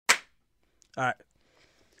All right.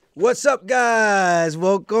 What's up, guys?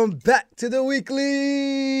 Welcome back to the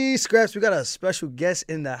weekly scraps. We got a special guest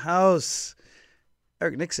in the house,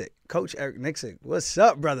 Eric Nicksick, Coach Eric Nicksick. What's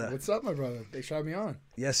up, brother? What's up, my brother? Thanks for having me on.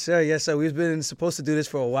 Yes, sir. Yes, sir. We've been supposed to do this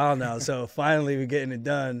for a while now, so finally we're getting it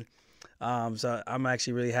done. So I'm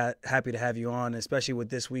actually really happy to have you on, especially with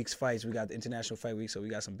this week's fights. We got the International Fight Week, so we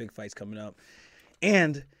got some big fights coming up.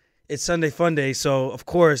 And it's Sunday Fun Day, so of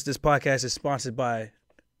course this podcast is sponsored by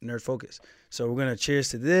Nerd Focus. So we're gonna cheers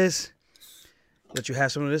to this. Let you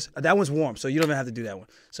have some of this. That one's warm, so you don't even have to do that one.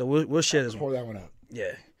 So we'll share this one. Pour that one up.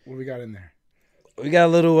 Yeah. What we got in there? We got a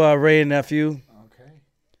little Ray and Nephew. Okay.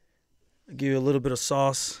 I'll give you a little bit of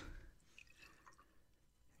sauce.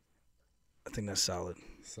 I think that's solid.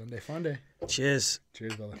 Sunday Fun Day. Cheers.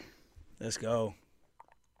 Cheers, brother. Let's go.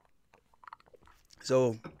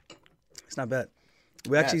 So it's not bad.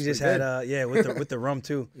 We actually just had with the rum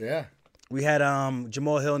too. Yeah. We had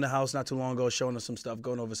Jamal Hill in the house not too long ago showing us some stuff,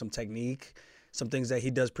 going over some technique, some things that he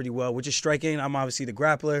does pretty well, which is striking. I'm obviously the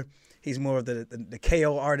grappler. He's more of the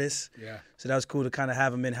KO artist. Yeah. So that was cool to kind of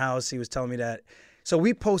have him in-house. He was telling me that. So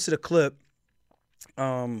we posted a clip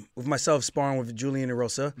with myself sparring with Julian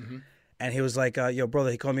Erosa. Mm-hmm. And he was like, yo,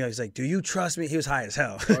 brother, he called me up. He's like, do you trust me? He was high as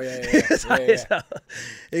hell. Oh, yeah. He was high as hell.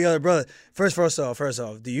 He goes, brother, first off,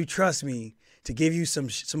 do you trust me to give you some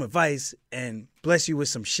advice and bless you with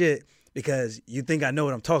some shit because you think I know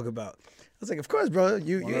what I'm talking about? I was like, of course, bro.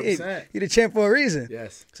 You're the champ for a reason.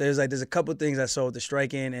 Yes. So he was like, there's a couple things I saw with the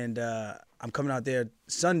striking, and I'm coming out there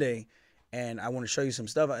Sunday, and I want to show you some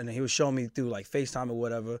stuff. And he was showing me through like FaceTime or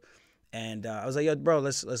whatever. And I was like, yo, bro,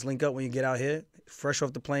 let's link up when you get out here. Fresh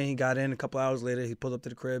off the plane, he got in a couple hours later. He pulled up to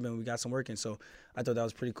the crib, and we got some working. So I thought that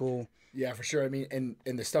was pretty cool. Yeah, for sure. I mean, and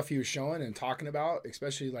the stuff he was showing and talking about,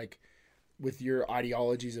 especially like with your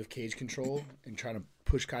ideologies of cage control and trying to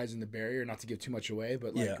push guys in the barrier, not to give too much away,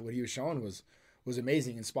 but like what he was showing was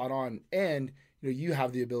amazing and spot on. And you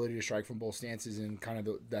have the ability to strike from both stances, and kind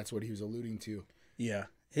of that's what he was alluding to. Yeah.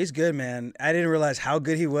 He's good, man. I didn't realize how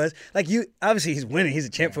good he was. Like, obviously he's winning. He's a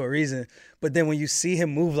champ for a reason. But then when you see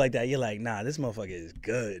him move like that, you're like, nah, this motherfucker is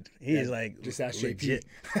good. He's like just ask legit.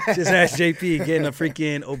 JP. Just ask JP getting a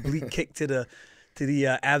freaking oblique kick to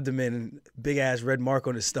the abdomen and big ass red mark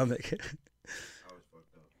on his stomach.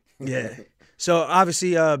 Yeah. So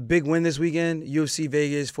obviously big win this weekend. UFC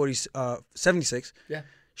Vegas 76. Yeah.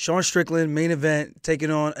 Sean Strickland main event taking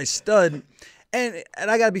on a stud. And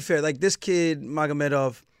I got to be fair, like this kid,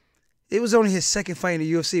 Magomedov, it was only his second fight in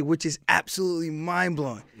the UFC, which is absolutely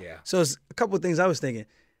mind-blowing. Yeah. So it's a couple of things I was thinking.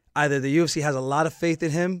 Either the UFC has a lot of faith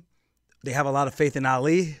in him, they have a lot of faith in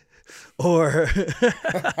Ali, or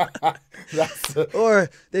or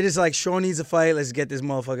they're just like, Sean needs a fight, let's get this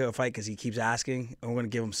motherfucker a fight because he keeps asking, and we're going to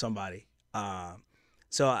give him somebody.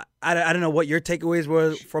 So I don't know what your takeaways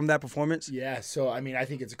were from that performance. Yeah, so I mean, I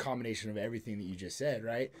think it's a combination of everything that you just said,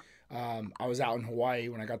 right? I was out in Hawaii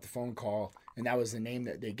when I got the phone call, and that was the name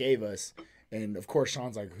that they gave us. And, of course,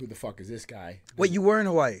 Sean's like, who the fuck is this guy? Wait, you were in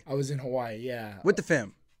Hawaii? I was in Hawaii, yeah. With the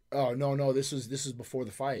fam? Oh, no, this was before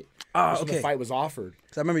the fight. Oh, okay. Okay. The fight was offered.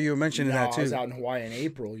 Because I remember you were mentioning that, too. I was out in Hawaii in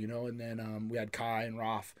April, and then we had Kai and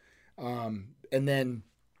Raf. And then,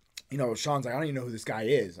 Sean's like, I don't even know who this guy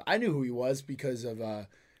is. I knew who he was because of, I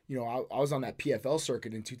was on that PFL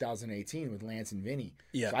circuit in 2018 with Lance and Vinny.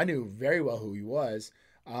 Yeah. So I knew very well who he was.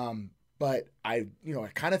 But I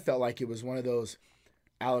kind of felt like it was one of those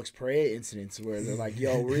Alex Pereira incidents where they're like,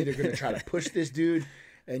 yo, we're either going to try to push this dude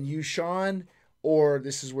and use Sean, or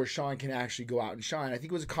this is where Sean can actually go out and shine. I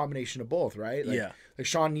think it was a combination of both, right? Like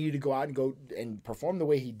Sean needed to go out and go and perform the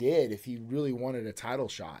way he did if he really wanted a title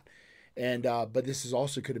shot. And but this is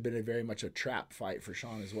also could have been very much a trap fight for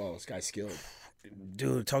Sean as well. This guy's skilled.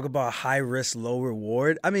 Dude, talk about high risk, low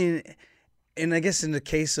reward. I mean, and I guess in the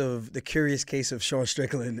curious case of Sean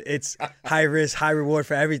Strickland, it's high risk, high reward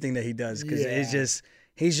for everything that he does. Because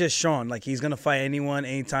he's just Sean. Like, he's going to fight anyone,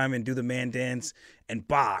 anytime, and do the man dance and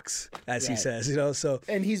box, as he says, so.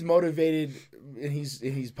 And he's motivated, and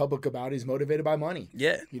he's public about it. He's motivated by money.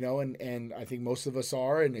 Yeah. And I think most of us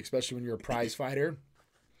are, and especially when you're a prize fighter.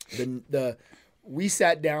 We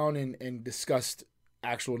sat down and discussed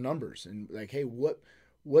actual numbers and like, hey, what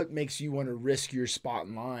makes you want to risk your spot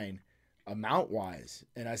in line amount-wise?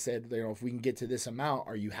 And I said, if we can get to this amount,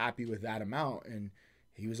 are you happy with that amount? And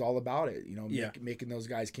he was all about it. Making those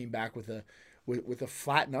guys came back with a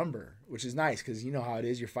flat number, which is nice because you know how it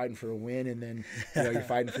is. You're fighting for a win, and then you're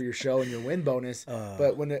fighting for your show and your win bonus.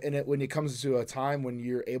 But when it comes to a time when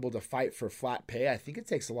you're able to fight for flat pay, I think it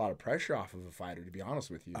takes a lot of pressure off of a fighter. To be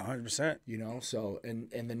honest with you, 100%. So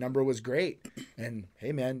and the number was great. And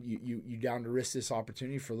hey, man, you down to risk this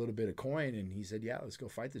opportunity for a little bit of coin? And he said, yeah, let's go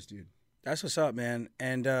fight this dude. That's what's up, man.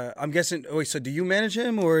 And I'm guessing. Wait, so do you manage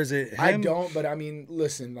him or is it him? I don't, but I mean,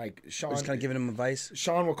 listen, like Sean, just kind of giving him advice.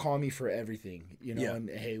 Sean will call me for everything, Yeah. And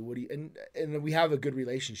hey, what do you? And we have a good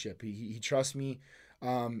relationship. He trusts me,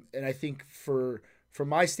 and I think from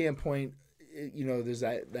my standpoint, there's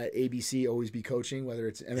that ABC always be coaching, whether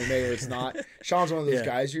it's MMA or it's not. Sean's one of those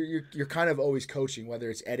guys. You're kind of always coaching, whether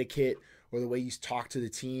it's etiquette or the way you talk to the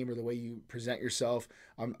team or the way you present yourself.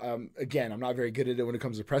 Again, I'm not very good at it when it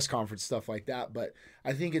comes to press conference stuff like that, but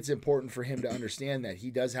I think it's important for him to understand that he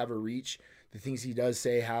does have a reach. The things he does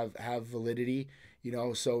say have validity,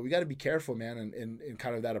 so we got to be careful, man, and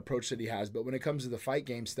kind of that approach that he has. But when it comes to the fight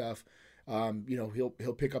game stuff,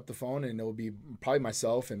 he'll pick up the phone and it'll be probably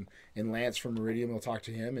myself and Lance from Iridium. We'll talk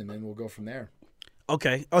to him and then we'll go from there.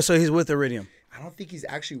 Okay. Oh, so he's with Iridium. I don't think he's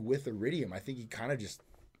actually with Iridium. I think he kind of just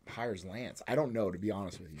hires Lance. I don't know, to be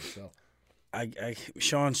honest with you. So,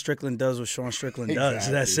 Sean Strickland does what Sean Strickland does.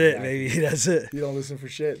 Exactly, That's it, baby. That's it. You don't listen for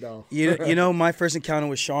shit, though. My first encounter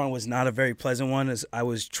with Sean was not a very pleasant one. As I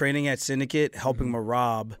was training at Syndicate, helping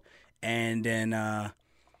Marab, and then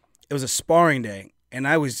it was a sparring day, and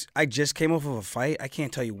I just came off of a fight. I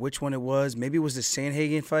can't tell you which one it was. Maybe it was the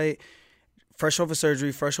Sandhagen fight. Fresh off of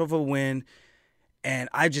surgery, fresh off of a win. And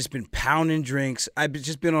I've just been pounding drinks. I've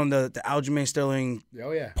just been on the Aljamain Sterling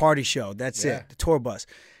party show. That's it, the tour bus.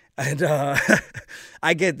 And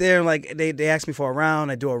I get there, like they ask me for a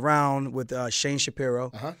round. I do a round with Shane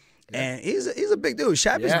Shapiro. Uh-huh. Yeah. And he's a big dude.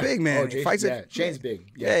 Shap is big, man. Shane's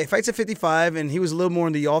big. Yeah, he fights at 55, and he was a little more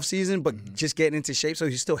in the off season, but just getting into shape. So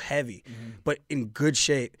he's still heavy, but in good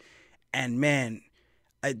shape. And man,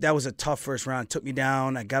 that was a tough first round. Took me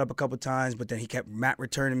down. I got up a couple times, but then he kept mat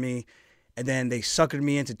returning me. And then they suckered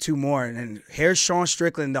me into two more. And then here's Sean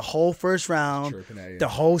Strickland the whole first round, the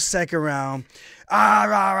whole second round. Rah,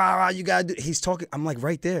 rah, rah, you got to do. He's talking. I'm like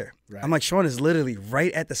right there. Right. I'm like, Sean is literally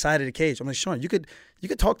right at the side of the cage. I'm like, Sean, you could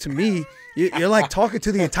talk to me. You're like talking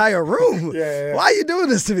to the entire room. Yeah. Why are you doing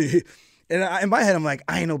this to me? And in my head, I'm like,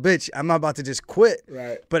 I ain't no bitch. I'm not about to just quit.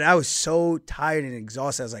 Right. But I was so tired and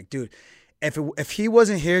exhausted. I was like, dude, if he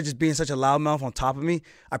wasn't here just being such a loudmouth on top of me,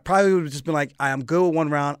 I probably would have just been like, I'm good with one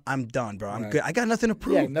round. I'm done, bro. I'm good. I got nothing to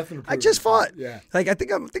prove. Yeah, nothing to prove. I just fought. Yeah. Like, I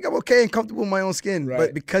think I'm okay and comfortable in my own skin. Right.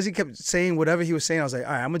 But because he kept saying whatever he was saying, I was like,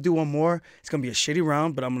 all right, I'm going to do one more. It's going to be a shitty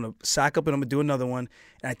round, but I'm going to sack up and I'm going to do another one.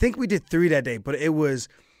 And I think we did 3 that day, but it was,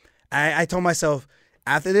 I told myself,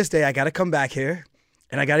 after this day, I got to come back here.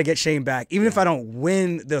 And I got to get Shane back. Even if I don't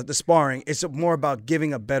win the sparring, it's more about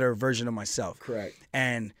giving a better version of myself. Correct.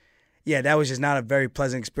 And yeah, that was just not a very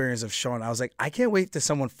pleasant experience of Sean. I was like, I can't wait till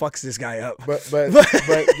someone fucks this guy up. But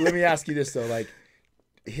let me ask you this though, like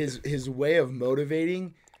his way of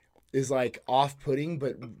motivating is like off-putting,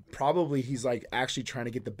 but probably he's like actually trying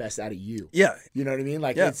to get the best out of you. Yeah. You know what I mean?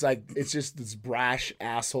 Like it's just this brash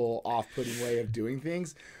asshole off-putting way of doing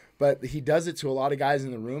things. But he does it to a lot of guys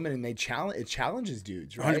in the room, and it challenges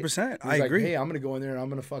dudes, right? 100%. I agree. Hey, I'm going to go in there and I'm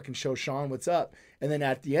going to fucking show Sean what's up. And then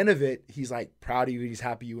at the end of it, he's like proud of you. He's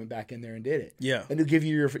happy you went back in there and did it. Yeah. And he'll give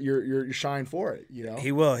you your shine for it, you know?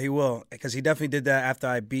 He will. Because he definitely did that after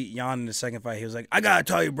I beat Jan in the second fight. He was like, I got to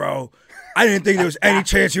tell you, bro, I didn't think there was any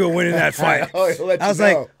chance you were winning that fight. I was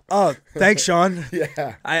like, oh, thanks, Sean.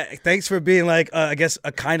 Yeah. Thanks for being like, I guess,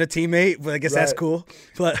 a kind of teammate, but I guess that's cool.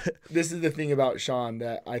 But this is the thing about Sean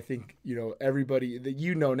that I think, everybody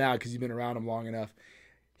that now because you've been around him long enough.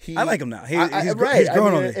 I like him now. He's right.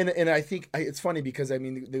 growing on me. And I think it's funny because,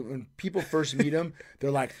 when people first meet him, they're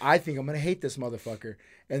like, I think I'm going to hate this motherfucker.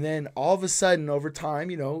 And then all of a sudden, over time,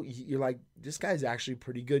 you're like, this guy's actually a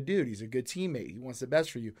pretty good dude. He's a good teammate. He wants the best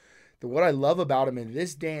for you. What I love about him in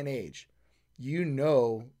this day and age,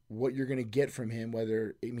 what you're going to get from him,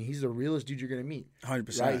 he's the realest dude you're going to meet.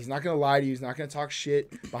 100%. Right? He's not going to lie to you. He's not going to talk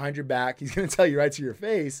shit behind your back. He's going to tell you right to your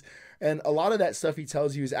face. And a lot of that stuff he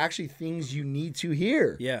tells you is actually things you need to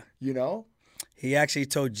hear. Yeah. He actually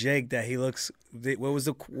told Jake that he looks, what was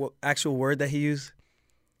the actual word that he used?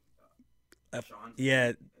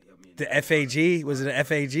 Yeah. The FAG. Was it an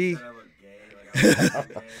FAG?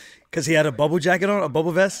 Because he had a bubble jacket on, a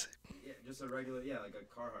bubble vest? Yeah, just a regular, like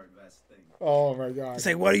a Carhartt vest thing. Oh my God. He's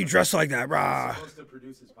like, why do you dress like that? Rah. He's supposed to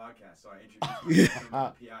produce his podcast, so I introduced him to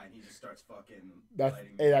the PI, and he just starts fucking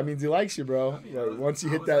that means he likes you, bro. Once you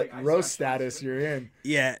hit that roast status, you're in.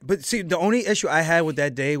 Yeah, but see, the only issue I had with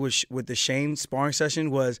that day with the Shane sparring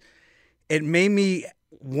session was it made me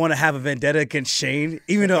want to have a vendetta against Shane,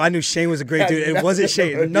 even though I knew Shane was a great dude. It wasn't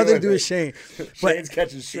Shane. Nothing to do with Shane. But Shane's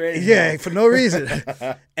catching strays. Yeah, for no reason.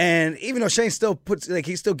 And even though Shane still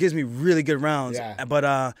he still gives me really good rounds. Yeah.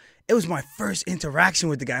 But it was my first interaction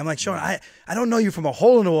with the guy. I'm like, Sean, I don't know you from a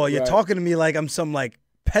hole in the wall. You're talking to me like I'm some like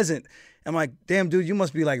peasant. I'm like, damn, dude, you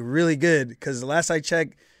must be like really good because the last I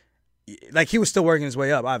checked, like he was still working his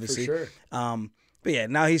way up, obviously. For sure. But yeah,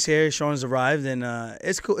 now he's here. Sean's arrived, and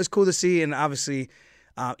it's cool. It's cool to see, and obviously,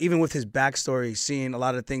 even with his backstory, seeing a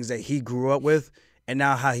lot of things that he grew up with, and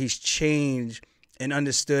now how he's changed and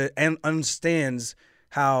understood and understands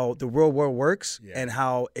how the real world works and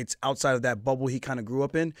how it's outside of that bubble he kind of grew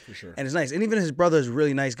up in. For sure. And it's nice. And even his brother is a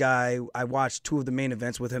really nice guy. I watched 2 of the main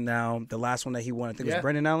events with him now. The last one that he won, I think it was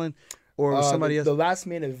Brendan Allen or was somebody else. The last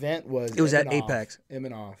main event was at Apex.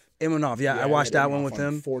 Imanoff, yeah. I watched that one with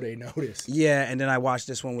him. 4-day notice. Yeah, and then I watched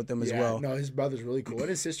this one with them as well. No, his brother's really cool. And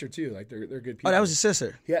his sister, too. Like, they're good people. Oh, that was his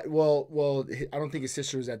sister? Yeah, well, I don't think his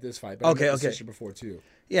sister was at this fight, but I met his sister before, too.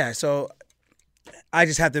 Yeah, so I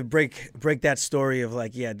just have to break that story of,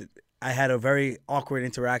 like, I had a very awkward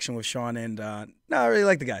interaction with Sean, and no, I really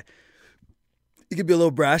like the guy. He could be a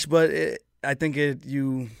little brash, but I think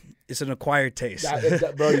it's an acquired taste.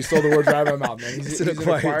 Bro, you stole the words right out of my mouth, man. He's an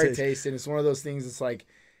acquired taste, and it's one of those things. It's like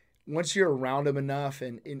once you're around him enough,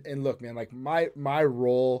 and look, man, like my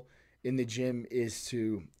role in the gym is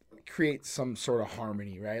to create some sort of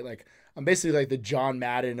harmony, right? Like I'm basically like the John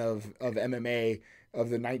Madden of MMA. Of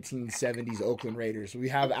the 1970s Oakland Raiders. We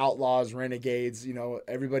have outlaws, renegades,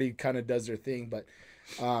 everybody kind of does their thing, but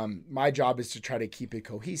my job is to try to keep it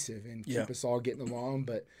cohesive and keep us all getting along.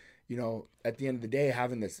 But, at the end of the day,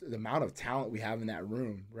 having the amount of talent we have in that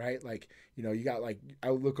room, right? Like, you got I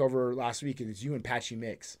look over last week and it's you and Patchy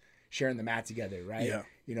Mix sharing the mat together, right? Yeah.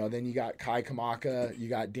 Then you got Kai Kamaka, you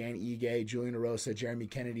got Dan Ige, Julian Arosa, Jeremy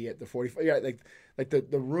Kennedy at the 45. Yeah, like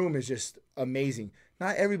the room is just amazing.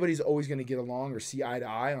 Not everybody's always going to get along or see eye to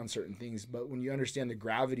eye on certain things, but when you understand the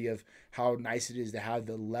gravity of how nice it is to have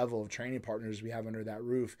the level of training partners we have under that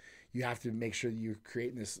roof, you have to make sure that you're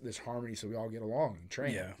creating this harmony so we all get along and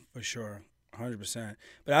train. Yeah, for sure. 100%.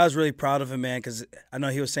 But I was really proud of him, man, because I know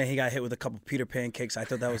he was saying he got hit with a couple Peter Pan kicks. I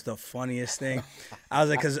thought that was the funniest thing. I was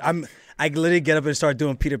like, because I literally get up and start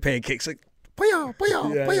doing Peter Pan kicks, like, pow,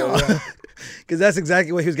 pow, pow. Because that's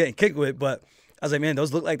exactly what he was getting kicked with. But I was like, man,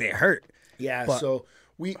 those look like they hurt. Yeah, so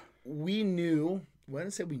we knew, well, I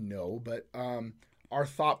didn't say we know, but our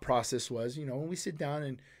thought process was, when we sit down,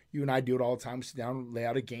 and you and I do it all the time, we sit down, lay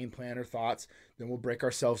out a game plan or thoughts, then we'll break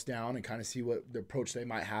ourselves down and kind of see what the approach they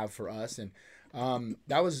might have for us. And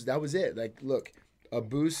that was it. Like, look,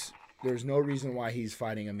 Abus, there's no reason why he's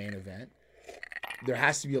fighting a main event. There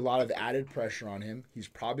has to be a lot of added pressure on him. He's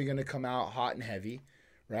probably going to come out hot and heavy,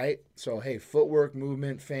 right? So, hey, footwork,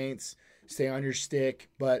 movement, feints, stay on your stick,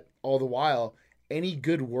 but all the while, any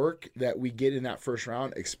good work that we get in that first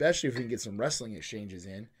round, especially if we can get some wrestling exchanges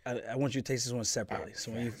in. I want you to taste this one separately.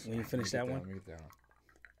 So when you finish that one,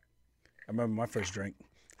 I remember my first drink.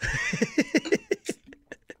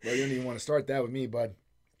 Well, you don't even want to start that with me, bud.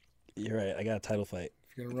 You're right. I got a title fight.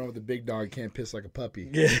 If you're gonna run with the big dog, you can't piss like a puppy.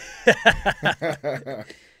 Yeah.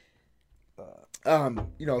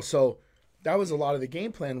 So that was a lot of the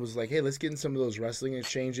game plan. Was like, hey, let's get in some of those wrestling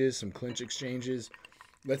exchanges, some clinch exchanges.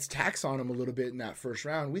 Let's tax on them a little bit in that first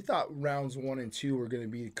round. We thought rounds 1 and 2 were going to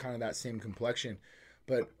be kind of that same complexion.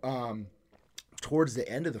 But towards the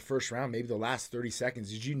end of the first round, maybe the last 30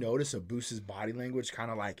 seconds, did you notice Abus's body language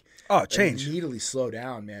kind of like change? Immediately slow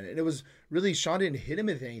down, man. And it was really, Sean didn't hit him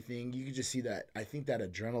with anything. You could just see that, I think that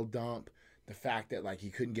adrenal dump, the fact that like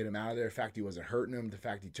he couldn't get him out of there, the fact he wasn't hurting him, the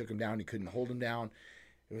fact he took him down, he couldn't hold him down.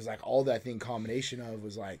 It was like all that thing combination of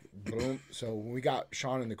was like, boom. So when we got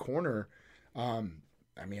Sean in the corner, I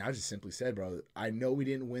just simply said, bro, I know we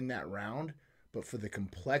didn't win that round, but for the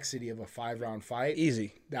complexity of a 5-round fight,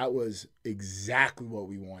 easy. That was exactly what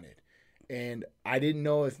we wanted. And I didn't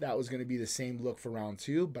know if that was going to be the same look for round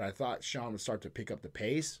 2, but I thought Sean would start to pick up the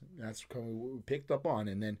pace. That's what we picked up on.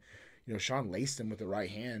 And then, Sean laced him with the right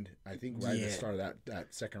hand. I think right at the start of that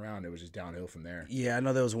second round, it was just downhill from there. Yeah, I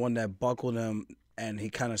know there was one that buckled him, and he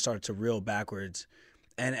kind of started to reel backwards.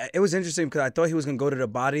 And it was interesting because I thought he was going to go to the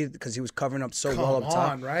body because he was covering up so well up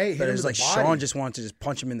top. Right? But it was like Sean just wanted to just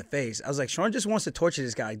punch him in the face. I was like, Sean just wants to torture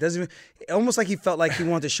this guy. Almost like he felt like he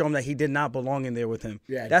wanted to show him that he did not belong in there with him.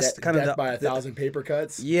 Yeah, that's kind of by 1,000 paper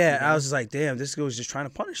cuts. Yeah, I was just like, damn, this guy was just trying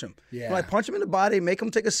to punish him. Yeah, I'm like, punch him in the body, make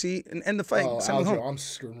him take a seat, and end the fight. Oh, Aljo, I'm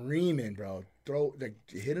screaming, bro.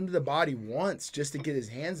 Hit him to the body once just to get his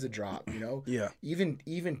hands to drop. Yeah.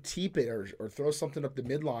 Even teep it or throw something up the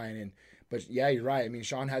midline and. But yeah, you're right. I mean,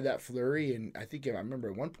 Sean had that flurry, and I think I remember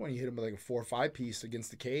at one point he hit him with like a 4 or 5 piece against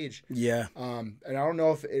the cage. Yeah. And I don't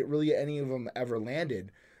know if it really any of them ever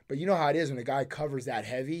landed, but you know how it is when a guy covers that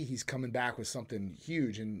heavy, he's coming back with something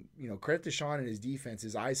huge. And credit to Sean and his defense,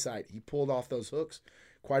 his eyesight. He pulled off those hooks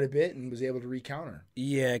quite a bit and was able to recounter.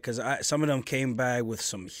 Yeah, because some of them came back with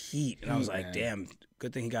some heat, and I was like, man. damn,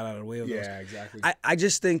 good thing he got out of the way of those. Yeah, exactly. I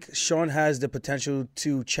just think Sean has the potential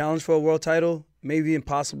to challenge for a world title, maybe and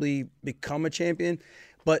possibly become a champion.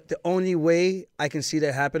 But the only way I can see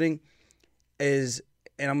that happening is,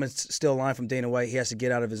 and I'm going to steal a line from Dana White, he has to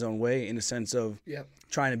get out of his own way in the sense of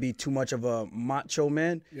trying to be too much of a macho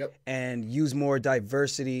man and use more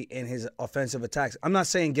diversity in his offensive attacks. I'm not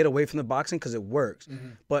saying get away from the boxing because it works,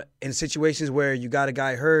 but in situations where you got a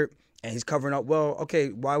guy hurt and he's covering up, well, okay,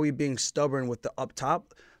 why are we being stubborn with the up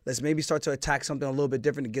top? Let's maybe start to attack something a little bit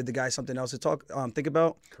different to give the guy something else to think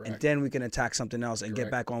about, and then we can attack something else and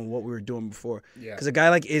get back on what we were doing before. Because a guy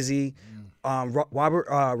like Izzy,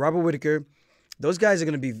 Robert Whittaker, those guys are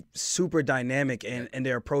going to be super dynamic in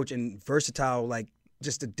their approach and versatile, like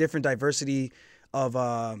just the different diversity of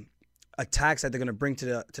attacks that they're going to bring to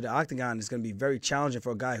the octagon is going to be very challenging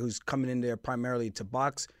for a guy who's coming in there primarily to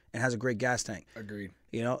box and has a great gas tank. Agreed.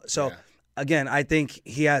 You know, so again, I think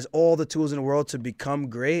he has all the tools in the world to become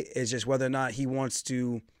great. It's just whether or not he wants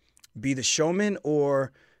to be the showman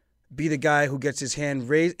or be the guy who gets his hand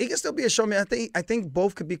raised. He can still be a showman. I think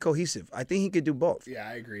both could be cohesive. I think he could do both. Yeah,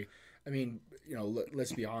 I agree. I mean, you know,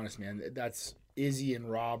 let's be honest, man. That's Izzy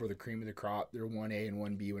and Rob are the cream of the crop. They're 1A and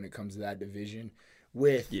 1B when it comes to that division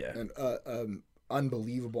with an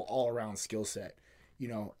unbelievable all-around skill set. You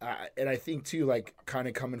know, and I think, too, like, kind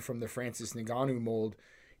of coming from the Francis Ngannou mold,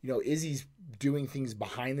 you know, Izzy's doing things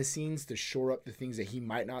behind the scenes to shore up the things that he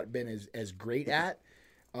might not have been as great at.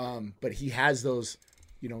 But he has those,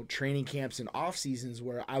 you know, training camps and off seasons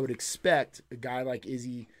where I would expect a guy like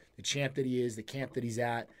Izzy, the champ that he is, the camp that he's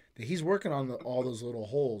at, that he's working on all those little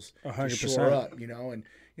holes 100%. to shore up, you know. And,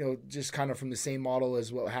 you know, just kind of from the same model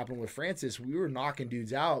as what happened with Francis, we were knocking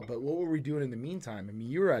dudes out, but what were we doing in the meantime? I mean,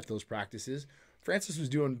 you were at those practices. Francis was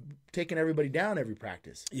taking everybody down every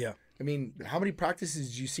practice. Yeah. I mean, how many practices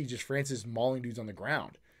did you see just Francis mauling dudes on the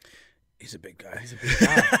ground? He's a big guy. He's a big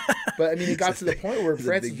guy. But, I mean, it got to the point where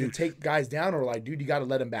Francis would take guys down or like, dude, you got to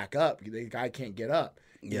let him back up. The guy can't get up.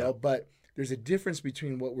 You know? But there's a difference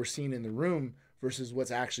between what we're seeing in the room versus what's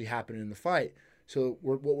actually happening in the fight. So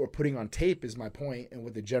what we're putting on tape is my point, and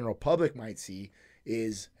what the general public might see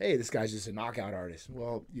is, hey, this guy's just a knockout artist.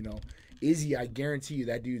 Well, you know, Izzy, I guarantee you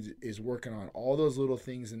that dude is working on all those little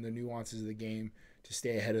things and the nuances of the game to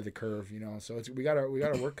stay ahead of the curve, you know. So we got our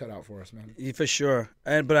work cut out for us, man. Yeah, for sure.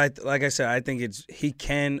 But like I said, I think he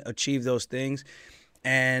can achieve those things.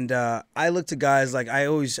 And I look to guys like I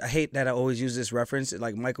hate that I always use this reference,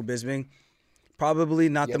 like Michael Bisping. Probably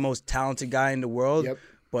not the most talented guy in the world,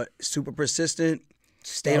 but super persistent.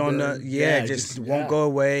 Stayed on the won't go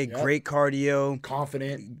away. Great cardio,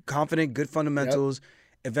 confident, good fundamentals.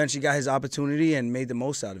 Eventually got his opportunity and made the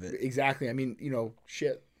most out of it. Exactly. I mean, you know,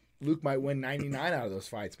 shit. Luke might win 99 out of those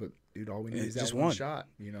fights, but dude, all we need is that one shot.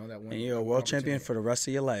 You know, that one. And you're a world champion for the rest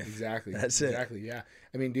of your life. Exactly. That's it. Exactly. Yeah.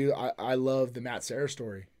 I mean, dude, I love the Matt Serra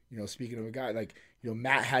story. You know, speaking of a guy like, you know,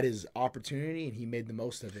 Matt had his opportunity and he made the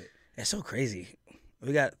most of it. It's so crazy.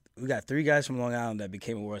 We got 3 guys from Long Island that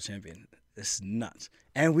became a world champion. It's nuts.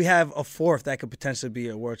 And we have a 4th that could potentially be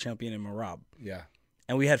a world champion in Marab. Yeah.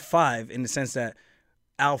 And we had 5 in the sense that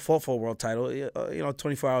Al fought for a world title,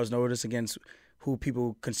 24 hours notice against who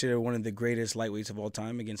people consider one of the greatest lightweights of all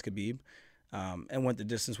time, against Khabib, and went the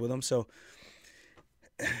distance with him. So,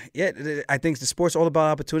 yeah, I think the sport's all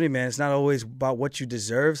about opportunity, man. It's not always about what you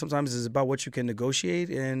deserve. Sometimes it's about what you can negotiate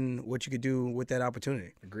and what you could do with that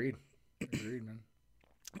opportunity. Agreed,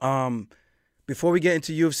 man. Before we get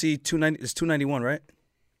into UFC 290, it's 291, right?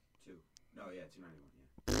 291.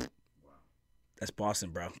 Yeah. Wow. That's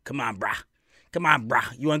Boston, bro. Come on, brah.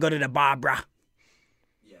 You want to go to the bar, brah?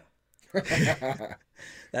 Yeah.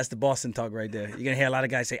 That's the Boston talk right there. You're going to hear a lot of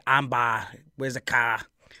guys say, I'm bar. Where's the car?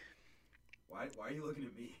 Why are you looking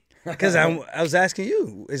at me? Because I was asking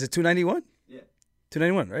you. Is it 291? Yeah.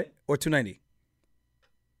 291, right? Or 290?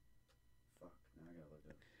 Fuck. Now I gotta look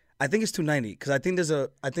at it. I think it's 290 because I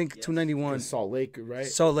think 291. Salt Lake, right?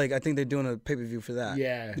 Salt Lake, I think they're doing a pay-per-view for that.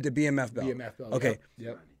 Yeah. The BMF belt. BMF belt. Okay.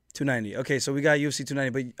 Yep. 290. Okay, so we got UFC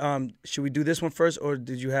 290. But should we do this one first, or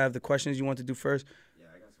did you have the questions you want to do first? Yeah,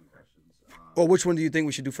 I got some questions. Or which one do you think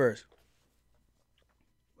we should do first?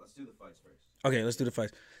 Let's do the fights first. Okay, let's do the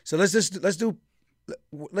fights. So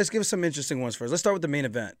let's give us some interesting ones first. Let's start with the main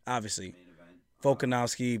event, obviously. Main event.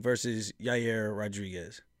 Volkanovski versus Yair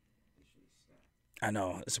Rodriguez. I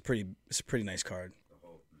know it's a pretty nice card. The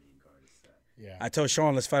whole main card is set. Yeah. I told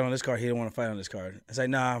Sean let's fight on this card. He didn't want to fight on this card. I was like,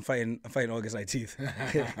 nah, I'm fighting August 19th.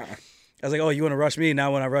 I was like, oh, you want to rush me?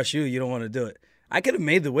 Now when I rush you, you don't want to do it. I could have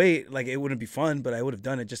made the weight. Like, it wouldn't be fun, but I would have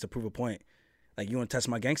done it just to prove a point. Like, you want to test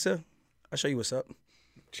my gangster? I'll show you what's up.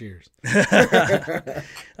 Cheers.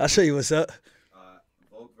 I'll show you what's up.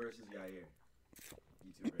 Volk versus Yair.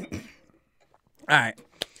 YouTube rating. All right.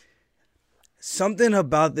 Something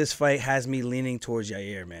about this fight has me leaning towards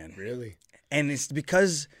Yair, man. Really? And it's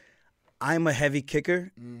because I'm a heavy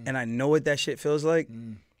kicker, and I know what that shit feels like.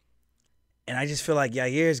 And I just feel like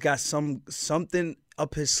Yair's got something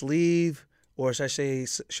up his sleeve, or should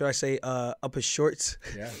I say up his shorts,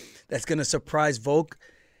 that's going to surprise Volk.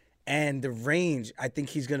 And the range, I think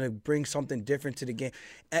he's going to bring something different to the game.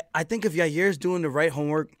 I think if Yair's doing the right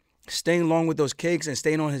homework, staying long with those kicks and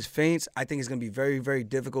staying on his feints, I think it's going to be very, very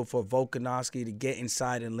difficult for Volkanovski to get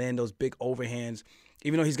inside and land those big overhands.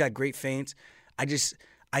 Even though he's got great feints,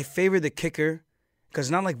 I favor the kicker because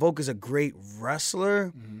it's not like Volk is a great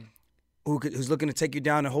wrestler who's looking to take you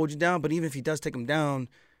down and hold you down. But even if he does take him down,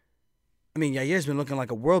 I mean, Yair's been looking like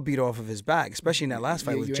a world beater off of his back, especially in that last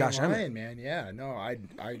fight with Josh Emmett. Man, yeah, no,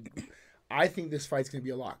 I think this fight's gonna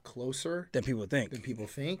be a lot closer Than people think.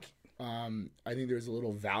 I think there's a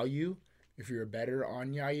little value if you're a bettor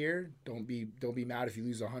on Yair. Don't be mad if you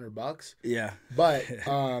lose $100. Yeah, but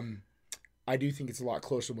I do think it's a lot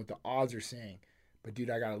closer than what the odds are saying. But dude,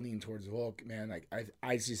 I gotta lean towards Volk, man. Like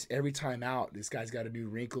I just every time out, this guy's got a new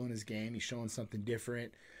wrinkle in his game. He's showing something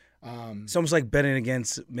different. It's almost like betting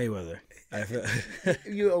against Mayweather.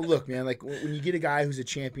 Look, man. Like when you get a guy who's a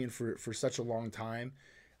champion for such a long time,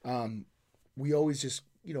 we always just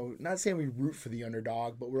not saying we root for the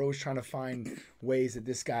underdog, but we're always trying to find ways that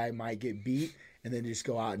this guy might get beat, and then just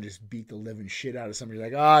go out and just beat the living shit out of somebody.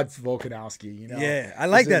 Like, it's Volkanovski, Yeah, I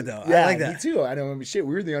like that though. Yeah, I like that. Me too. I know. Shit,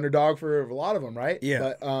 we were the underdog for a lot of them, right?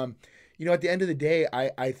 Yeah. But at the end of the day,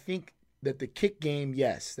 I think that the kick game,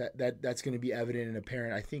 yes, that's going to be evident and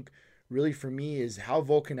apparent. I think really for me is how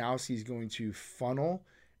Volkanovski is going to funnel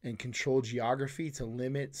and control geography to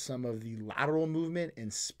limit some of the lateral movement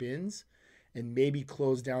and spins, and maybe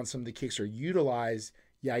close down some of the kicks or utilize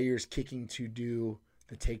Yair's kicking to do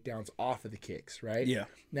the takedowns off of the kicks, right? Yeah.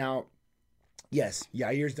 Now, yes,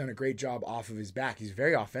 Yair's done a great job off of his back. He's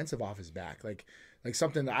very offensive off his back. Like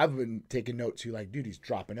something that I've been taking note to, like, dude, he's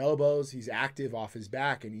dropping elbows, he's active off his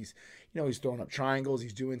back, and he's throwing up triangles,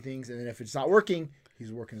 he's doing things, and then if it's not working,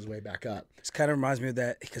 he's working his way back up. This kind of reminds me of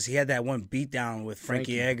that because he had that one beatdown with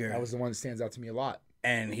Frankie Edgar. That was the one that stands out to me a lot.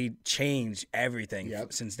 And he changed everything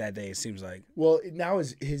since that day, it seems like. Well, now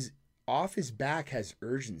his off his back has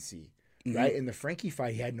urgency, right? In the Frankie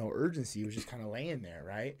fight, he had no urgency. He was just kind of laying there,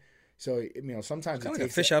 right? So, sometimes It's like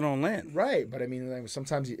a fish out on land. Right, but I mean, like,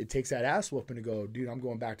 sometimes it takes that ass whooping to go, dude, I'm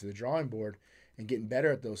going back to the drawing board and getting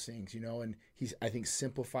better at those things, and he's, I think,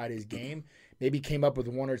 simplified his game. Maybe came up with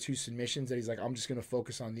one or two submissions that he's like, I'm just going to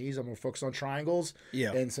focus on these. I'm going to focus on triangles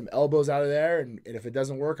and some elbows out of there. And if it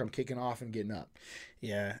doesn't work, I'm kicking off and getting up.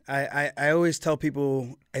 Yeah. I always tell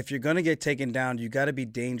people, if you're going to get taken down, you got to be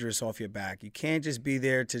dangerous off your back. You can't just be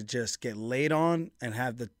there to just get laid on and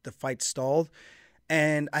have the fight stalled.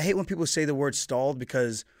 And I hate when people say the word stalled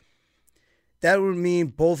because that would mean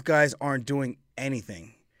both guys aren't doing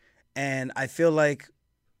anything. And I feel like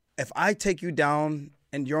if I take you down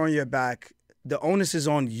and you're on your back, the onus is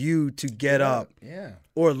on you to get up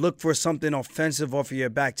or look for something offensive off of your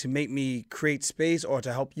back to make me create space or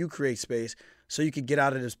to help you create space so you could get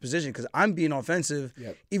out of this position. Because I'm being offensive,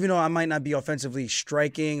 even though I might not be offensively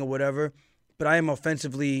striking or whatever, but I am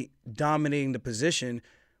offensively dominating the position.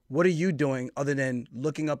 What are you doing other than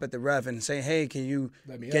looking up at the ref and saying, hey, can you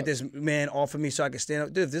get this man off of me so I can stand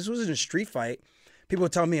up? Dude, if this was in a street fight, people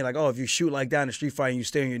would tell me, like, if you shoot like that in a street fight and you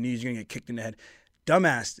stay on your knees, you're going to get kicked in the head.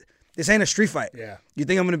 Dumbass. This ain't a street fight. Yeah. You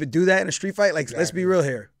think I'm going to do that in a street fight? Like, Let's be real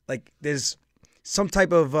here. Like, there's some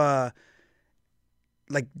type of,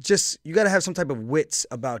 you got to have some type of wits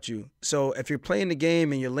about you. So if you're playing the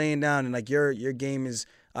game and you're laying down and, like, your game is,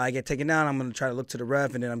 I get taken down, I'm going to try to look to the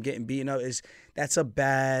ref and then I'm getting beaten up, that's a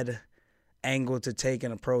bad angle to take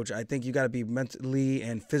and approach. I think you got to be mentally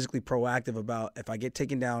and physically proactive about, if I get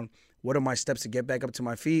taken down, what are my steps to get back up to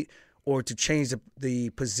my feet or to change the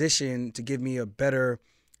position to give me a better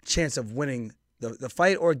chance of winning the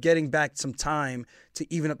fight or getting back some time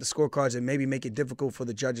to even up the scorecards and maybe make it difficult for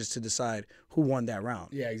the judges to decide who won that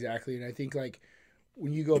round. Yeah, exactly. And I think, like,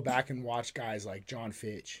 when you go back and watch guys like John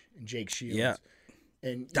Fitch and Jake Shields,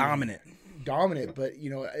 and dominant, but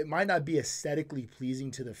it might not be aesthetically pleasing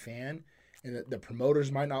to the fan, and the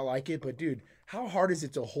promoters might not like it. But dude, how hard is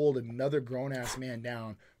it to hold another grown ass man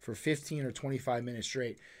down for 15 or 25 minutes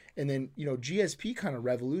straight? And then, GSP kind of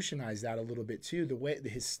revolutionized that a little bit too.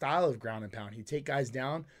 His style of ground and pound, he'd take guys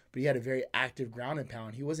down, but he had a very active ground and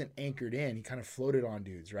pound. He wasn't anchored in. He kind of floated on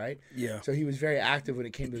dudes, right? Yeah. So he was very active when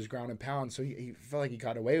it came to his ground and pound. So he felt like he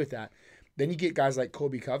got away with that. Then you get guys like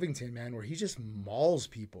Colby Covington, man, where he just mauls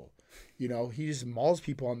people. You know, he just mauls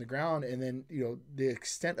people on the ground. And then, you know, the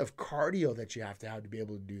extent of cardio that you have to be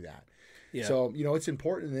able to do that. Yeah. So, you know, it's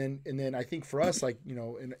important. And then I think for us, like, you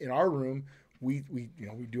know, in our room, we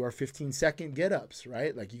do our 15-second get-ups,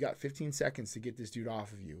 right? Like, you got 15 seconds to get this dude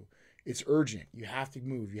off of you. It's urgent. You have to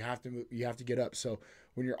move. You have to move. You have to get up. So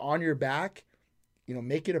when you're on your back, you know,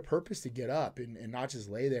 make it a purpose to get up and not just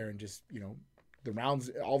lay there and just, you know, the round's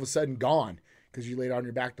all of a sudden gone because you laid on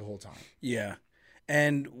your back the whole time. Yeah.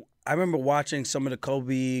 And I remember watching some of the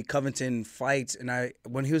Colby Covington fights, and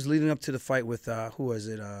when he was leading up to the fight with, who was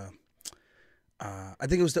it? I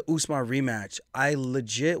think it was the Usman rematch. I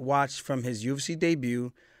legit watched from his UFC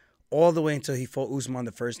debut all the way until he fought Usman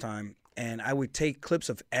the first time. And I would take clips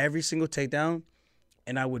of every single takedown,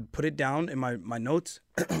 and I would put it down in my notes.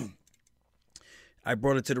 I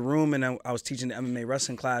brought it to the room, and I was teaching the MMA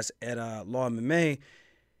wrestling class at Law MMA,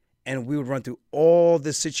 and we would run through all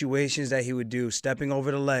the situations that he would do, stepping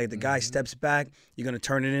over the leg. The guy steps back. You're going to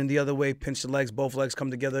turn it in the other way, pinch the legs, both legs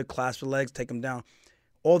come together, clasp the legs, take them down.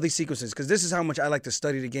 All these sequences, because this is how much I like to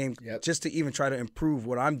study the game, just to even try to improve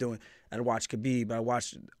what I'm doing. I watch Khabib. I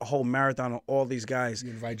watched a whole marathon of all these guys.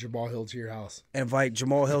 You invite Jamal Hill to your house. Invite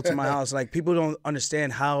Jamal Hill to my house. Like, people don't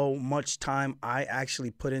understand how much time I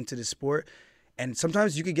actually put into this sport. And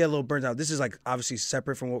sometimes you could get a little burnt out. This is, like, obviously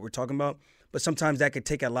separate from what we're talking about. But sometimes that could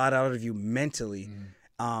take a lot out of you mentally.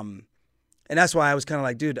 And that's why I was kind of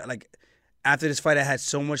like, dude, like, after this fight, I had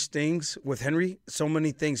so much things with Henry, so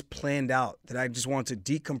many things planned out that I just wanted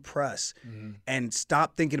to decompress and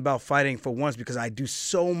stop thinking about fighting for once, because I do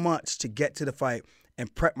so much to get to the fight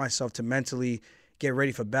and prep myself to mentally get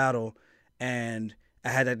ready for battle. And I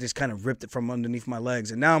had that just kind of ripped it from underneath my legs.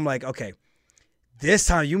 And now I'm like, okay, this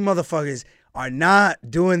time you motherfuckers are not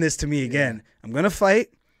doing this to me again. Yeah. I'm going to fight,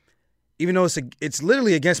 even though it's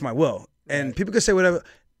literally against my will. And people can say whatever.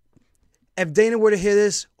 If Dana were to hear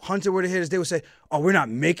this, Hunter were to hear this, they would say, oh, we're not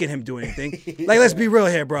making him do anything. Like, let's be real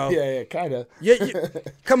here, bro. Yeah, kind of.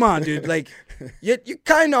 Come on, dude. Like, you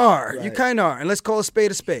kind of are. Right. You kind of are. And let's call a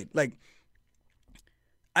spade a spade. Like,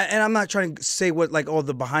 and I'm not trying to say what, like, all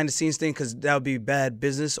the behind-the-scenes thing, because that would be bad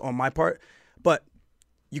business on my part. But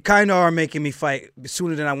you kind of are making me fight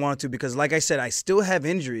sooner than I wanted to, because, like I said, I still have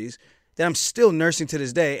injuries that I'm still nursing to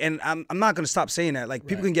this day. And I'm not going to stop saying that. Like,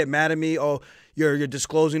 people can get mad at me. Oh, you're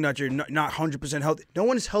disclosing that you're not 100% healthy. No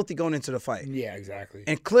one is healthy going into the fight. Yeah, exactly.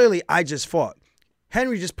 And clearly, I just fought.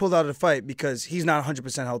 Henry just pulled out of the fight because he's not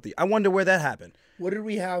 100% healthy. I wonder where that happened. What did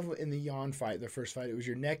we have in the Jan fight, the first fight? It was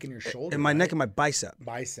your neck and your shoulder, And my neck and my bicep.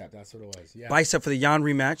 Bicep, that's what it was, yeah. Bicep for the Jan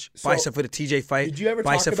rematch. So, bicep for the TJ fight. Did you ever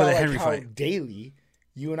bicep talk about for the like Henry how fight. daily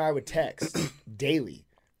you and I would text daily?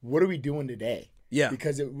 What are we doing today? Yeah.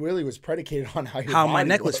 Because it really was predicated on how my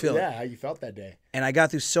neck was feeling. Yeah, how you felt that day. And I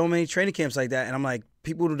got through so many training camps like that, and I'm like,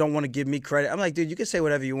 people who don't want to give me credit, I'm like, dude, you can say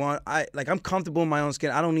whatever you want. I'm comfortable in my own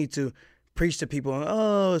skin. I don't need to preach to people,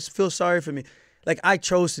 oh, feel sorry for me. Like, I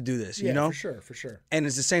chose to do this, you know? For sure. And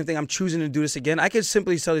it's the same thing. I'm choosing to do this again. I could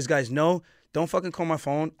simply tell these guys, no, don't fucking call my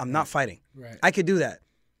phone. I'm not fighting. Right. I could do that.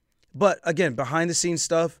 But, again, behind-the-scenes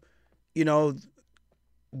stuff, you know,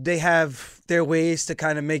 they have their ways to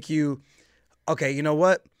kind of make you, okay, you know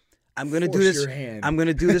what? I'm going to do this. I'm going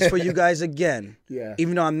to do this for you guys again. Yeah.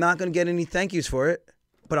 Even though I'm not going to get any thank yous for it,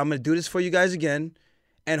 but I'm going to do this for you guys again.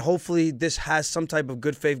 And hopefully this has some type of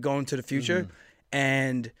good faith going to the future.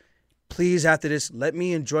 And please, after this, let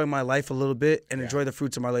me enjoy my life a little bit and enjoy the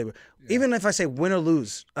fruits of my labor. Yeah. Even if I say win or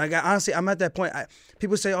lose. Like, honestly, I'm at that point.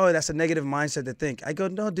 People say, oh, that's a negative mindset to think. I go,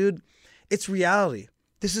 no, dude, it's reality.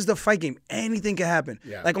 This is the fight game. Anything can happen.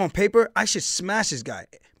 Yeah. Like, on paper, I should smash this guy.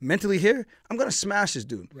 Mentally here, I'm going to smash this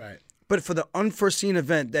dude. Right. But for the unforeseen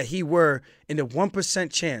event that he were in the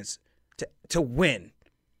 1% chance to win,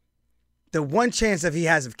 the one chance that he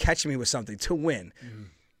has of catching me with something to win,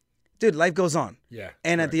 dude, life goes on. Yeah.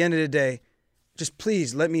 And at the end of the day, just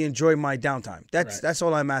please let me enjoy my downtime. That's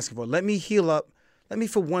all I'm asking for. Let me heal up. Let me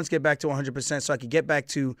for once get back to 100% so I can get back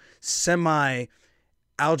to semi-Aljamain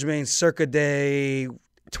circa day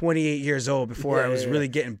 28 years old before I was really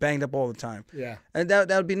getting banged up all the time. Yeah. And that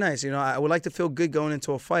would be nice. You know, I would like to feel good going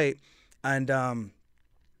into a fight. And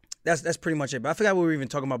that's pretty much it. But I forgot what we were even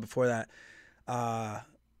talking about before that. I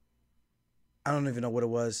don't even know what it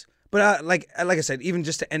was. But like I said, even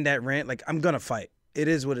just to end that rant, like, I'm going to fight. It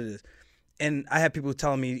is what it is. And I have people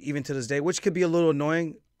telling me, even to this day, which could be a little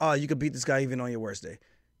annoying, oh, you could beat this guy even on your worst day.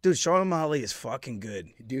 Dude, Sean O'Malley is fucking good.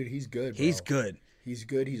 Dude, he's good, bro. He's good. He's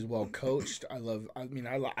good. He's well coached. I've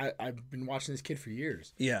been watching this kid for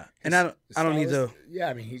years. Yeah, and I don't need to. Yeah,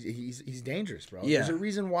 I mean, he's dangerous, bro. Yeah. There's a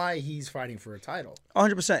reason why he's fighting for a title.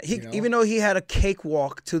 100%. Even though he had a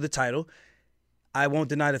cakewalk to the title, I won't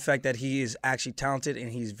deny the fact that he is actually talented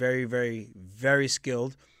and he's very, very, very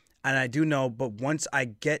skilled. And I do know, but once I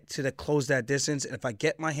get to close that distance, and if I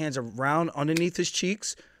get my hands around underneath his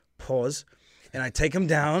cheeks, pause, and I take him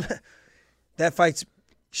down, that fight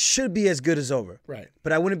should be as good as over. Right.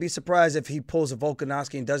 But I wouldn't be surprised if he pulls a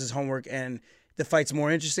Volkanovski and does his homework and the fight's more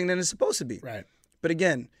interesting than it's supposed to be. Right. But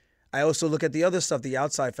again, I also look at the other stuff, the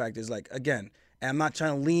outside factors. Like, again, and I'm not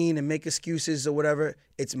trying to lean and make excuses or whatever.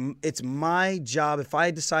 It's my job. If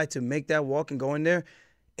I decide to make that walk and go in there,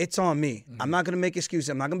 it's on me. Mm-hmm. I'm not going to make excuses.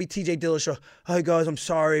 I'm not going to be TJ Dillashaw. Hi, guys, I'm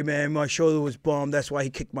sorry, man. My shoulder was bummed. That's why he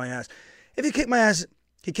kicked my ass. If he kicked my ass,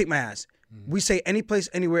 he kicked my ass. Mm-hmm. We say any place,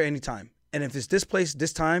 anywhere, anytime. And if it's this place,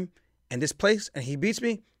 this time, and this place, and he beats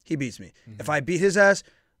me, he beats me. Mm-hmm. If I beat his ass,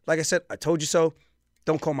 like I said, I told you so.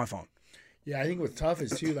 Don't call my phone. Yeah, I think what's tough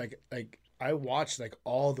is too, like I watched like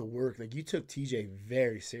all the work. Like you took TJ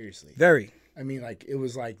very seriously. Very. I mean, like it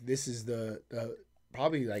was like this is the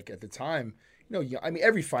probably like at the time, I mean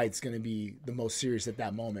every fight's gonna be the most serious at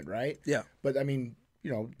that moment, right? Yeah. But I mean,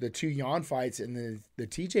 the 2 Jan fights and the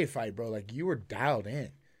TJ fight, bro, like you were dialed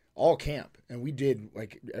in. All camp, and we did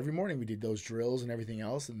like every morning we did those drills and everything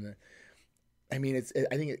else. And I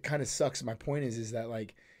think it kind of sucks. My point is that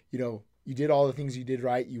like you did all the things you did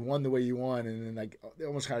right, you won the way you won, and then like they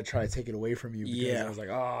almost kind of try to take it away from you. Because yeah, I was like,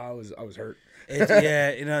 I was hurt. Yeah,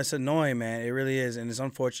 it's annoying, man. It really is, and it's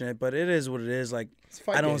unfortunate, but it is what it is. Like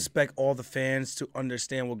I don't expect all the fans to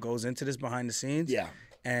understand what goes into this behind the scenes. Yeah,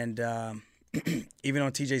 and even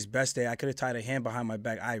on TJ's best day, I could have tied a hand behind my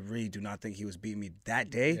back. I really do not think he was beating me that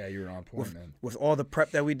day. Yeah, you were on point, man. With all the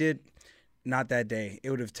prep that we did, not that day. It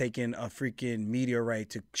would have taken a freaking meteorite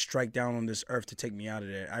to strike down on this earth to take me out of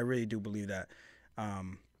there. I really do believe that.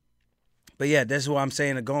 But yeah, that's what I'm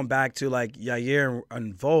saying. Going back to like Yair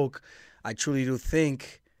and Volk, I truly do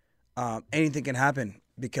think anything can happen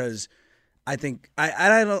because I think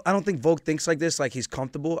I don't think Volk thinks like this. Like he's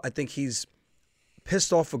comfortable. I think he's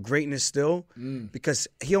pissed off for greatness still because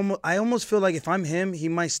I almost feel like if I'm him, he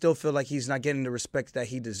might still feel like he's not getting the respect that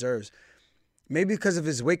he deserves. Maybe because of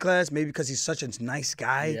his weight class, maybe because he's such a nice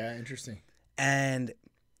guy. Yeah, interesting. And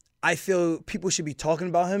I feel people should be talking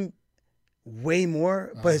about him way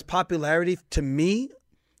more, but his popularity to me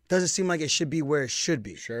doesn't seem like it should be where it should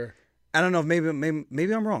be. Sure. I don't know. Maybe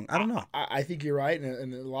I'm wrong. I don't know. I think you're right,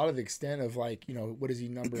 and a lot of the extent of like what is he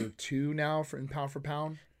number 2 now in pound for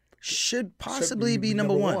pound? Should possibly be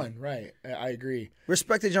number one. Right. I agree.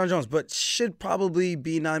 Respect to John Jones, but should probably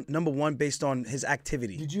be number 1 based on his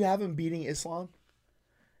activity. Did you have him beating Islam?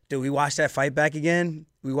 Did we watch that fight back again?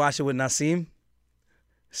 We watched it with Nassim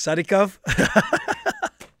Sadikov.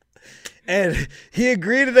 And he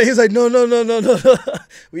agreed to that. He was like, no.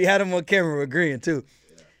 We had him on camera agreeing too.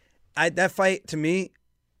 That fight, to me,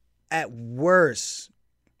 at worst,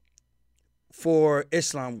 for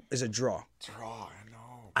Islam, is a draw.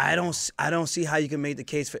 I don't see how you can make the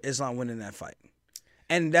case for Islam winning that fight.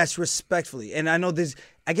 And that's respectfully. And I know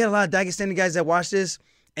I get a lot of Dagestani guys that watch this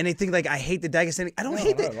and they think like I hate the Dagestani. I don't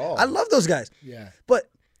hate it. I love those guys. Yeah. But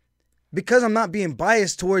because I'm not being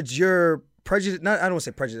biased towards your prejudice, I don't want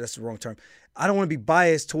to say prejudice, that's the wrong term. I don't want to be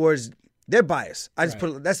biased towards their bias. That's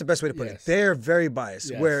the best way to put it. They're very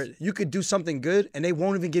biased where you could do something good and they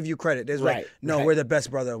won't even give you credit. There's like, no, we're the best,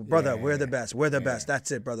 brother. We're the best. We're the best.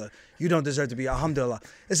 That's it, brother. You don't deserve to be. Alhamdulillah.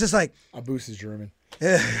 It's just like. Abus is German.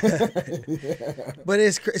 Yeah. But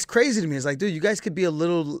it's crazy to me. It's like, dude, you guys could be a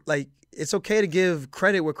little, like, it's okay to give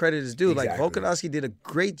credit where credit is due. Exactly. Like, Volkanovski did a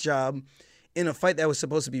great job in a fight that was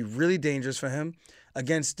supposed to be really dangerous for him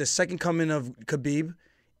against the second coming of Khabib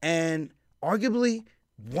and arguably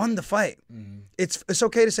won the fight. Mm-hmm. It's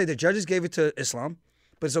okay to say the judges gave it to Islam,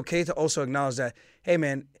 but it's okay to also acknowledge that, hey,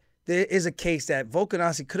 man, there is a case that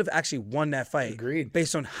Volkanovski could have actually won that fight. Agreed.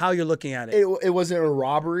 Based on how you're looking at it. It wasn't a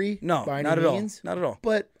robbery. No, by not any at means, all. Not at all.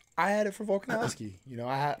 But I had it for Volkanovski.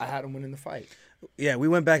 I had him winning the fight. Yeah, we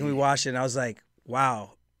went back and we watched it, and I was like,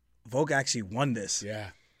 wow, Volk actually won this. Yeah.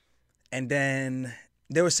 And then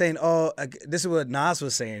they were saying, oh, this is what Nas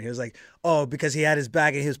was saying. He was like, oh, because he had his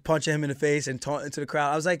back and he was punching him in the face and taunting to the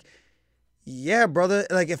crowd. I was like, yeah, brother.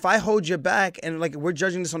 Like, if I hold your back and, like, we're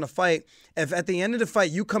judging this on the fight, if at the end of the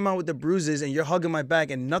fight you come out with the bruises and you're hugging my back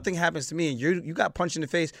and nothing happens to me and you got punched in the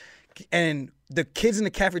face and the kids in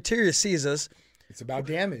the cafeteria sees us. It's about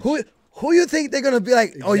damage. Who you think they're going to be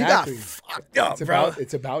like, oh, you got fucked up, bro?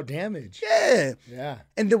 It's about damage. Yeah. Yeah.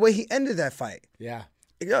 And the way he ended that fight. Yeah.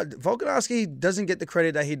 Volkanovski doesn't get the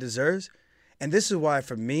credit that he deserves. And this is why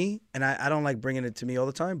for me, and I don't like bringing it to me all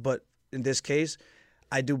the time, but in this case,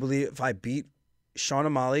 I do believe if I beat Sean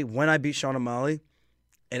O'Malley, when I beat Sean O'Malley,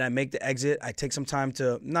 and I make the exit, I take some time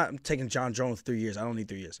to, not taking John Jones 3 years. I don't need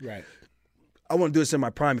 3 years. Right. I want to do this in my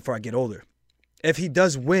prime before I get older. If he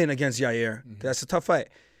does win against Yair, that's a tough fight.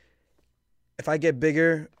 If I get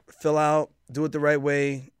bigger, fill out, do it the right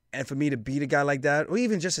way, and for me to beat a guy like that, or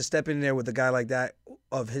even just to step in there with a guy like that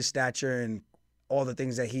of his stature and all the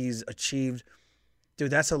things that he's achieved,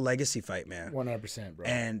 dude, that's a legacy fight, man. 100%, bro.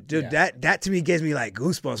 And, dude, that to me gives me, like,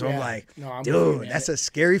 goosebumps. Yeah. I'm like, No, I'm with dude, you, man. that's a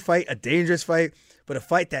scary fight, a dangerous fight, but a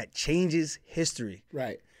fight that changes history.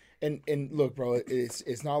 Right. And look, bro,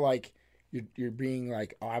 it's not like you're being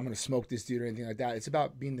like, oh, I'm going to smoke this dude or anything like that. It's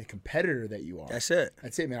about being the competitor that you are. That's it.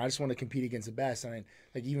 That's it, man. I just want to compete against the best. I mean,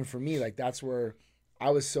 like, even for me, like, that's where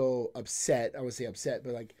I was so upset. I would say upset,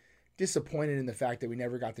 but, like, disappointed in the fact that we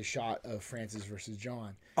never got the shot of Francis versus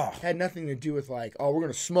John. Oh. It had nothing to do with, like, oh, we're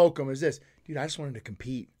going to smoke him. Is this? Dude, I just wanted to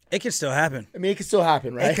compete. It can still happen. I mean, it can still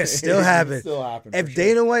happen, right? It can still happen. It can still happen. If for sure.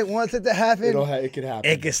 Dana White wants it to happen, It could happen.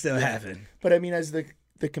 it can still happen. But, I mean, as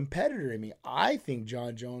the competitor, I mean, I think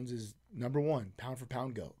John Jones is number one, pound for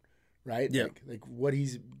pound GOAT, right? Yeah. Like what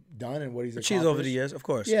he's done and what he's Achieved over the years, of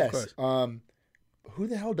course. Yes. Of course. Who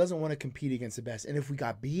the hell doesn't want to compete against the best? And if we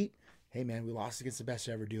got beat, hey, man, we lost against the best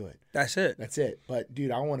to ever do it. That's it. That's it. But,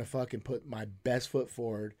 dude, I want to fucking put my best foot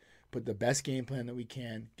forward, put the best game plan that we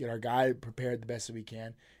can, get our guy prepared the best that we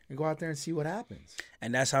can, and go out there and see what happens.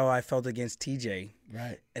 And that's how I felt against TJ.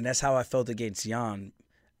 Right. And that's how I felt against Jan.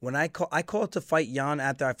 When I called to fight Jan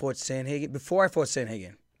after I fought Sandhagen. Before I fought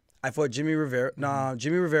Sandhagen, I fought Jimmy Rivera.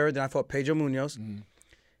 Jimmy Rivera. Then I fought Pedro Munoz.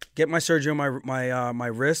 Get my surgery on my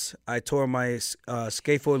wrist. I tore my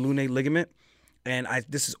scaphoid lunate ligament, and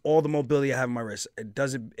this is all the mobility I have in my wrist.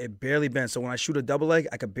 It barely bends. So when I shoot a double leg,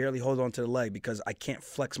 I could barely hold on to the leg because I can't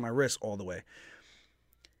flex my wrist all the way.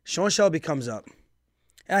 Sean Shelby comes up,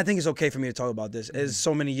 and I think it's okay for me to talk about this. It's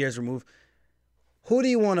so many years removed. Who do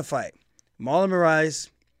you want to fight? Marlon Moraes,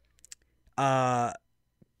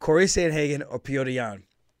 Corey Sandhagen, or Piotr Jan?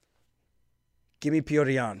 Give me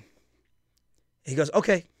Piotr Jan. He goes,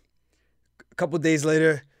 okay. A couple days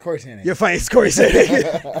later, Corey Sandhagen. your fight is Corey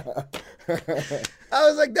Sandhagen. I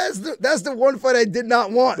was like, that's the one fight I did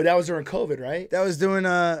not want. But that was during COVID, right? That was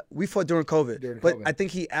we fought during COVID. But I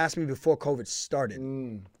think he asked me before COVID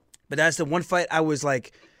started. But that's the one fight I was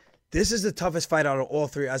like, this is the toughest fight out of all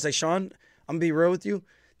three. I was like, Sean, I'm going to be real with you.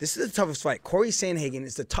 This is the toughest fight. Corey Sandhagen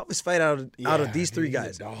is the toughest fight out of these three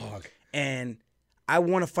guys. Dog. And I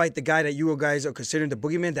want to fight the guy that you guys are considering the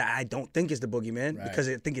boogeyman that I don't think is the boogeyman because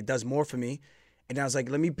I think it does more for me. And I was like,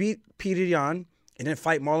 let me beat Peter Yan and then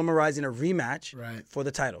fight Marlon Moraes in a rematch for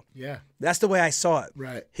the title. Yeah. That's the way I saw it.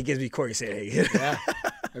 Right. He gives me Corey Sandhagen. Yeah.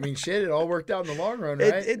 I mean, shit, it all worked out in the long run,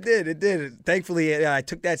 right? It did. Thankfully, I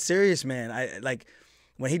took that serious, man.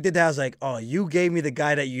 When he did that, I was like, oh, you gave me the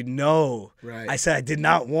guy that you know. Right. I said I did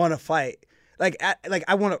not want to fight.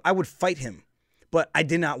 I would fight him, but I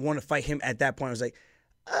did not want to fight him at that point. I was like,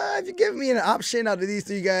 if you give me an option out of these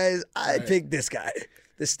three guys, I'd pick this guy.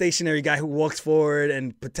 The stationary guy who walks forward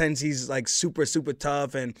and pretends he's like super, super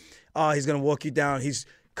tough and, he's going to walk you down. He's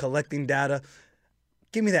collecting data.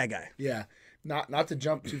 Give me that guy. Yeah. Not to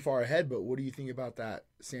jump too far ahead, but what do you think about that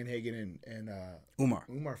Sandhagen and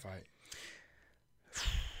Umar fight?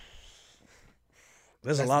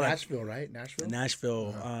 There's That's a lot Nashville, right?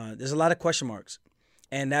 Nashville. There's a lot of question marks,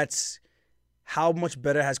 and that's how much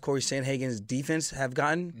better has Corey Sandhagen's defense have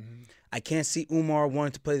gotten. I can't see Umar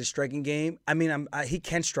wanting to play the striking game. I mean, he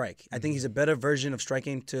can strike. I think he's a better version of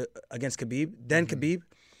striking against Khabib than Khabib,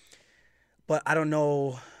 but I don't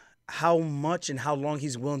know how much and how long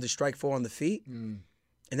he's willing to strike for on the feet.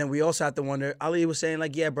 And then we also have to wonder, Ali was saying,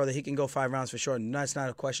 like, yeah, brother, he can go 5 rounds for sure. That's not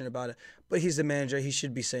a question about it. But he's the manager. He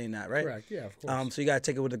should be saying that, right? Correct, yeah, of course. So you got to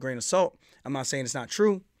take it with a grain of salt. I'm not saying it's not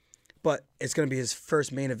true, but it's going to be his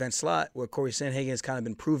first main event slot where Corey Sandhagen has kind of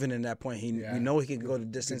been proven in that point. We know he can go the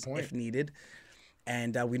distance if needed,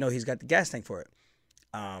 and we know he's got the gas tank for it.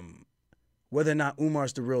 Whether or not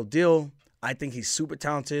Umar's the real deal, I think he's super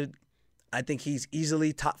talented. I think he's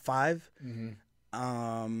easily top 5.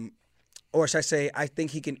 Or should I say, I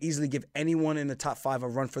think he can easily give anyone in the top 5 a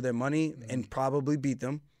run for their money and probably beat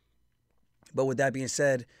them. But with that being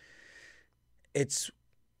said, it's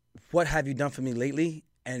what have you done for me lately?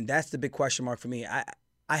 And that's the big question mark for me.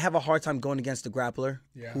 I have a hard time going against the grappler,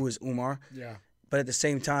 who is Umar. Yeah. But at the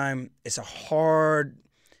same time, it's a hard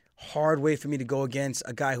way for me to go against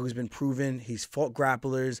a guy who's been proven. He's fought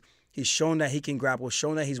grapplers. He's shown that he can grapple,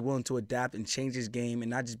 shown that he's willing to adapt and change his game and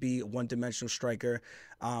not just be a one-dimensional striker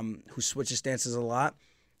who switches stances a lot.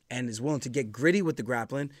 and is willing to get gritty with the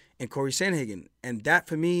grappling, and Corey Sandhagen. And that,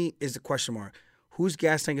 for me, is the question mark. Whose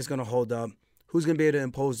gas tank is going to hold up? Who's going to be able to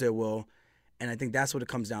impose their will? And I think that's what it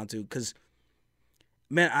comes down to. Because,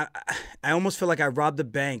 man, I almost feel like I robbed the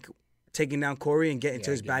bank taking down Corey and getting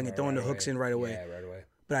to his bag and throwing the hooks in right away. Yeah, right away.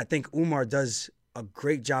 But I think Umar does a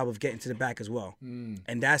great job of getting to the back as well.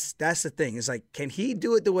 And that's the thing. It's like, can he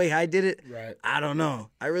do it the way I did it? Right. I don't know.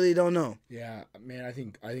 I really don't know. Yeah, man, I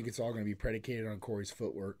think it's all going to be predicated on Corey's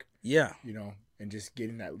footwork. Yeah. You know, and just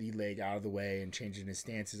getting that lead leg out of the way and changing his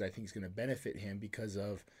stances, I think is going to benefit him because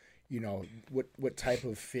of, you know, what type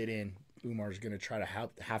of fit in Umar's going to try to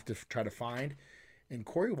have to try to find. And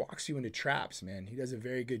Corey walks you into traps, man. He does a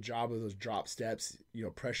very good job of those drop steps, you know,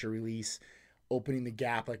 pressure release, opening the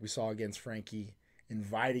gap like we saw against Frankie,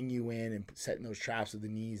 inviting you in and setting those traps with the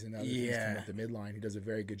knees and other things coming up the midline. He does a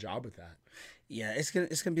very good job with that. Yeah, it's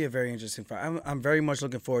gonna be a very interesting fight. I'm very much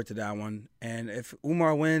looking forward to that one. And if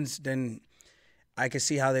Umar wins, then I can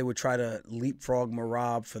see how they would try to leapfrog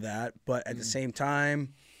Merab for that. But at the same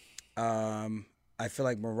time, I feel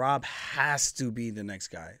like Merab has to be the next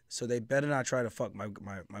guy. So they better not try to fuck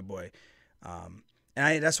my boy.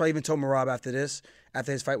 And that's why I even told Merab after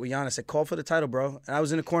his fight with Jan, I said, call for the title, bro. And I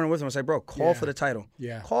was in the corner with him. I said, bro, call for the title.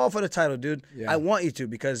 Yeah. Call for the title, dude. Yeah. I want you to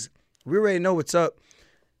because we already know what's up.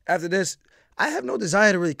 After this, I have no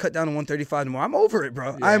desire to really cut down to 135 anymore. I'm over it,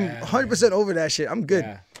 bro. Yeah, I'm 100% over that shit. I'm good.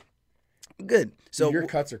 Yeah. I'm good. So your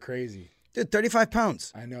cuts are crazy. Dude, 35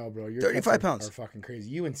 pounds. I know, bro. Your 35 cuts pounds. are fucking crazy.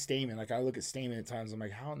 You and Stamen, like I look at Stamen at times, I'm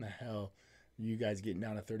like, how in the hell are you guys getting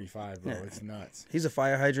down to 35, bro? Yeah. It's nuts. He's a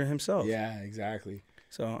fire hydrant himself. Yeah, exactly.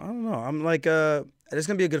 So I don't know. I'm like, it's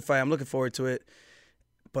gonna be a good fight. I'm looking forward to it.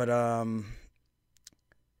 But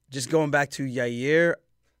just going back to Yair.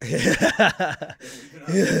 Yeah,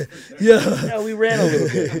 we ran a little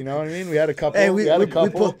bit. You know what I mean? We had a couple. Hey, we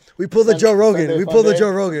pulled the Joe Rogan. We pulled the Joe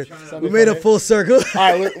Rogan. We made a full circle. All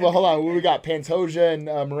right. Well, hold on. We got Pantoja and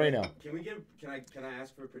Moreno. Can I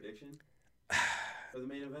ask for a prediction for the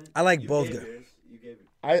main event? I like both guys.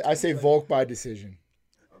 I say Volk by decision.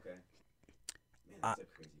 Okay. Man, that's a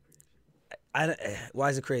crazy prediction. Why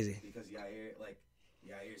is it crazy? Because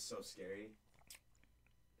Yair is so scary.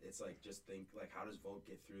 It's like, just think, like, how does Volk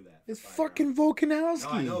get through that? It's fucking Volkanovski. No,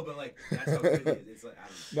 I know, but, like, that's how crazy it is.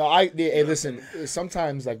 It's like, hey, listen,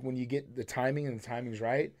 sometimes, like, when you get the timing and the timing's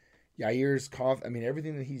right, Yair's cough, I mean,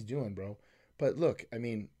 everything that he's doing, bro. But look, I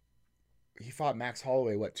mean, he fought Max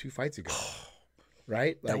Holloway, 2 fights ago?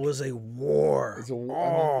 Right? Like, that was a war. It's a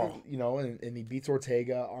war. I mean, you know, and he beats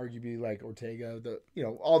Ortega, arguably, like, Ortega,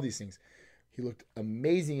 all these things. He looked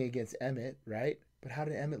amazing against Emmett, right? But how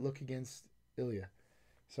did Emmett look against Ilya?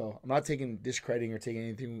 So I'm not discrediting or taking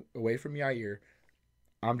anything away from Yair.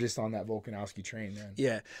 I'm just on that Volkanovski train, man.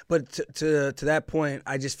 Yeah, but to that point,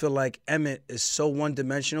 I just feel like Emmett is so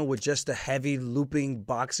one-dimensional with just the heavy looping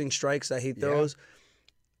boxing strikes that he throws,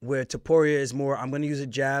 where Topuria is more, I'm going to use a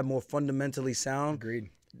jab, more fundamentally sound. Agreed.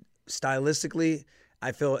 Stylistically,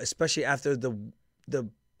 I feel, especially after the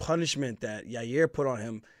punishment that Yair put on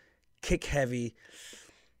him, kick heavy.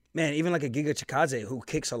 Man, even like a Giga Chikadze who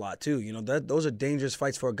kicks a lot too. You know, those are dangerous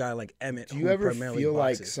fights for a guy like Emmett. Do you ever feel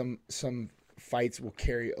like some fights will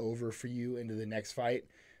carry over for you into the next fight?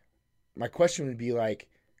 My question would be like,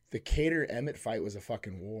 the Cater Emmett fight was a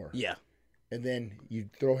fucking war. Yeah. And then you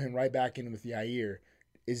throw him right back in with Yair.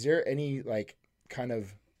 Is there any like kind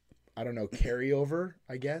of, I don't know, carryover,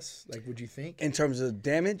 I guess? Like, would you think? In terms of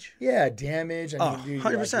damage? Yeah, damage. I mean, dude,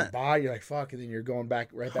 100%. Like your body, you're like, fuck, and then you're going back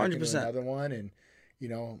right back 100%. into another one. And, you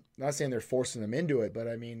know, not saying they're forcing him into it, but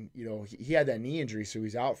I mean, you know, he had that knee injury, so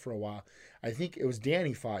he's out for a while. I think it was Dan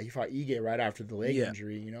he fought. He fought Ige right after the leg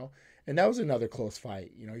injury, you know, and that was another close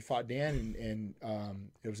fight. You know, he fought Dan, and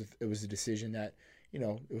it was a decision that, you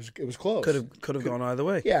know, it was close. Could have gone either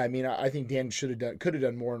way. Yeah, I mean, I think Dan could have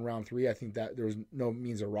done more in round 3. I think that there was no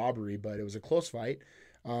means of robbery, but it was a close fight.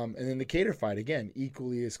 And then the Cater fight again,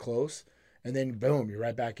 equally as close. And then, boom, you're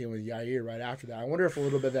right back in with Yair right after that. I wonder if a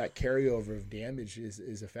little bit of that carryover of damage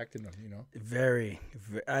is affecting them, you know? Very.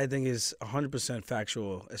 I think it's 100%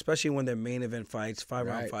 factual, especially when they're main event fights,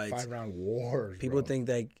 5-round fights. 5-round wars, People bro. think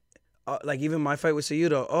like even my fight with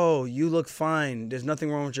Sayudo, oh, you look fine. There's nothing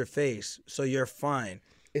wrong with your face, so you're fine.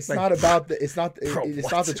 It's like, not about it's not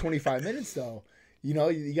the 25 minutes. though. You know,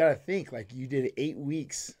 you got to think, like, you did 8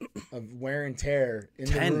 weeks of wear and tear in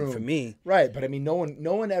the room. 10 for me. Right, but I mean, no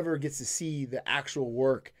one ever gets to see the actual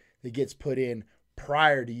work that gets put in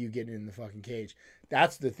prior to you getting in the fucking cage.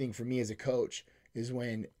 That's the thing for me as a coach, is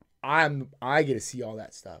when I get to see all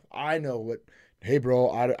that stuff. I know what, hey,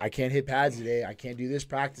 bro, I can't hit pads today. I can't do this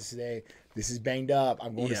practice today. This is banged up.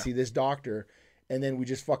 I'm going to see this doctor. and then we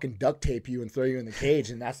just fucking duct tape you and throw you in the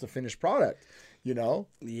cage, and that's the finished product, you know?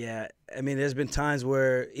 Yeah. I mean, there's been times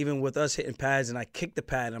where even with us hitting pads and I kick the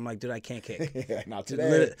pad, and I'm like, dude, I can't kick. Yeah, not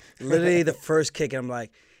today. Literally the first kick, and I'm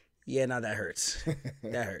like, yeah, now that hurts.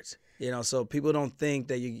 That hurts. You know, so people don't think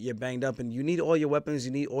that you're banged up, and you need all your weapons,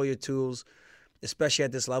 you need all your tools, especially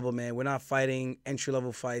at this level, man. We're not fighting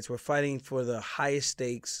entry-level fights. We're fighting for the highest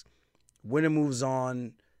stakes, winner moves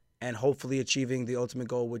on, and hopefully achieving the ultimate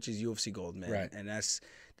goal, which is UFC gold, man. Right. And that's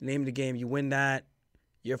the name of the game. You win that,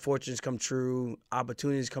 your fortunes come true,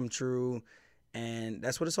 opportunities come true, and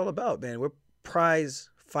that's what it's all about, man. We're prize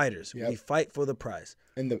fighters. Yep. We fight for the prize.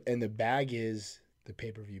 And the bag is the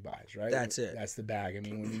pay-per-view buys, right? That's it. That's the bag. I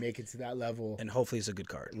mean, when you make it to that level, And hopefully it's a good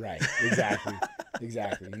card. right? Exactly,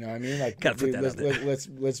 exactly. You know what I mean? Like, Gotta put that out there.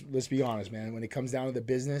 let's be honest, man. When it comes down to the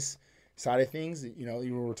business side of things, you know,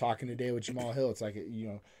 you were talking today with Jamal Hill. It's like, you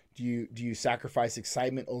know, do you sacrifice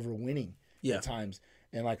excitement over winning at times?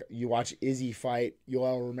 And like, you watch Izzy fight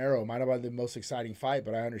Yoel Romero. Might not be the most exciting fight,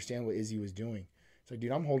 but I understand what Izzy was doing. It's like,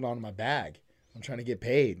 dude, I'm holding on to my bag. I'm trying to get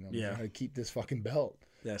paid. I'm trying to keep this fucking belt.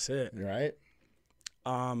 That's it. Right?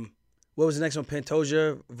 What was the next one?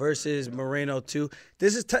 Pantoja versus Moreno 2.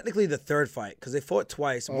 This is technically the third fight because they fought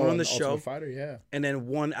twice. One on the show. Ultimate Fighter, yeah. And then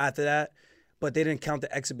one after that. But they didn't count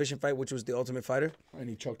the exhibition fight, which was the Ultimate Fighter. And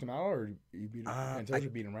he choked him out, or he beat him?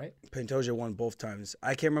 Pantoja beat him, right? Pantoja won both times. I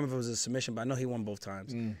can't remember if it was a submission, but I know he won both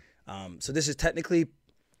times. So this is technically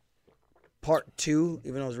part 2,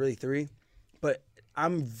 even though it was really 3. But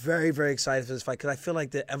I'm very, very excited for this fight because I feel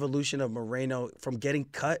like the evolution of Moreno from getting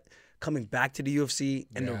cut, coming back to the UFC,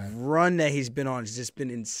 and the run that he's been on has just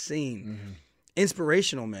been insane.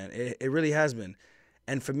 Inspirational, man. It really has been.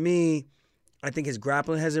 And for me, I think his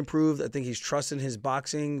grappling has improved. I think he's trusting his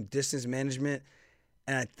boxing, distance management.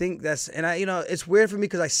 And I think that's, and I, you know, it's weird for me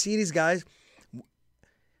because I see these guys.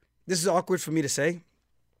 This is awkward for me to say,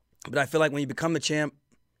 but I feel like when you become the champ,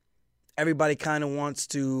 everybody kind of wants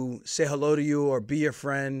to say hello to you or be your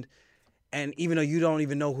friend. And even though you don't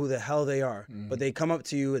even know who the hell they are, but they come up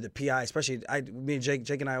to you at the PI, especially me and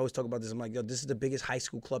Jake and I always talk about this. I'm like, yo, this is the biggest high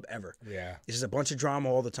school club ever. Yeah. It's just a bunch of drama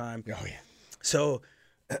all the time. Oh, yeah. So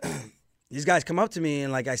these guys come up to me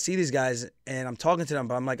and like I see these guys and I'm talking to them,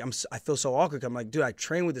 but I'm like, I feel so awkward. I'm like, dude, I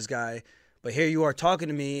train with this guy, but here you are talking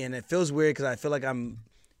to me and it feels weird because I feel like I'm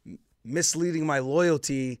misleading my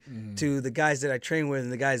loyalty to the guys that I train with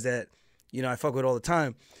and the guys that, you know, I fuck with all the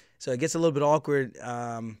time. So it gets a little bit awkward.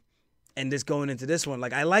 And this going into this one,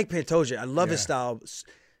 like I like Pantoja. I love his style.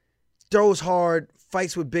 Throws hard,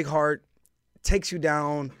 fights with big heart, takes you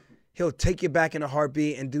down. He'll take you back in a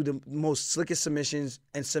heartbeat and do the most slickest submissions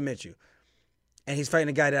and submit you. And he's fighting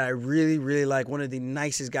a guy that I really, really like, one of the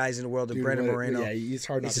nicest guys in the world, Brandon Moreno. Yeah, it's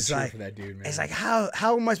hard not to cheer for that dude, man. It's like, how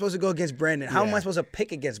am I supposed to go against Brandon? How am I supposed to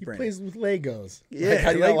pick against Brandon? He plays with Legos. Yeah, like,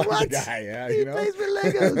 how do you like not what? The guy? Yeah, He you know? plays with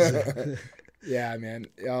Legos. Yeah, man.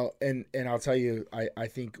 And I'll tell you, I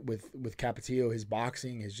think with Capetillo, his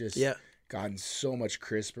boxing has just gotten so much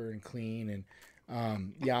crisper and clean.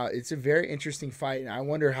 And it's a very interesting fight. And I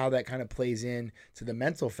wonder how that kind of plays in to the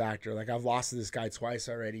mental factor. Like, I've lost to this guy twice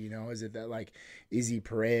already. You know, is it that like Izzy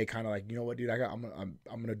Pereira kind of like, you know what, dude, I'm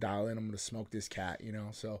gonna dial in. I'm gonna smoke this cat. You know,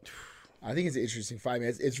 so I think it's an interesting fight.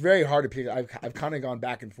 Man, it's very hard to pick. I've kind of gone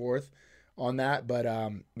back and forth on that, but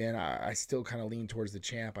man, I still kind of lean towards the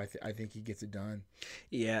champ. I think he gets it done.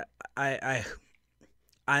 Yeah,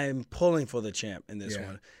 I'm pulling for the champ in this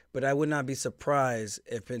one, but I would not be surprised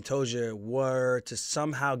if Pantoja were to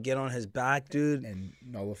somehow get on his back, dude, and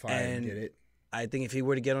nullify and get it. I think if he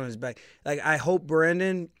were to get on his back, like I hope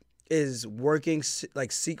Brandon is working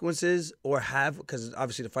like sequences or have, because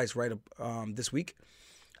obviously the fight's right this week.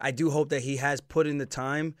 I do hope that he has put in the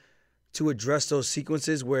time to address those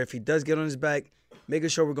sequences where if he does get on his back, making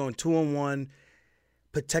sure we're going 2-on-1,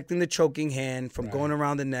 protecting the choking hand from going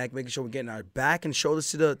around the neck, making sure we're getting our back and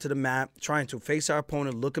shoulders to the mat, trying to face our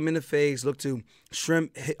opponent, look him in the face, look to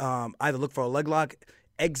shrimp, either look for a leg lock,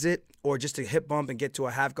 exit, or just a hip bump and get to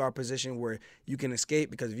a half guard position where you can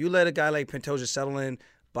escape. Because if you let a guy like Pantoja settle in,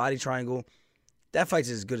 body triangle, that fight's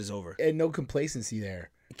as good as over. And no complacency there.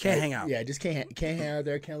 Can't hang out. Yeah, just can't hang out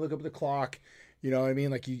there. Can't look up at the clock. You know what I mean?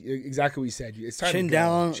 Like exactly what you said. It's time chin to go.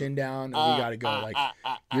 down. Chin down. And we gotta go. Like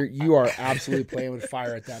you are absolutely playing with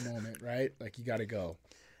fire at that moment, right? Like you gotta go.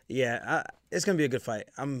 Yeah, it's gonna be a good fight.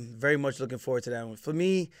 I'm very much looking forward to that one. For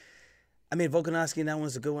me, I mean, Volkanovski, that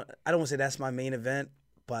one's a good one. I don't want to say that's my main event,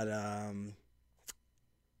 but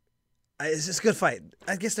it's just a good fight.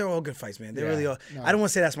 I guess they're all good fights, man. They really are. No. I don't want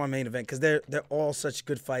to say that's my main event because they're all such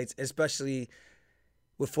good fights, especially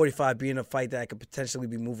with 45 being a fight that I could potentially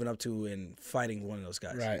be moving up to and fighting one of those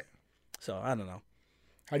guys. Right. So, I don't know.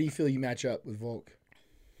 How do you feel you match up with Volk?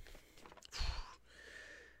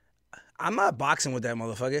 I'm not boxing with that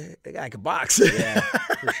motherfucker. That guy can box. Yeah,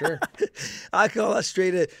 for sure. I call that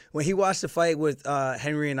straight in. When he watched the fight with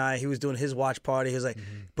Henry and I, he was doing his watch party. He was like,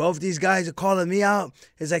 both these guys are calling me out.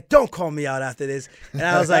 He's like, don't call me out after this. And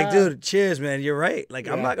I was like, dude, cheers, man. You're right. Like,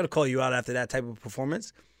 I'm not going to call you out after that type of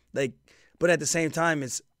performance. Like, but at the same time,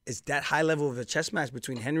 it's that high level of a chess match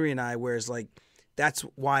between Henry and I, where it's like, that's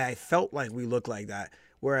why I felt like we looked like that.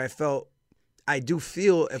 Where I do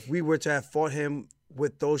feel if we were to have fought him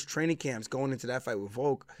with those training camps going into that fight with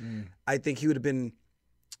Volk, I think he would have been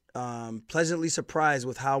pleasantly surprised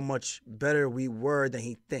with how much better we were than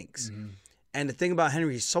he thinks. And the thing about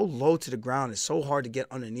Henry, he's so low to the ground. It's so hard to get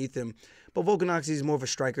underneath him. But Volkanovski is more of a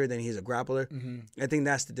striker than he's a grappler. I think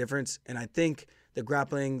that's the difference. And I think the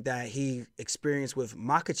grappling that he experienced with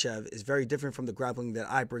Makhachev is very different from the grappling that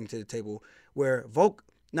I bring to the table, where Volk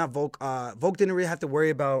didn't really have to worry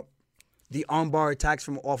about the armbar attacks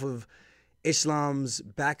from off of Islam's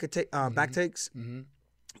back takes,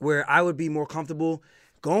 where I would be more comfortable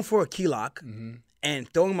going for a key lock and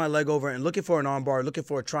throwing my leg over and looking for an armbar, looking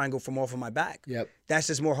for a triangle from off of my back. That's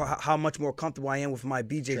just more how much more comfortable I am with my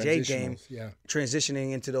BJJ game,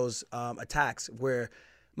 transitioning into those attacks, where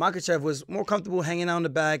Makhachev was more comfortable hanging out in the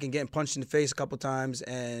back and getting punched in the face a couple times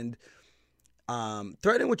and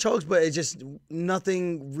threatening with chokes, but it's just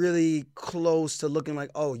nothing really close to looking like,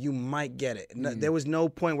 oh, you might get it. There was no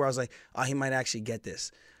point where I was like, oh, he might actually get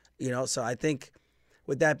this. So I think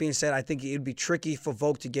with that being said, I think it'd be tricky for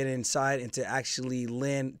Volk to get inside and to actually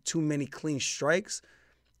land too many clean strikes.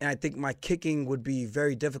 And I think my kicking would be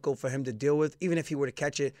very difficult for him to deal with. Even if he were to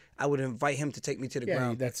catch it, I would invite him to take me to the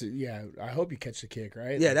ground. I hope you catch the kick,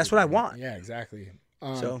 right? Yeah, that's what I want. Yeah, exactly.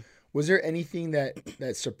 Was there anything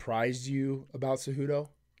that surprised you about Cejudo?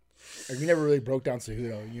 Like, we never really broke down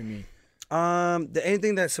Cejudo, you and me. The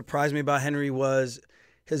anything that surprised me about Henry was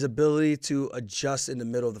his ability to adjust in the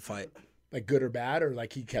middle of the fight. Like good or bad, or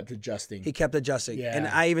like he kept adjusting? He kept adjusting. Yeah. And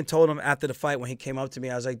I even told him after the fight when he came up to me,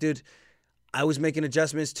 I was like, dude, I was making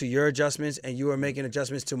adjustments to your adjustments, and you were making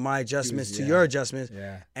adjustments to my adjustments to your adjustments.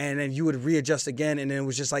 Yeah. And then you would readjust again, and then it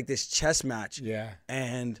was just like this chess match. Yeah.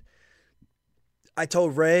 And I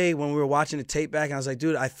told Ray when we were watching the tape back, and I was like,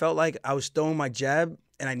 dude, I felt like I was throwing my jab,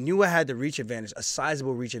 and I knew I had the reach advantage, a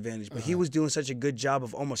sizable reach advantage, but he was doing such a good job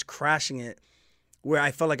of almost crashing it, where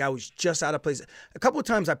I felt like I was just out of place. A couple of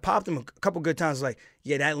times I popped him, a couple good times, I was like,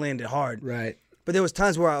 yeah, that landed hard. Right. But there was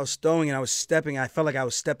times where I was throwing and I was stepping, I felt like I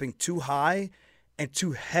was stepping too high and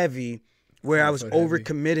too heavy, where I was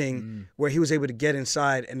overcommitting, where he was able to get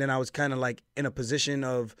inside, and then I was kind of like in a position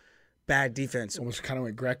of bad defense. Almost kind of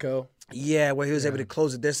went Greco. Yeah, where he was able to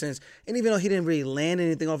close the distance. And even though he didn't really land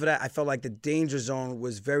anything off of that, I felt like the danger zone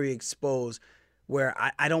was very exposed, where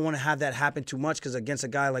I don't want to have that happen too much, because against a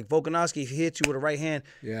guy like Volkanovski, if he hits you with a right hand,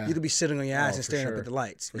 you could be sitting on your ass and staring up at the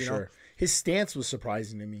lights. For sure. His stance was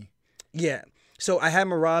surprising to me. Yeah. So I had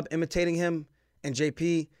Merab imitating him and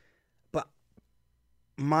JP, but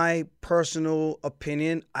my personal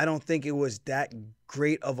opinion, I don't think it was that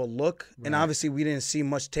great of a look. Right. And obviously we didn't see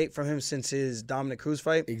much tape from him since his Dominic Cruz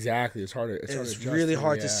fight. Exactly. It's hard to It's really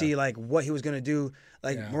hard to see like what he was going to do.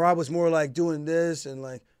 Like Merab was more like doing this and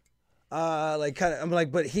like kind of, I'm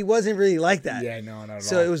like, but he wasn't really like that. Yeah, no, not at all.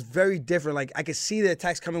 So it was very different. Like I could see the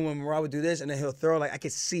attacks coming when Merab would do this, and then he'll throw. Like I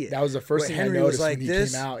could see it. That was the first thing Henry I noticed was like when he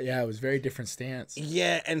this. came out. Yeah, it was very different stance.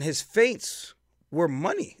 Yeah, and his feints were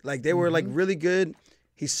money. Like they were like really good.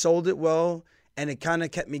 He sold it well, and it kind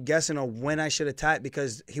of kept me guessing on when I should attack,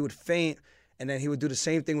 because he would feint, and then he would do the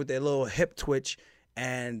same thing with that little hip twitch,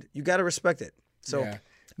 and you got to respect it. So yeah.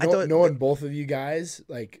 I thought knowing both of you guys,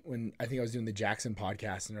 like when I think I was doing the Jackson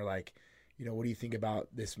podcast, and they're like, you know, what do you think about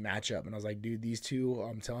this matchup? And I was like, dude, these two,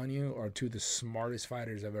 I'm telling you, are two of the smartest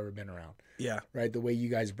fighters I've ever been around. Yeah. Right? The way you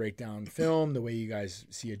guys break down film, the way you guys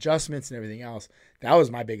see adjustments and everything else. That was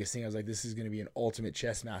my biggest thing. I was like, this is going to be an ultimate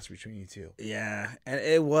chess match between you two. Yeah. And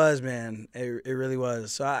it was, man. It really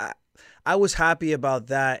was. So I was happy about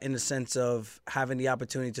that, in the sense of having the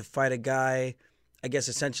opportunity to fight a guy, I guess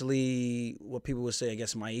essentially what people would say, I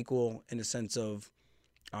guess my equal, in the sense of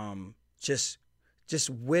just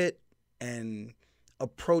wit and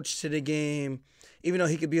approach to the game, even though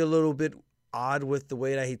he could be a little bit odd with the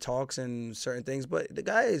way that he talks and certain things. But the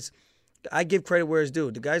guy is, I give credit where it's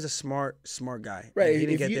due. The guy's a smart guy. Right. He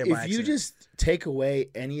didn't get there by accident. If you just take away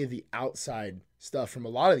any of the outside stuff from a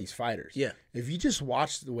lot of these fighters, if you just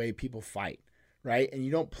watch the way people fight, right, and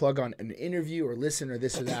you don't plug on an interview or listen or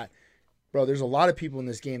this or that, bro, there's a lot of people in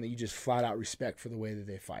this game that you just flat out respect for the way that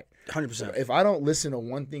they fight. 100%. So if I don't listen to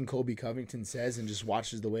one thing Colby Covington says and just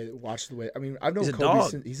watch the way, I mean, I've known He's a Colby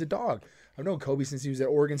dog. since he's a dog. I've known Kobe since he was at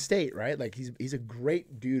Oregon State, right? Like he's a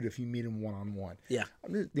great dude if you meet him one-on-one. Yeah.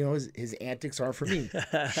 I'm just, his antics aren't for me.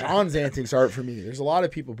 Sean's antics aren't for me. There's a lot of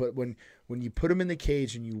people, but when you put them in the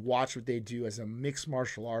cage and you watch what they do as a mixed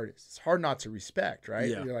martial artist, it's hard not to respect, right?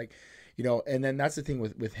 Yeah. You're like, and then that's the thing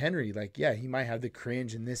with Henry. Like, yeah, he might have the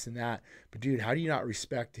cringe and this and that, but dude, how do you not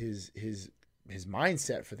respect his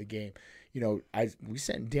mindset for the game? We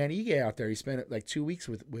sent Dan Ige out there. He spent like 2 weeks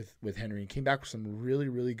with Henry and came back with some really,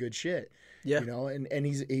 really good shit. Yeah. And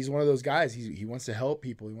he's one of those guys. He wants to help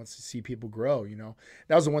people. He wants to see people grow.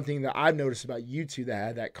 That was the one thing that I've noticed about you two that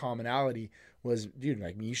had that commonality was, dude,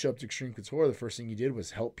 like when you show up to Extreme Couture, the first thing you did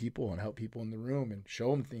was help people in the room and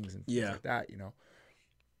show them things and things like that.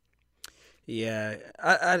 Yeah,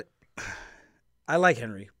 I like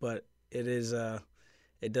Henry, but it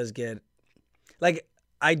does get, like,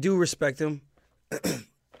 I do respect him.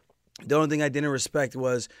 The only thing I didn't respect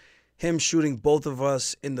was him shooting both of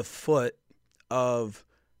us in the foot of,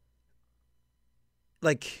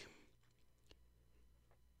 like,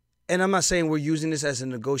 and I'm not saying we're using this as a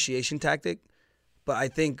negotiation tactic, but I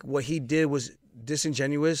think what he did was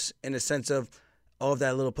disingenuous in the sense of, oh, if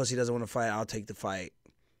that little pussy doesn't want to fight, I'll take the fight.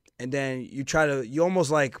 And then you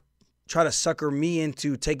almost like try to sucker me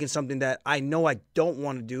into taking something that I know I don't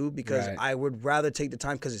want to do because I would rather take the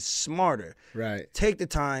time because it's smarter. Right. Take the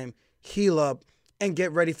time, heal up, and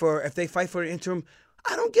get ready for, if they fight for an interim,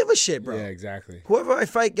 I don't give a shit, bro. Yeah, exactly. Whoever I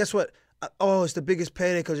fight, guess what? Oh, it's the biggest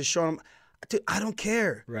payday because it's Sean. Dude, I don't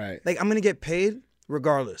care. Right. Like, I'm going to get paid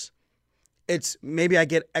regardless. It's maybe I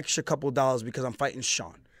get extra couple dollars because I'm fighting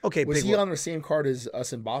Sean. Okay, was he on the same card as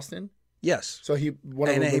us in Boston? Yes. So he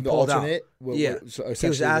wanted and to he the pulled alternate? out. Yeah. He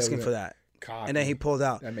was asking for that. Cocky. And then he pulled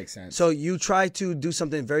out. That makes sense. So you try to do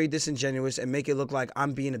something very disingenuous and make it look like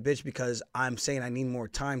I'm being a bitch because I'm saying I need more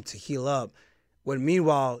time to heal up. When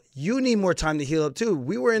meanwhile, you need more time to heal up too.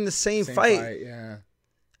 We were in the same fight. Yeah.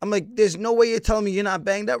 I'm like, there's no way you're telling me you're not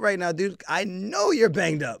banged up right now, dude. I know you're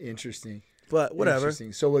banged up. Interesting. But whatever.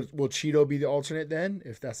 Interesting. So will Cheeto be the alternate then,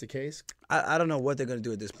 if that's the case? I don't know what they're going to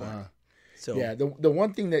do at this point. So yeah, the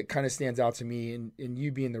one thing that kind of stands out to me, in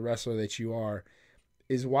you being the wrestler that you are,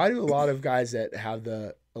 is why do a lot of guys that have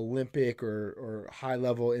the Olympic or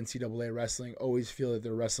high-level NCAA wrestling always feel that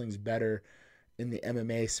their wrestling's better in the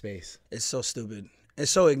MMA space? It's so stupid. It's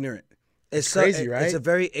so ignorant. It's crazy, right? It's a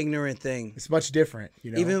very ignorant thing. It's much different,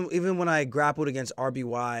 Even when I grappled against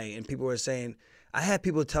RBY and people were saying, I had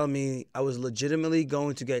people telling me I was legitimately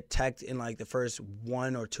going to get teched in like the first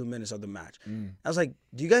 1 or 2 minutes of the match. I was like,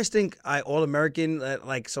 do you guys think I All-American at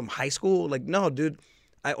like some high school? Like, no, dude.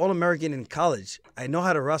 I All-American in college. I know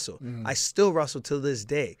how to wrestle. I still wrestle till this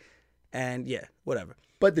day. And yeah, whatever.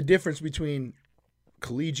 But the difference between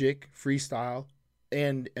collegiate, freestyle,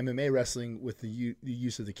 and MMA wrestling with the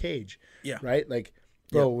use of the cage. Yeah. Right? Like,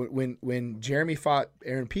 bro, when Jeremy fought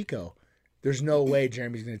Aaron Pico, there's no way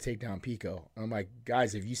Jeremy's going to take down Pico. I'm like,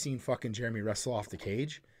 guys, have you seen fucking Jeremy wrestle off the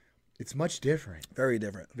cage? It's much different. Very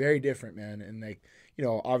different. Very different, man. And like,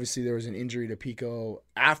 obviously there was an injury to Pico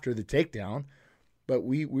after the takedown, but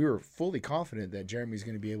we were fully confident that Jeremy's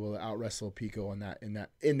going to be able to out wrestle Pico in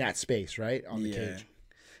that space, right? On the cage.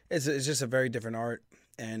 It's just a very different art,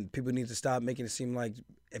 and people need to stop making it seem like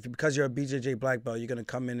because you're a BJJ black belt, you're going to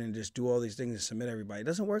come in and just do all these things and submit everybody. It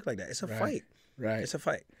doesn't work like that. It's a fight. Right. It's a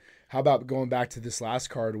fight. How about going back to this last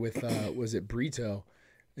card with was it Brito,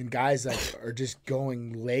 and guys like are just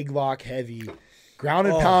going leg lock heavy, ground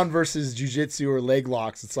and pound versus jiu-jitsu or leg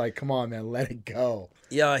locks. It's like, come on, man, let it go.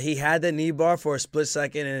 Yeah, he had the knee bar for a split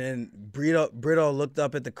second, and then Brito looked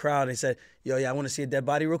up at the crowd and he said, "Yo, yeah, I want to see a dead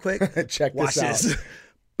body real quick. Watch this out.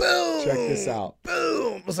 Boom. Check this out.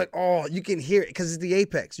 Boom. I was like, oh, you can hear it because it's the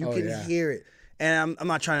apex. You can hear it. And I'm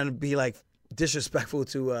not trying to be like disrespectful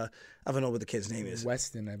to I don't know what the kid's name is.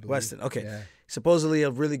 Weston, I believe. Weston, okay. Yeah. Supposedly a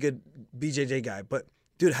really good BJJ guy. But,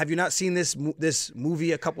 dude, have you not seen this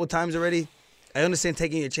movie a couple of times already? I understand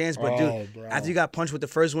taking a chance, but, dude, after you got punched with the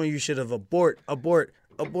first one, you should have abort.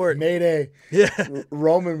 Mayday. Yeah.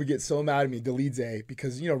 Roman would get so mad at me, Delidze,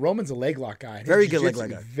 because, Roman's a leg lock guy. Very good leg lock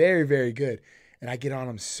guy. Very, very good. And I get on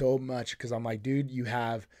him so much because I'm like, dude, you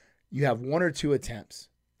have 1 or 2 attempts,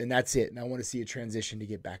 and that's it. And I want to see a transition to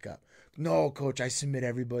get back up. No, coach, I submit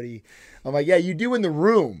everybody. I'm like, yeah, you do in the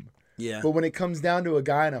room. Yeah. But when it comes down to a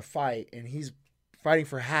guy in a fight and he's fighting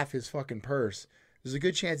for half his fucking purse, there's a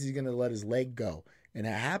good chance he's going to let his leg go. And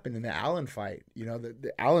that happened in the Allen fight.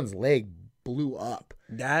 The Allen's leg blew up.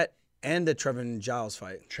 That and the Trevin Giles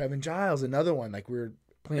fight. Trevin Giles, another one. Like, we were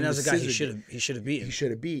playing. And that was a guy he should have beaten. He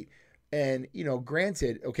should have beat. And,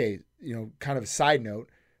 granted, okay, kind of a side note,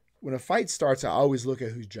 when a fight starts, I always look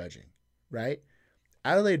at who's judging, right?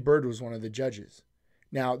 Adelaide Bird was one of the judges.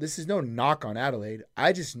 Now, this is no knock on Adelaide.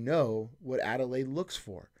 I just know what Adelaide looks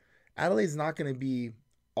for. Adelaide's not going to be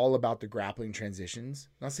all about the grappling transitions.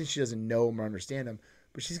 Not saying she doesn't know them or understand them,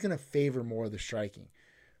 but she's going to favor more of the striking.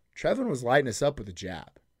 Trevin was lighting us up with a jab,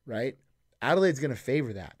 right? Adelaide's going to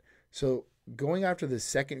favor that. So going after the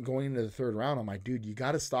second, going into the third round, I'm like, dude, you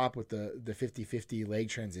got to stop with the 50-50 leg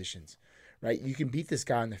transitions, right? You can beat this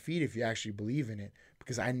guy on the feet if you actually believe in it,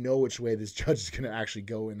 because I know which way this judge is going to actually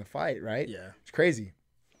go in the fight, right? Yeah. It's crazy.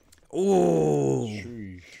 Ooh.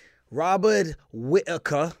 Sheesh. Robert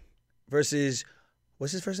Whittaker versus,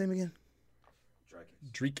 what's his first name again?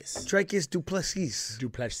 Dricus Duplessis.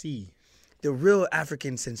 The real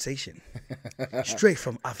African sensation. Straight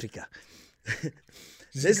from Africa.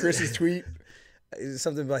 This Chris's tweet.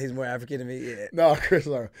 Something about he's more African than me. Yeah. No, Chris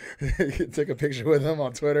took a picture with him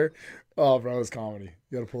on Twitter. Oh, bro, it's comedy.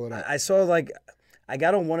 You got to pull it up. I saw, like, I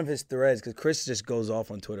got on one of his threads because Chris just goes off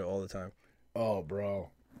on Twitter all the time. Oh, bro.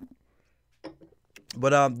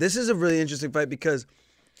 But this is a really interesting fight because,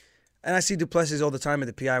 and I see Duplessis all the time at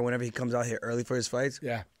the PI whenever he comes out here early for his fights.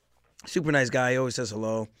 Yeah. Super nice guy. He always says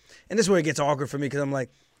hello. And this is where it gets awkward for me because I'm like,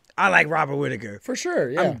 I like Robert Whittaker. For sure,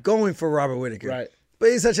 yeah. I'm going for Robert Whittaker. Right. But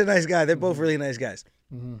he's such a nice guy. They're both really nice guys.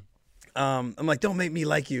 Mm-hmm. I'm like, don't make me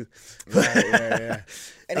like you. Right, yeah.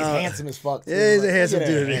 And he's handsome as fuck, too. Yeah, he's a handsome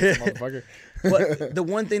dude. Handsome motherfucker. But the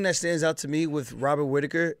one thing that stands out to me with Robert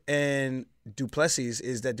Whittaker and Duplessis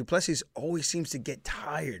is that Duplessis always seems to get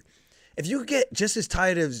tired. If you get just as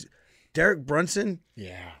tired as Derek Brunson,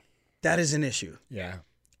 yeah, that is an issue. Yeah.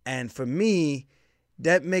 And for me,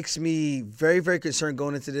 that makes me very, very concerned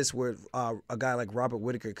going into this with a guy like Robert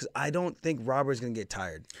Whittaker because I don't think Robert's going to get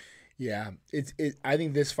tired. Yeah. I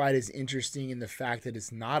think this fight is interesting in the fact that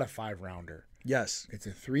it's not a 5-rounder. Yes. It's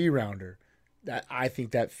a 3-rounder. That I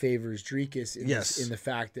think that favors Dricus in the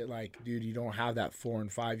fact that, like, dude, you don't have that 4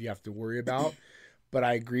 and 5 you have to worry about. But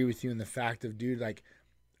I agree with you in the fact of, dude, like,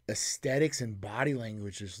 aesthetics and body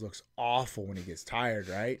language just looks awful when he gets tired,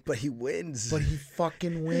 right? But he wins. But he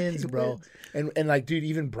fucking wins, bro. And like, dude,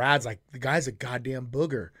 even Brad's like, the guy's a goddamn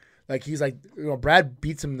booger. Like, he's like, you know, Brad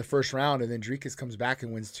beats him in the first round, and then Dricus comes back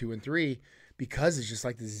and wins 2 and 3 because it's just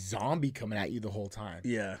like this zombie coming at you the whole time.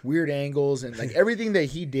 Yeah. Weird angles and like everything that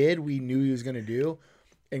he did, we knew he was going to do.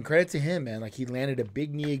 And credit to him, man. Like, he landed a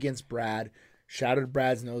big knee against Brad, shattered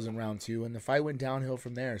Brad's nose in round 2, and the fight went downhill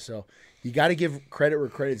from there. So you got to give credit where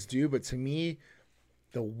credit's due. But to me,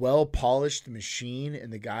 the well-polished machine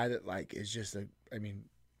and the guy that, like, is just I mean,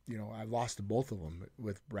 you know, I lost to both of them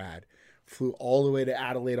with Brad. Flew all the way to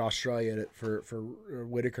Adelaide, Australia for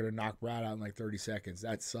Whittaker to knock Brad out in like 30 seconds.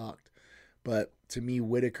 That sucked. But to me,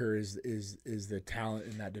 Whittaker is the talent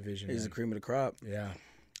in that division. He's the cream of the crop. Yeah.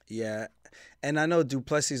 Yeah. And I know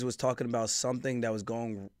Duplessis was talking about something that was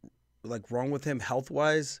going like wrong with him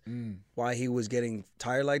health-wise, why he was getting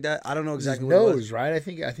tired like that. I don't know exactly his what nose, it was. right? I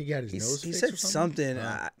think he had his nose He fixed said or something.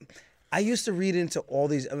 I used to read into all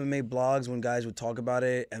these MMA blogs when guys would talk about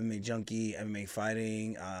it, MMA Junkie, MMA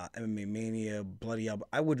Fighting, MMA Mania, Bloody Up.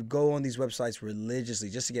 I would go on these websites religiously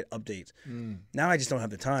just to get updates. Now I just don't have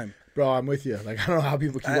the time. Bro, I'm with you. Like, I don't know how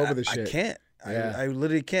people keep up with this shit. I can't. Yeah. I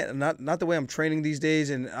literally can't. Not the way I'm training these days,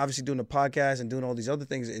 and obviously doing the podcast and doing all these other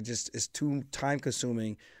things. It just is too time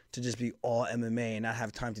consuming to just be all MMA and not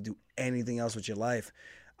have time to do anything else with your life.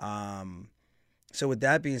 So with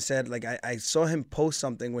that being said, like I saw him post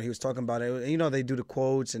something where he was talking about it. You know, they do the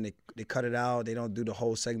quotes and they cut it out. They don't do the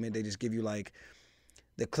whole segment. They just give you like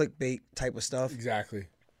the clickbait type of stuff. Exactly.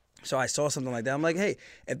 So I saw something like that. I'm like, hey,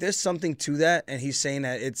 if there's something to that and he's saying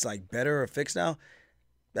that it's like better or fixed now,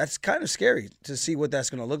 that's kind of scary to see what that's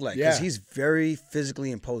going to look like. Because he's very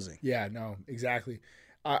physically imposing. Yeah, no, exactly.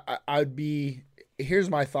 Here's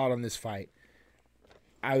my thought on this fight.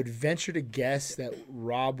 I would venture to guess that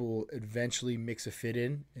Rob will eventually mix a fit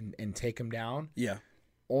in and take him down. Yeah.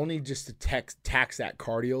 Only just to tax that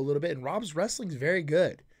cardio a little bit. And Rob's wrestling's very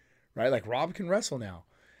good, right? Like, Rob can wrestle now.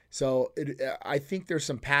 So I think there's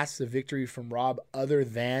some paths to victory from Rob other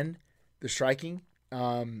than the striking.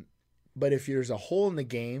 But if there's a hole in the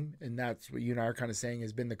game, and that's what you and I are kind of saying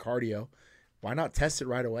has been the cardio, why not test it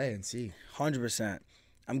right away and see? 100%.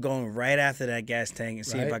 I'm going right after that gas tank and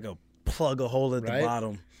see if I can plug a hole at the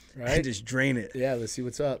bottom and just drain it. Yeah, let's see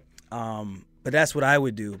what's up. But that's what I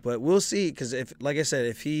would do. But we'll see, because if, like I said,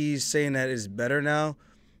 if he's saying that it's better now,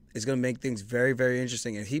 it's going to make things very, very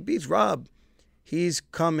interesting. If he beats Rob, he's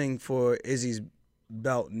coming for Izzy's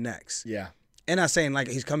belt next. Yeah. And not saying like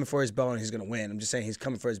he's coming for his belt and he's going to win. I'm just saying he's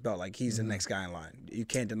coming for his belt. Like, he's the next guy in line. You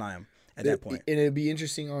can't deny him at that point. And it'd be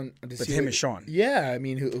interesting to with see him and Sean. Yeah, I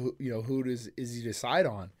mean, who does Izzy decide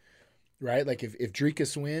on? right? Like if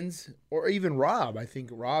Dricus wins, or even Rob, I think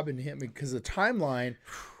Rob and him, because the timeline.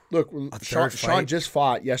 Look, Sean just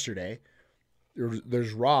fought yesterday.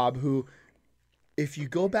 There's Rob, who, if you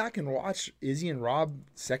go back and watch Izzy and Rob's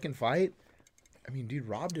second fight, I mean, dude,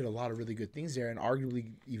 Rob did a lot of really good things there and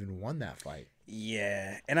arguably even won that fight.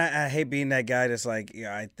 Yeah, and I hate being that guy that's like,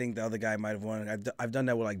 yeah, I think the other guy might have won. I've done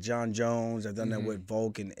that with like John Jones. I've done that with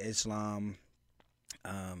Volk and Islam,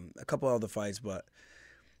 a couple other fights. But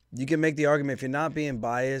you can make the argument if you're not being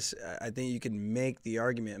biased. I think you can make the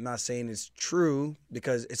argument. I'm not saying it's true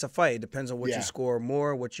because it's a fight. It depends on what you score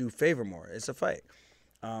more, what you favor more. It's a fight.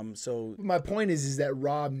 So my point is that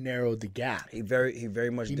Rob narrowed the gap. He very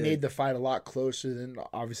much did. He made the fight a lot closer than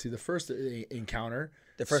obviously the first encounter.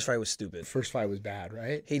 The first fight was stupid. The first fight was bad,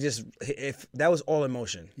 right? If that was all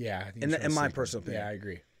emotion. Yeah, I think in my personal opinion. Yeah, I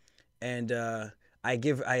agree. And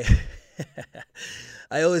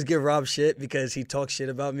I always give Rob shit because he talks shit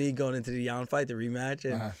about me going into the Yan fight, the rematch,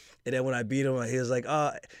 and then when I beat him, he was like,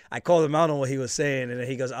 "Oh," I called him out on what he was saying, and then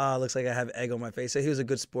he goes, "Oh, it looks like I have egg on my face." So he was a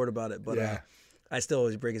good sport about it, but I still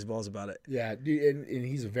always break his balls about it. Yeah, dude, and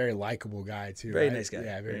he's a very likable guy too. Very nice guy.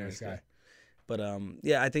 Yeah, very nice guy. But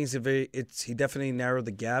I think he definitely narrowed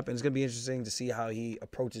the gap, and it's gonna be interesting to see how he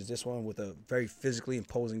approaches this one with a very physically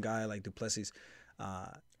imposing guy like Duplessis.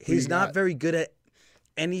 He's not very good at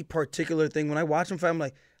any particular thing. When I watch him fight, I'm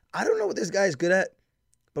like, I don't know what this guy is good at,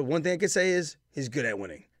 but one thing I can say is he's good at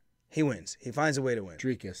winning. He wins. He finds a way to win.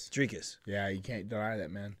 Dricus. Yeah, you can't deny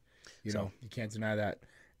that, man. You can't deny that.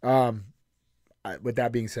 With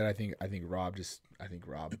that being said, I think Rob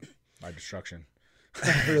by destruction.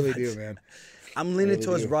 I really do, man. I'm leaning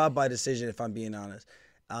towards Rob by decision, if I'm being honest.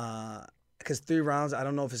 Because 3 rounds, I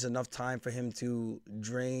don't know if it's enough time for him to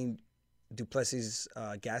drain Duplessis'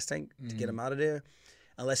 gas tank to get him out of there.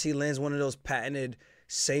 Unless he lands one of those patented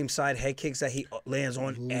same side head kicks that he lands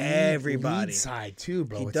on everybody. Lead side too,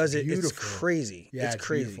 bro. He does it. It's crazy. Yeah, it's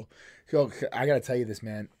crazy. So I got to tell you this,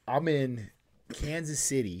 man. I'm in Kansas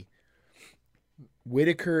City.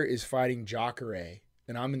 Whitaker is fighting Jacare,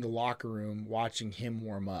 and I'm in the locker room watching him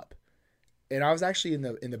warm up. And I was actually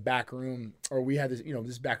in the back room, or we had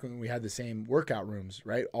this back room. We had the same workout rooms,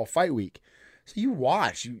 right? All fight week. So you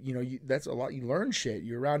watch, that's a lot. You learn shit.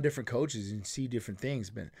 You're around different coaches and see different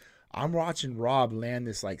things. But I'm watching Rob land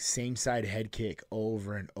this like same side head kick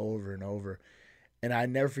over and over and over. And I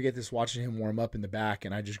never forget this, watching him warm up in the back.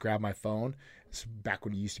 And I just grabbed my phone. It's back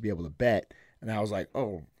when you used to be able to bet. And I was like,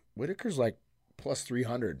 oh, Whitaker's like plus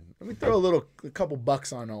 300. Let me throw a couple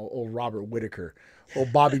bucks on old Robert Whitaker,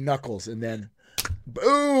 old Bobby Knuckles. And then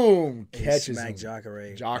boom, catches him.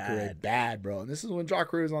 Jacare bad, bro. And this is when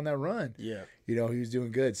Jacare was on that run. Yeah. He was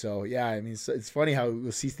doing good. So, yeah, I mean, it's funny how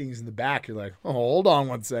you'll see things in the back. You're like, oh, hold on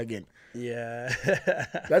one second. Yeah.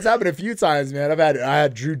 That's happened a few times, man. I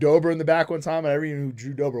had Drew Dober in the back one time, and I didn't even know who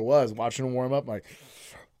Drew Dober was. Watching him warm up, I'm like,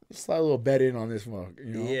 let's slide a little bet in on this one.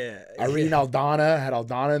 Yeah. Irene Aldana, had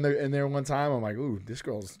Aldana in there one time. I'm like, ooh, this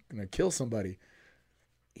girl's going to kill somebody.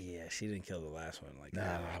 Yeah, she didn't kill the last one like nah,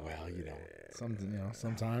 that. Well,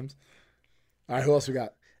 sometimes. All right, who else we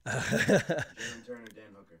got? Jalen Turner, Dan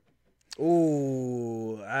Hooker.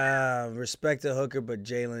 Ooh, respect to Hooker, but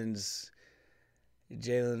Jalen,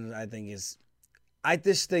 I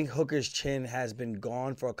just think Hooker's chin has been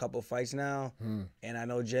gone for a couple fights now, and I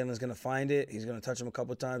know Jalen's gonna find it. He's gonna touch him a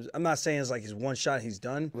couple times. I'm not saying it's like his one shot, he's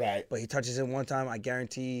done. Right. But he touches him one time, I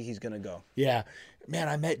guarantee he's gonna go. Yeah, man,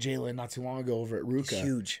 I met Jalen not too long ago over at Ruka.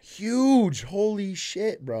 He's huge. Holy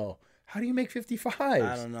shit, bro. How do you make 55? I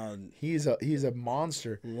don't know. He's a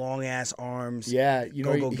monster. Long ass arms. Yeah,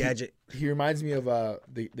 go gadget. He reminds me of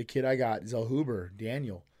the kid I got, Zellhuber,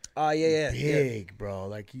 Daniel. Yeah. Big, bro.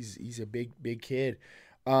 Like he's a big kid.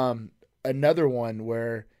 Another one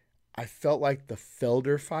where I felt like the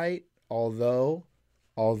Felder fight, although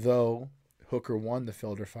Hooker won the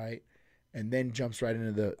Felder fight, and then jumps right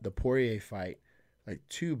into the Poirier fight, like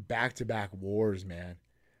 2 back-to-back wars, man.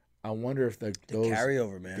 I wonder if those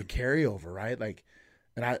carryover, man. The carryover, right? Like,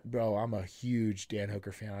 and I'm a huge Dan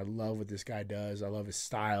Hooker fan. I love what this guy does. I love his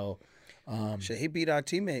style. He beat our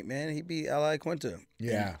teammate, man. He beat Ally Quinta.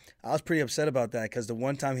 Yeah. And I was pretty upset about that because the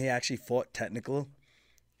one time he actually fought technical,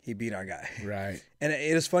 he beat our guy. Right. And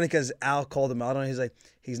it was funny because Al called him out on it. He's like,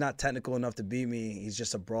 he's not technical enough to beat me. He's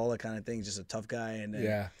just a brawler kind of thing. He's just a tough guy. And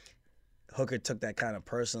then Hooker took that kind of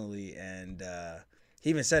personally. And he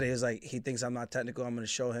even said it. He was like, he thinks I'm not technical. I'm going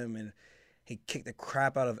to show him. And he kicked the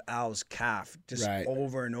crap out of Al's calf just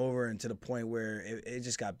over and over, and to the point where it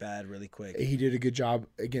just got bad really quick. He did a good job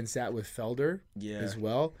against that with Felder as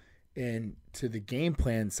well. And to the game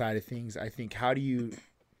plan side of things, I think, how do you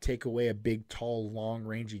take away a big, tall, long,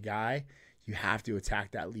 rangy guy? you have to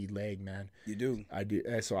attack that lead leg, man. You do. I do.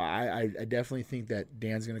 So I definitely think that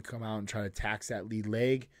Dan's going to come out and try to tax that lead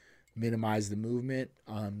leg, minimize the movement,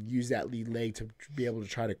 use that lead leg to be able to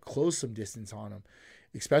try to close some distance on him,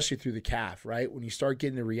 especially through the calf, right? When you start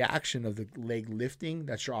getting the reaction of the leg lifting,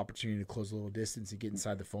 that's your opportunity to close a little distance and get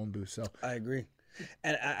inside the phone booth. So I agree.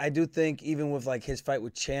 And I do think even with like his fight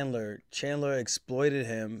with Chandler exploited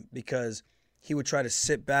him because he would try to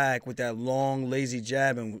sit back with that long, lazy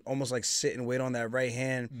jab and almost like sit and wait on that right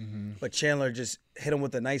hand. Mm-hmm. But Chandler just hit him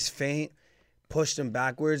with a nice feint, pushed him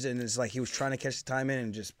backwards, and it's like he was trying to catch the time in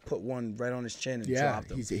and just put one right on his chin and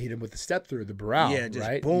dropped him. He's hit him with the step through the barrel, Yeah, just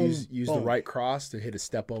right? boom, Use boom. the right cross to hit a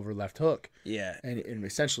step over left hook. Yeah. And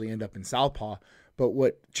essentially end up in southpaw. But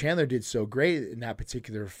what Chandler did so great in that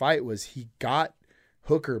particular fight was he got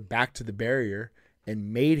Hooker back to the barrier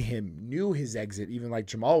and knew his exit, even like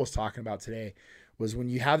Jamal was talking about today, was when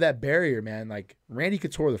you have that barrier, man, like Randy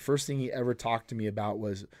Couture, the first thing he ever talked to me about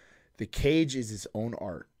was the cage is its own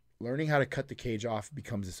art. Learning how to cut the cage off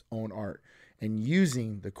becomes its own art, and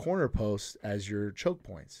using the corner post as your choke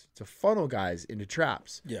points to funnel guys into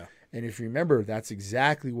traps. Yeah. And if you remember, that's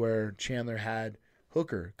exactly where Chandler had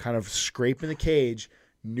Hooker kind of scraping the cage,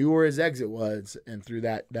 knew where his exit was, and through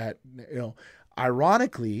that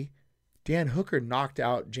ironically, Dan Hooker knocked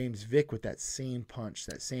out James Vick with that same punch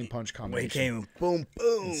combination. When he came, boom,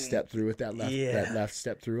 boom. And stepped through with that left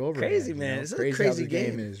step through over. Crazy, man. It's a crazy how the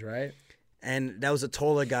game. game is, right? And that was a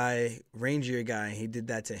taller guy, rangier guy. He did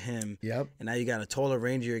that to him. Yep. And now you got a taller,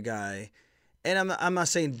 rangier guy. And I'm not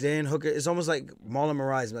saying Dan Hooker. It's almost like Marlon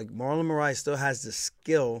Moraes. Like Marlon Moraes still has the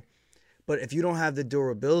skill, but if you don't have the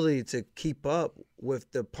durability to keep up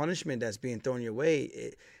with the punishment that's being thrown your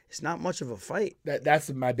way, it's not much of a fight.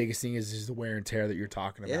 That's my biggest thing is the wear and tear that you're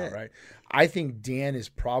talking about, right? I think Dan is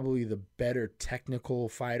probably the better technical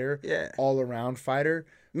fighter, all around fighter.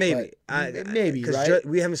 Maybe, maybe, right?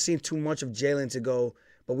 We haven't seen too much of Jalen to go,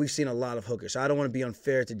 but we've seen a lot of Hooker. So I don't want to be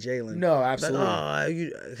unfair to Jalen. No,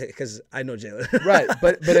 absolutely. Because I know Jalen. Right,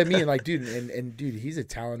 but I mean, like, dude, and dude, he's a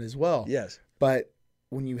talent as well. Yes. But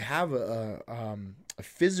when you have a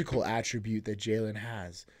physical attribute that Jalen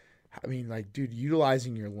has, I mean, like, dude,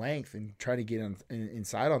 utilizing your length and trying to get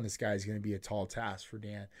inside on this guy is going to be a tall task for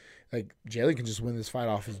Dan. Like, Jalen can just win this fight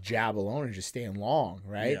off his jab alone and just staying long,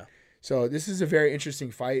 right? Yeah. So this is a very interesting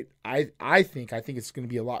fight. I think it's going to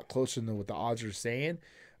be a lot closer than what the odds are saying.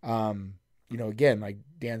 Again, like,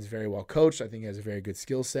 Dan's very well coached. I think he has a very good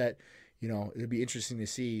skill set. It'll be interesting to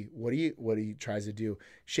see what he tries to do.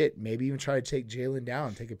 Shit, maybe even try to take Jalen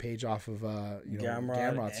down, take a page off of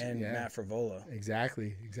Gamrot and Matt Frivola.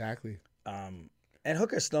 Exactly. And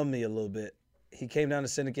Hooker stunned me a little bit. He came down to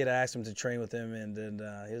Syndicate. I asked him to train with him, and then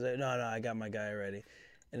he was like, "No, I got my guy already."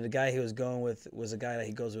 And the guy he was going with was a guy that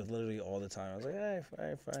he goes with literally all the time. I was like, "Hey,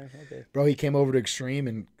 fine, okay." Bro, he came over to Extreme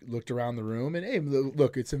and looked around the room, and hey,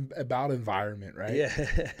 look, it's about environment, right?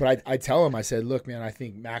 Yeah. But I tell him, I said, "Look, man, I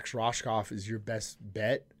think Max Roshkoff is your best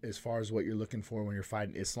bet as far as what you're looking for when you're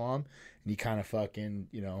fighting Islam." And he kind of fucking,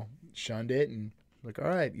 shunned it, and like, all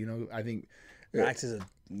right, I think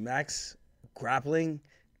Max grappling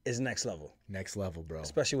is next level. Next level, bro.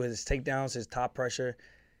 Especially with his takedowns, his top pressure.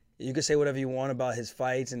 You can say whatever you want about his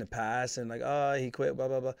fights in the past and like, oh, he quit, blah,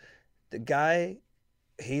 blah, blah. The guy,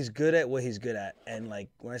 he's good at what he's good at. And like,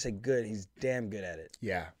 when I say good, he's damn good at it.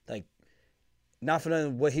 Yeah. Like, not for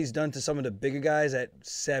nothing, what he's done to some of the bigger guys at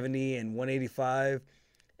 70 and 185.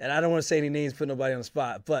 And I don't want to say any names, put nobody on the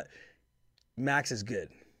spot, but Max is good.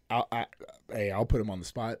 I'll put him on the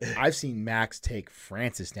spot. I've seen Max take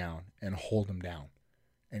Francis down and hold him down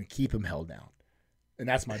and keep him held down. And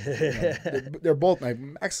that's my, they're both,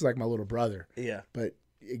 Max is like my little brother. Yeah. But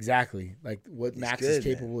exactly, like what He's Max good, is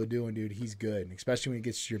capable of doing, dude, he's good. And especially when he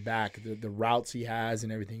gets to your back, the routes he has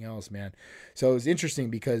and everything else, man. So it was interesting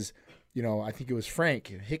because, I think it was Frank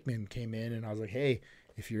Hickman came in and I was like, hey,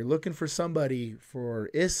 if you're looking for somebody for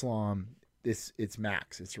Islam, it's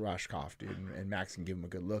Max. It's Roshkoff, dude. And Max can give him a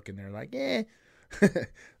good look. And they're like, like,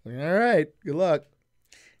 all right, good luck.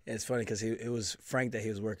 It's funny because it was Frank that he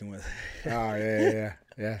was working with. Oh, yeah.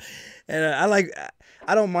 And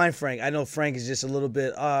I don't mind Frank. I know Frank is just a little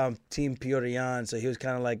bit Team Piotr Jan, so he was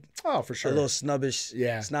kind of like, oh, for sure, a little snobbish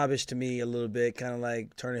to me a little bit, kind of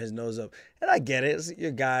like turning his nose up. And I get it. It's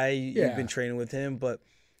your guy. You've been training with him, but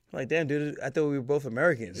I'm like, damn, dude, I thought we were both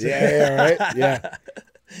Americans. Yeah, right?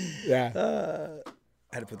 Yeah.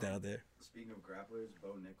 I had to put that out there. Speaking of grapplers,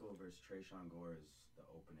 Bo Nickel versus Trayshawn Gore is the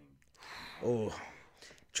opening. Oh.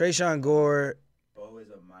 Trayshawn Gore. Bo is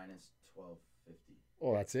a minus 1250.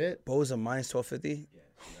 Oh, that's it? Bo's a minus 1250? Yeah.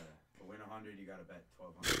 To win 100, you got to bet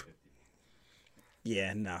 1250.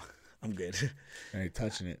 Yeah, no. I'm good. I ain't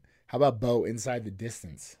touching it. How about Bo inside the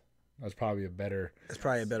distance? That's probably a better. It's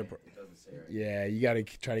probably a better. It doesn't say right. Yeah, you got to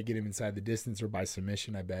try to get him inside the distance or by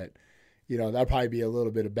submission, I bet. That'd probably be a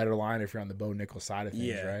little bit of better line if you're on the Bo Nickel side of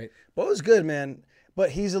things, right? Bo's good, man.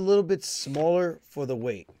 But he's a little bit smaller for the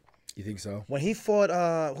weight. You think so? When he fought,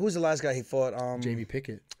 who was the last guy he fought? Jamie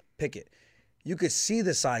Pickett. You could see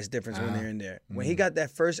the size difference when they're in there. When he got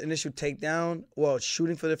that first initial takedown,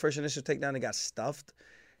 shooting for the first initial takedown, it got stuffed.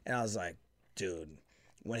 And I was like, dude,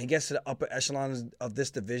 when he gets to the upper echelons of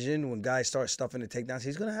this division, when guys start stuffing the takedowns,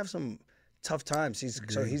 he's going to have some tough times.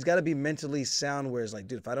 So he's got to be mentally sound where it's like,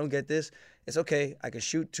 dude, if I don't get this, it's okay. I can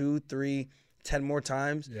shoot 2, 3, 10 more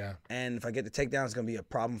times. Yeah. And if I get the takedown, it's going to be a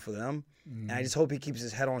problem for them. And I just hope he keeps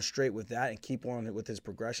his head on straight with that and keep on with his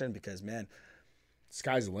progression because, man,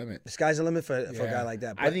 sky's the limit. The sky's the limit for a guy like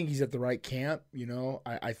that. But I think he's at the right camp.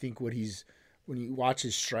 I think when you watch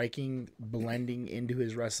his striking blending into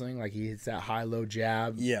his wrestling, like he hits that high-low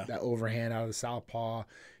jab, that overhand out of the southpaw,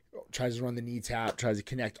 tries to run the knee tap, tries to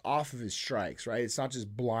connect off of his strikes, right? It's not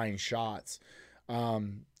just blind shots.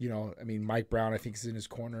 Mike Brown, I think, is in his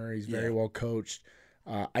corner. He's very well coached.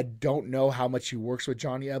 I don't know how much he works with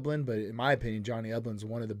Johnny Eblen, but in my opinion, Johnny Eblen's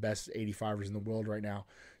one of the best 85ers in the world right now.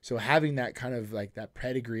 So having that kind of like that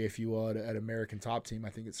pedigree, if you will, at American Top Team, I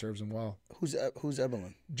think it serves him well. Who's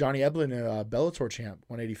Eblen? Johnny Eblen, Bellator champ,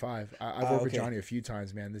 185. I've worked with Johnny a few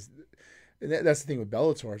times, man. That's the thing with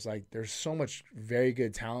Bellator. It's like there's so much very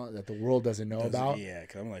good talent that the world doesn't know about. Yeah,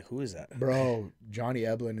 because I'm like, who is that? Bro, Johnny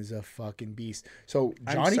Eblen is a fucking beast. So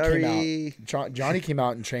Johnny came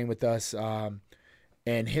out and trained with us,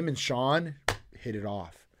 and him and Sean hit it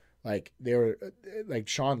off. Like they were, like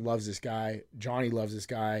Sean loves this guy, Johnny loves this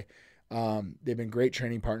guy. They've been great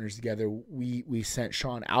training partners together. We sent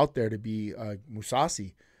Sean out there to be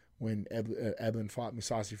Musasi when Eblen fought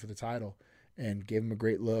Musasi for the title, and gave him a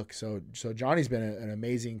great look. So Johnny's been an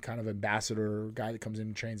amazing kind of ambassador guy that comes in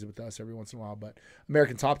and trains with us every once in a while. But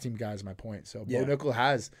American Top Team guy is my point. So Bo Nickel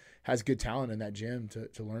has good talent in that gym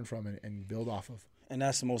to learn from and build off of. And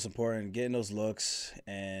that's the most important, getting those looks.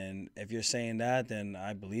 And if you're saying that, then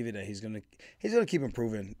I believe it that he's gonna keep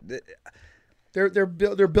improving. They're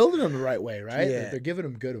building him the right way, right? Yeah. They're giving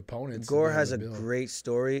him good opponents. Gore has a great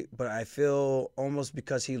story, but I feel almost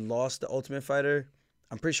because he lost the Ultimate Fighter.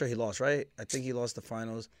 I'm pretty sure he lost, right? I think he lost the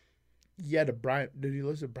finals. Yeah, to Brian. Did he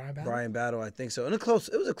lose to Brian Battle? Brian Battle, I think so. It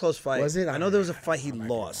was a close fight. Was it? I know there was a fight he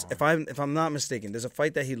lost. If I'm not mistaken, there's a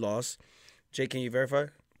fight that he lost. Jake, can you verify?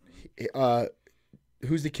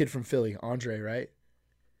 Who's the kid from Philly? Andre, right?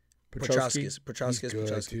 Petrowskis. He's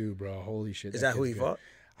good too, bro. Holy shit. Is that who he fought?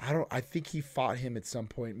 I think he fought him at some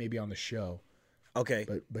point, maybe on the show. Okay.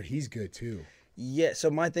 But he's good too. Yeah, so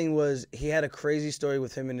my thing was he had a crazy story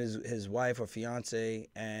with him and his wife or fiance,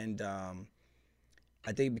 and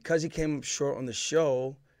I think because he came up short on the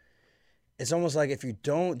show, it's almost like if you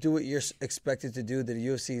don't do what you're expected to do, the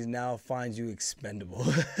UFC now finds you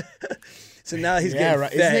expendable. So now he's getting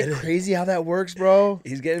fed. Isn't it crazy how that works, bro?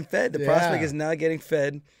 He's getting fed. The prospect is now getting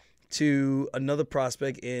fed to another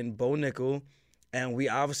prospect in Bo Nickel. And we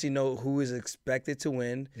obviously know who is expected to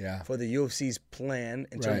win for the UFC's plan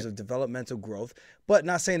in terms of developmental growth. But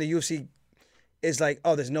not saying the UFC is like,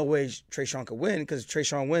 oh, there's no way Tresean could win, because if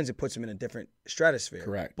Tresean wins, it puts him in a different stratosphere.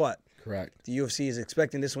 Correct. But Correct. The UFC is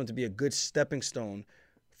expecting this one to be a good stepping stone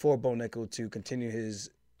for Bo Nickel to continue his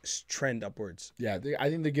trend upwards. Yeah, I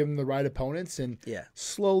think they're giving the right opponents and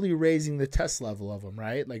slowly raising the test level of them,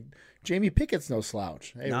 right? Like Jamie Pickett's no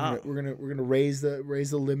slouch. Hey, we're gonna raise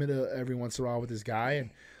the limit every once in a while with this guy, and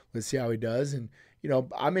let's see how he does. And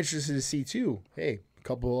I'm interested to see too. Hey, a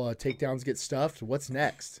couple takedowns get stuffed. What's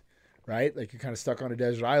next, right? Like you're kind of stuck on a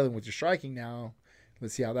desert island with your striking now.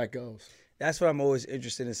 Let's see how that goes. That's what I'm always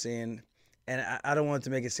interested in seeing, and I don't want it to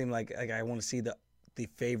make it seem like I want to see the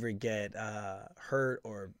favorite get hurt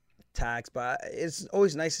or taxed, but it's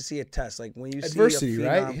always nice to see a test. Like when you adversity, see a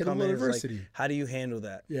right? Hit a little adversity. Like, how do you handle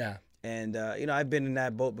that? Yeah. And I've been in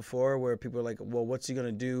that boat before where people are like, well, what's he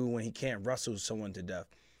gonna do when he can't wrestle someone to death?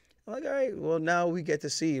 I'm like, all right, well now we get to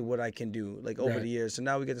see what I can do like over the years. So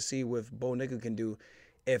now we get to see what Bo Nickel can do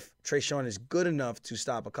if Tresean is good enough to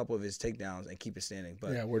stop a couple of his takedowns and keep it standing.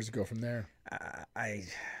 But yeah, where does it go from there? I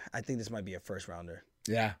think this might be a first rounder.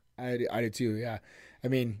 Yeah, I do too. Yeah, I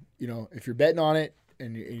mean, if you're betting on it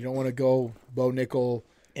and you don't want to go Bo Nickel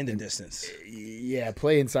in the distance,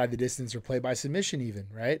 play inside the distance or play by submission even,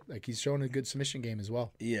 right? Like he's showing a good submission game as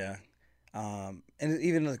well. Yeah, and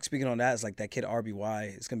even like speaking on that, it's like that kid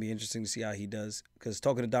RBY. It's gonna be interesting to see how he does. Because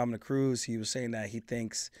talking to Dominic Cruz, he was saying that he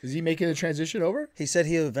thinks is he making the transition over? He said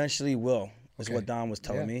he eventually will. Is what Dom was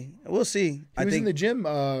telling me. We'll see. He was in the gym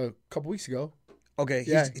a couple weeks ago. Okay,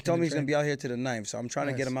 Yeah, he told me he's train. going to be out here to the 9th, so I'm trying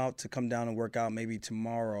to get Nice. him out to come down and work out maybe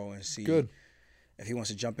tomorrow and see Good. if he wants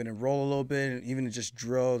to jump in and roll a little bit, and even to just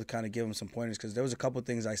drill to kind of give him some pointers, because there was a couple of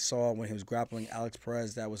things I saw when he was grappling Alex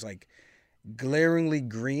Perez that was like glaringly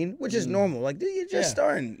green, which is normal. Like, dude, you're just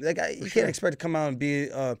starting. Like, you can't expect to come out and be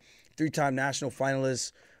a 3-time national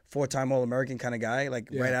finalist, 4-time All-American kind of guy, like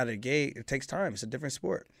right out of the gate. It takes time. It's a different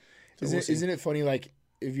sport. So Isn't it funny, like,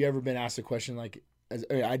 if you ever been asked a question, like, as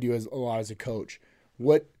I do a lot as a coach,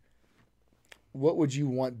 what would you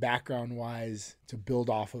want background-wise to build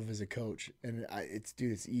off of as a coach? And it's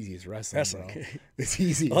easy. It's wrestling. Bro. It's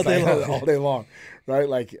easy. All day long. All day long, right?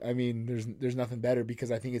 Like, I mean, there's nothing better,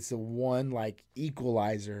 because I think it's the one, like,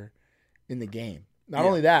 equalizer in the game. Not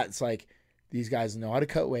only that, it's like these guys know how to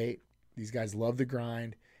cut weight. These guys love the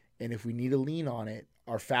grind. And if we need to lean on it,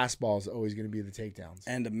 our fastball is always going to be the takedowns.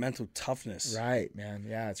 And the mental toughness. Right, man.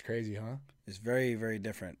 Yeah, it's crazy, huh? It's very, very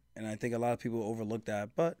different. And I think a lot of people overlook that,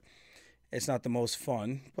 but it's not the most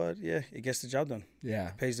fun. But, yeah, it gets the job done. Yeah.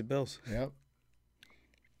 It pays the bills. Yep.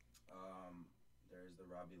 There's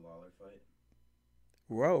the Robbie Lawler fight.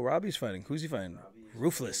 Whoa, Robbie's fighting. Who's he fighting? Robbie is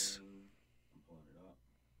Ruthless. fighting- I'm pulling it up.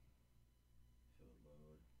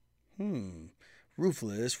 Field load.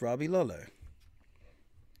 Ruthless Robbie Lawler.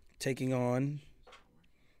 Taking on,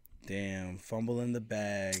 fumble in the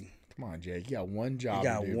bag. Come on, Jake. You got one job. You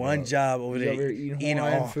got to do, one bro. job over You there. over here eating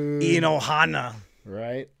Hawaiian food. Eating Ohana.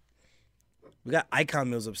 Right? We got icon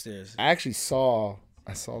meals upstairs. I actually saw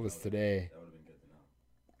this today. That would have been good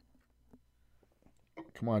to know.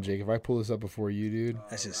 Come on, Jake. If I pull this up before you, dude.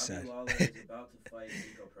 That's just Robbie sad. Lawler is about to fight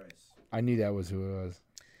Nico Price. I knew that was who it was.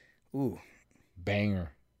 Ooh.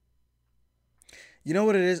 Banger. You know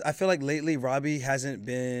what it is? I feel like lately Robbie hasn't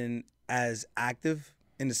been as active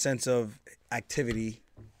in the sense of activity.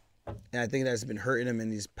 And I think that's been hurting him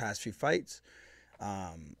in these past few fights.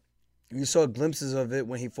 You saw glimpses of it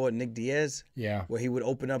when he fought Nick Diaz, Yeah. where he would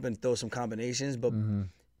open up and throw some combinations. But Mm-hmm.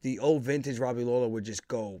 the old vintage Robbie Lawler would just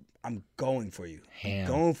go, I'm going for you. Ham.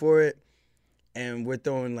 Going for it. And we're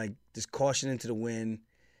throwing like this caution into the wind.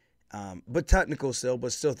 But technical still,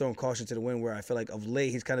 but still throwing caution to the wind, where I feel like of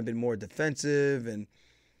late he's kind of been more defensive, and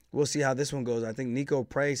we'll see how this one goes. I think Nico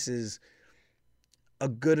Price is a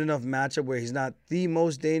good enough matchup where he's not the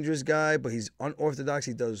most dangerous guy, but he's unorthodox.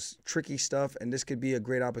 He does tricky stuff, and this could be a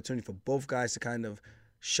great opportunity for both guys to kind of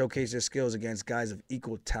showcase their skills against guys of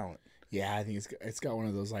equal talent. Yeah, I think it's got one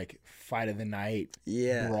of those like fight of the night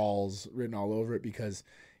Yeah. brawls written all over it, because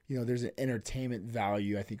there's an entertainment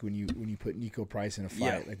value, I think, when you put Nico Price in a fight.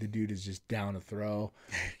 Yeah. Like, the dude is just down to throw.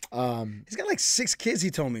 He's got like 6 kids, he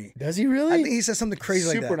told me. Does he really? I think he said something crazy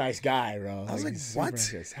like that. Super nice guy, bro. I was like, he's super what?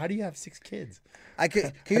 nice. How do you have 6 kids? I could,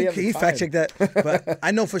 do can you you, have can the you fact time? check that? But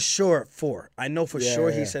I know for sure 4. I know for Yeah, sure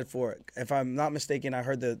yeah. he said 4. If I'm not mistaken, I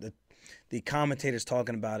heard the commentators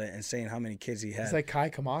talking about it and saying how many kids he had. It's like Kai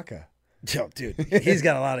Kamaka. Yo, dude, he's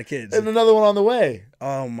got a lot of kids. And another one on the way.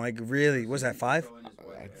 Oh my, really? Was that 5? Throwing his wife,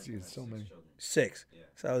 right? Dude, so many. 6. Yeah.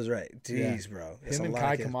 So I was right. Jeez, bro. That's Him a and lot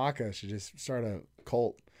Kai of kids. Kamaka should just start a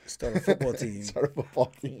cult. Start a football team. Start a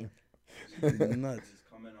football team. Nuts. He's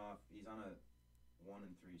coming off. He's on a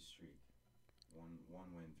 1-3 streak. One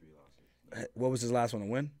win, 3 losses. What was his last one? A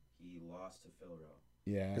win? He lost to Phil Rowe.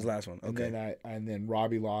 Yeah. His last one. Okay. And then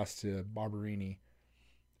Robbie lost to Barberini.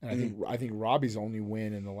 And I think Robbie's only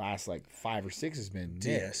win in the last like 5 or 6 has been Nick.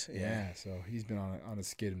 Diaz, yeah. So he's been on a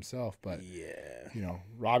skid himself. But Yeah.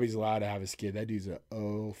 Robbie's allowed to have a skid. That dude's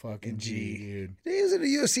a fucking G. G, dude. He was in the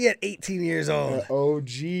UFC at 18 years old.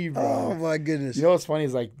 OG, bro. Oh my goodness. You know what's funny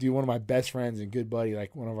is, like, dude, one of my best friends and good buddy,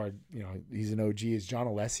 like one of our, he's an OG, is John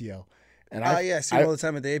Alessio. And I see him all the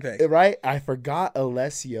time at the Apex. right? I forgot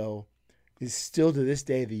Alessio is still to this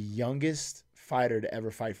day the youngest fighter to ever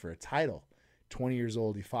fight for a title. 20 years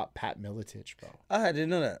old. He fought Pat Miletich, bro. I didn't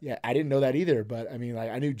know that. Yeah, I didn't know that either, but I mean, like,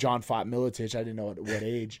 I knew John fought Miletich. I didn't know at what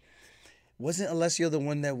age. Wasn't Alessio the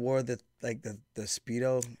one that wore the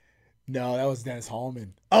Speedo? No, that was Dennis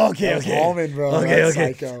Hallman. Okay, That was Hallman, bro. Okay, That's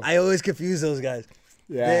okay. psycho. I always confuse those guys.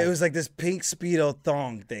 Yeah. It was like this pink Speedo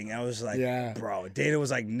thong thing. I was like, Yeah. bro. Dana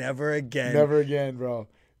was like, never again. Never again, bro.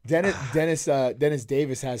 Dennis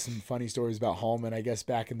Davis has some funny stories about Hallman. I guess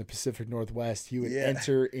back in the Pacific Northwest, he would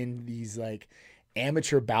enter in these like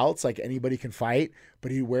amateur bouts, like anybody can fight,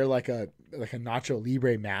 but he'd wear like a Nacho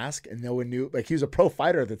Libre mask, and no one knew. Like, he was a pro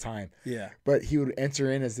fighter at the time. Yeah. But he would enter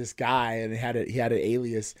in as this guy, and he had an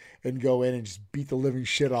alias, and go in and just beat the living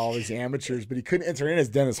shit out of all these amateurs. But he couldn't enter in as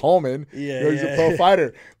Dennis Hallman. Yeah, He's a pro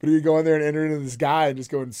fighter. But he'd go in there and enter into this guy and just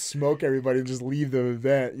go and smoke everybody and just leave the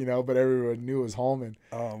event, But everyone knew it was Hallman.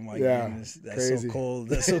 Oh my Yeah, goodness. That's crazy. so cold.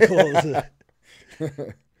 That's so cold.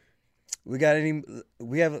 We got any?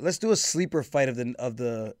 We have. Let's do a sleeper fight of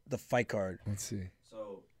the fight card. Let's see.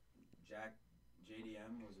 So,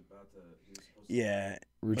 JDM was about to. He was supposed to. Yeah,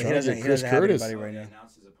 We're but trying to get Chris Curtis. have anybody right He now.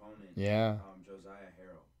 announced his opponent. Yeah. Josiah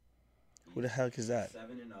Harrell. Who the heck is that?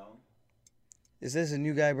 7-0. Is this a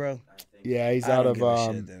new guy, bro? I think. Yeah, he's I out don't of give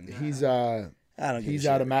a shit, then. he's I don't. Give he's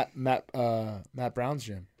a out shit. of Matt Brown's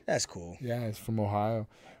gym. That's cool. Yeah, he's from Ohio.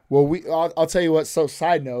 Well, I'll tell you what. So,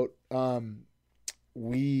 side note,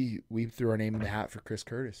 we threw our name in the hat for Chris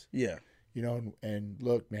Curtis. Yeah. You know, and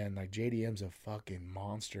look, man, like JDM's a fucking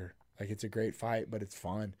monster. Like it's a great fight, but it's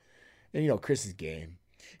fun. And you know, Chris's game.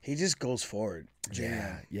 He just goes forward.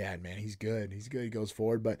 Yeah, man, he's good. He's good. He goes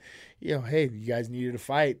forward. But you know, hey, you guys needed a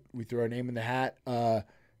fight. We threw our name in the hat.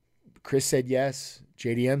 Chris said yes.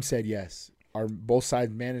 JDM said yes. Our both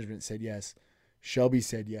sides management said yes. Shelby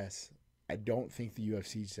said yes. I don't think the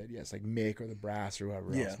UFC said yes. Like Mick or the Brass or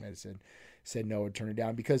whoever else might have said no or turn it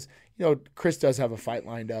down because you know Chris does have a fight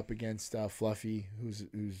lined up against Fluffy, who's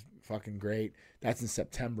fucking great. That's in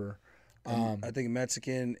September. I think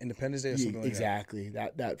Mexican Independence Day or something like exactly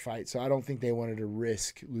that fight. So I don't think they wanted to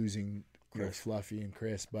risk losing Chris. Fluffy and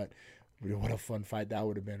Chris, but what a fun fight that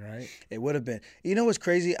would have been, right? It would have been. You know what's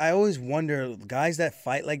crazy? I always wonder guys that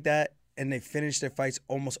fight like that and they finish their fights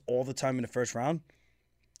almost all the time in the first round.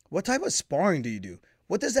 What type of sparring do you do?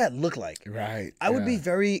 What does that look like? Right. I would be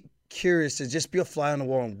very curious to just be a fly on the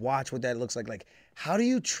wall and watch what that looks like. Like, how do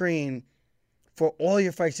you train for all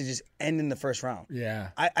your fights to just end in the first round? Yeah.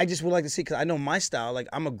 I just would like to see, because I know my style. Like,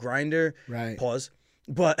 I'm a grinder. Right. Pause.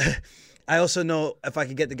 But I also know if I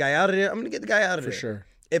can get the guy out of there, I'm going to get the guy out of there. For sure.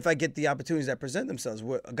 If I get the opportunities that present themselves.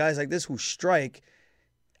 Where guys like this who strike,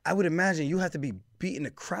 I would imagine you have to be beating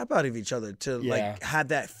the crap out of each other to like have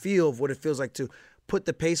that feel of what it feels like to put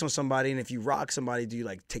the pace on somebody. And if you rock somebody, do you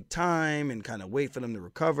like take time and kind of wait for them to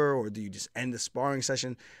recover, or do you just end the sparring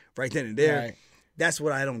session right then and there? Right. That's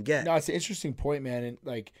what I don't get. No, it's an interesting point, man. And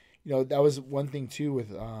like, you know, that was one thing too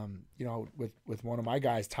with you know, with one of my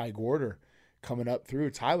guys, Ty Gorder, coming up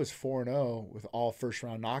through. Ty was 4-0 with all first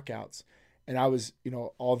round knockouts. And I was, you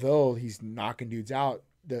know, although he's knocking dudes out,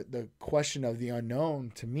 the question of the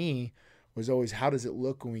unknown to me was always, how does it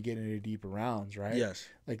look when we get into deeper rounds, right? Yes.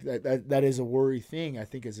 Like that is a worry thing, I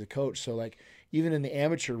think, as a coach. So like even in the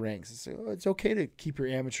amateur ranks, it's okay to keep your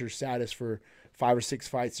amateur status for 5 or 6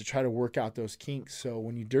 fights to try to work out those kinks. So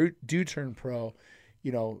when you do turn pro,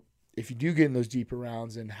 you know, if you do get in those deeper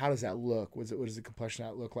rounds, and how does that look? What does the complexion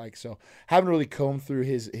of that look like? So haven't really combed through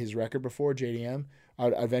his record before, JDM.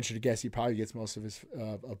 I'd venture to guess he probably gets most of his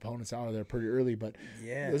opponents out of there pretty early. But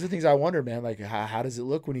yeah, those are things I wonder, man. Like how does it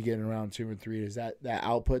look when you get in round 2 and 3? Does that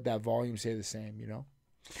output, that volume stay the same? You know.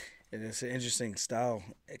 And it's an interesting style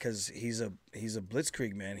because he's a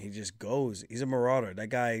blitzkrieg, man. He just goes. He's a marauder. That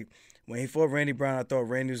guy, when he fought Randy Brown, I thought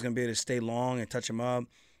Randy was gonna be able to stay long and touch him up.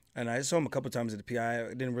 And I saw him a couple times at the PI. I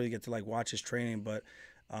didn't really get to like watch his training, but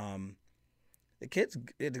the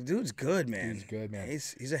dude's good, man. He's good, man.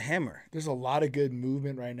 He's a hammer. There's a lot of good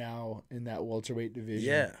movement right now in that welterweight division.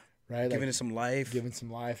 Yeah, right. Giving it some life.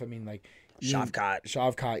 I mean, like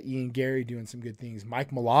Shavkat, Ian Gary doing some good things.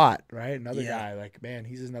 Mike Malott, right? Another guy. Like, man,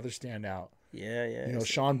 he's another standout. Yeah. You know,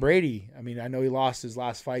 Sean Brady. I mean, I know he lost his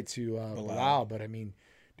last fight to Bilal, but I mean,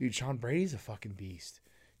 dude, Sean Brady's a fucking beast.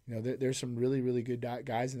 You know, there's some really, really good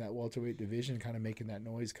guys in that welterweight division kind of making that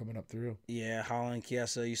noise coming up through. Yeah, Holland,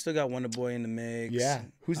 Chiesa. You still got Wonder Boy in the mix. Yeah.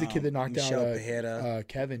 Who's the kid that knocked out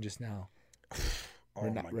Kevin just now?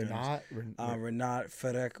 Renat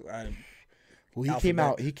Fedek. Well, he came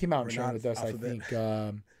out and trained with us.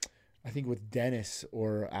 I think with Dennis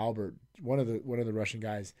or Albert, one of the Russian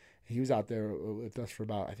guys. He was out there with us for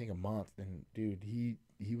about, I think, a month, and dude,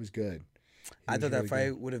 he was good. I thought that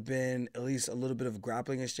fight would have been at least a little bit of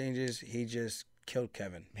grappling exchanges. He just killed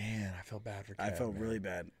Kevin. Man, I felt bad for Kevin. I felt really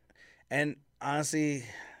bad. And honestly,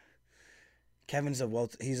 Kevin's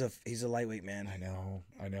he's a lightweight, man. I know,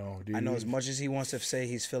 dude. I know as much as he wants to say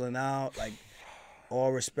he's filling out, like,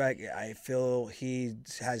 all respect, I feel he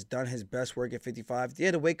has done his best work at 55.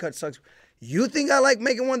 Yeah, the weight cut sucks. You think I like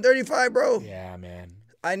making 135, bro? Yeah, man.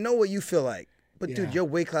 I know what you feel like. But, dude, your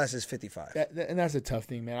weight class is 55. And that's a tough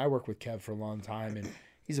thing, man. I worked with Kev for a long time, and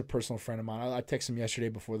he's a personal friend of mine. I texted him yesterday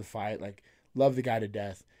before the fight. Like, love the guy to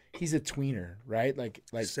death. He's a tweener, right? Like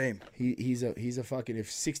same. He's a fucking, if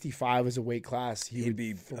 65 was a weight class, he'd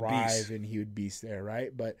be thrive and he would beast there, right?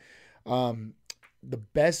 But the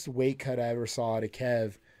best weight cut I ever saw out of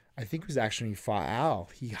Kev, I think, was actually when he fought Al.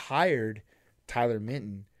 He hired Tyler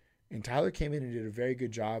Minton, and Tyler came in and did a very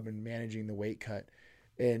good job in managing the weight cut.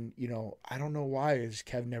 And, you know, I don't know why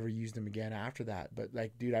Kev never used him again after that. But,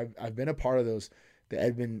 like, dude, I've been a part of those. The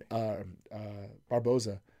Edmund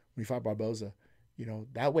Barboza when he fought Barboza. You know,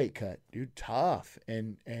 that weight cut, dude, tough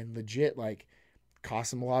and legit, like,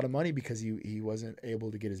 cost him a lot of money because he wasn't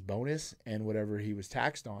able to get his bonus and whatever he was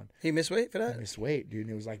taxed on. He missed weight for that? He missed weight, dude,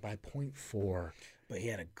 and it was like by 0.4. But he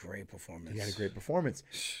had a great performance. He had a great performance.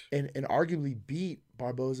 And arguably beat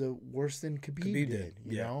Barboza worse than Khabib did,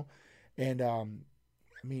 you know? And, I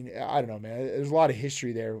mean, I don't know, man. There's a lot of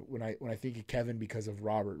history there when I think of Kevin because of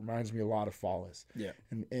Robert. It reminds me a lot of Flawless. Yeah.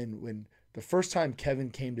 And when the first time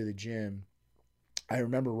Kevin came to the gym, I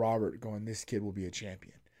remember Robert going, this kid will be a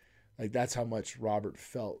champion. Like, that's how much Robert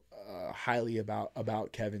felt highly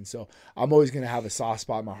about Kevin. So I'm always going to have a soft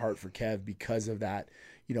spot in my heart for Kev because of that,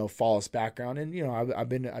 you know, Flawless background. And, you know, I've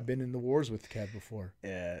been in the wars with Kev before.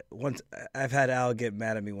 Yeah. Once I've had Al get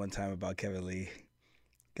mad at me one time about Kevin Lee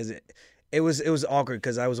because it was awkward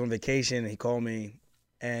because I was on vacation and he called me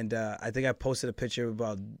and I think I posted a picture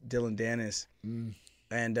about Dylan Dennis.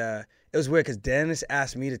 And it was weird because Dennis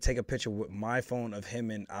asked me to take a picture with my phone of him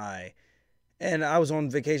and I. And I was on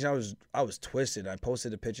vacation. I was twisted. I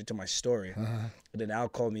posted a picture to my story. But then Al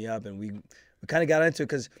called me up and we kind of got into it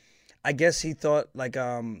because I guess he thought like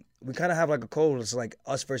we kind of have like a code. It's like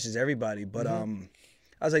us versus everybody. But I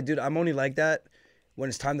was like, dude, I'm only like that when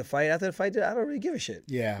it's time to fight. After the fight, dude, I don't really give a shit.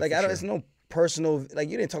 Yeah, like it's no personal. Like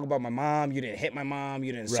you didn't talk about my mom. You didn't hit my mom.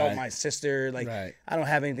 You didn't insult my sister. Like I don't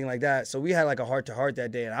have anything like that. So we had like a heart to heart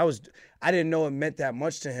that day. And I didn't know it meant that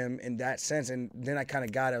much to him in that sense. And then I kind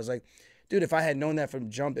of got it. I was like, dude, if I had known that from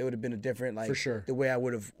jump, it would have been a different, like, for sure, the way I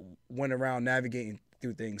would have went around navigating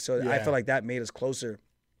through things. So I feel like that made us closer.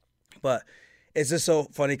 But it's just so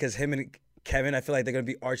funny because him and Kevin, I feel like they're gonna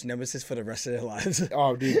be arch nemesis for the rest of their lives.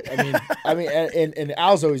 Oh, dude. I mean, and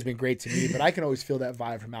Al's always been great to me, but I can always feel that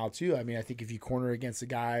vibe from Al too. I mean, I think if you corner against a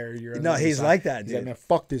guy or you're he's side, like that, dude. He's like, man,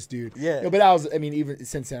 fuck this dude. Yeah. You know, but even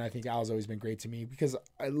since then, I think Al's always been great to me because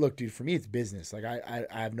look, dude, for me it's business. Like I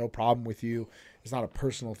have no problem with you. It's not a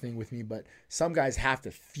personal thing with me, but some guys have to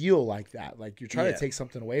feel like that. Like you're trying to take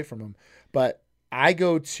something away from them. But I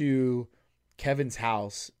go to Kevin's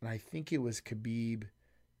house, and I think it was Khabib.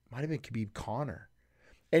 Might have been Khabib Connor.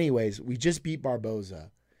 Anyways, we just beat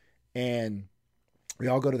Barboza, and we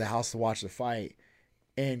all go to the house to watch the fight.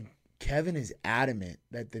 And Kevin is adamant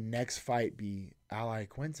that the next fight be Al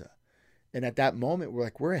Iaquinta. And at that moment,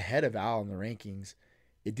 we're ahead of Al in the rankings.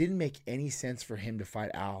 It didn't make any sense for him to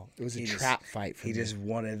fight Al. It was a trap fight for him. He just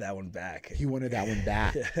wanted that one back. He wanted that one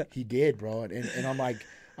back. He did, bro. And I'm like,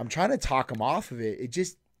 I'm trying to talk him off of it. It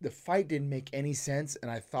just, the fight didn't make any sense.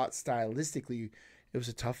 And I thought stylistically, it was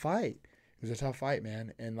a tough fight. It was a tough fight,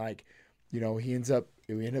 man. And like, you know, we end up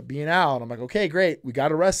being Al. And I'm like, okay, great. We got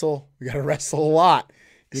to wrestle. We got to wrestle a lot,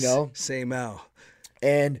 you know? Same Al.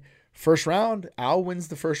 And first round, Al wins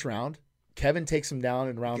the first round. Kevin takes him down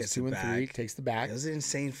in rounds 2 and 3, takes the back. It was an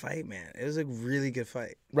insane fight, man. It was a really good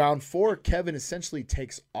fight. Round 4, Kevin essentially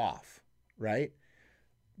takes off, right?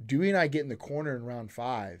 Dewey and I get in the corner in round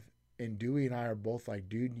 5, and Dewey and I are both like,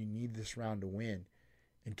 dude, you need this round to win.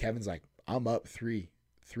 And Kevin's like, I'm up 3-1.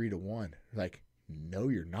 Like, no,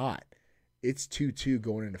 you're not. It's 2-2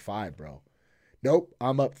 going into 5, bro. Nope,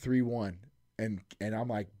 I'm up 3-1. And I'm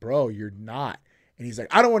like, bro, you're not. And he's like,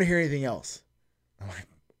 I don't want to hear anything else. I'm like,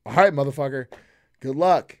 all right, motherfucker, good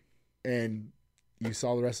luck. And you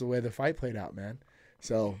saw the rest of the way the fight played out, man.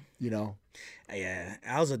 So, you know. Yeah,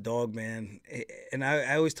 Al's a dog, man. And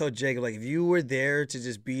I always told Jacob, like, if you were there to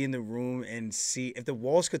just be in the room and see, if the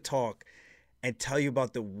walls could talk and tell you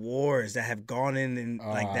about the wars that have gone in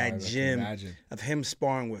like that gym of him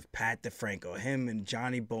sparring with Pat DeFranco, him and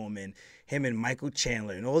Johnny Bowman, him and Michael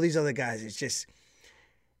Chandler, and all these other guys, it's just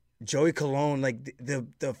Joey Colon, like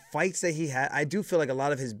the fights that he had. I do feel like a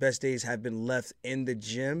lot of his best days have been left in the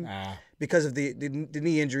gym because of the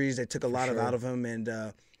knee injuries that took a lot out of him, and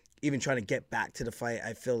even trying to get back to the fight,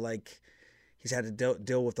 I feel like he's had to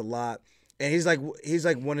deal with a lot. And he's like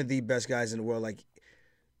one of the best guys in the world. Like,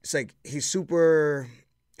 it's like he's super.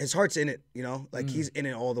 His heart's in it, you know. Like he's in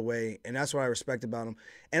it all the way, and that's what I respect about him.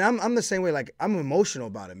 And I'm the same way. Like, I'm emotional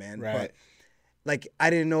about it, man. Right. But like, I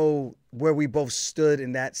didn't know where we both stood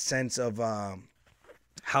in that sense of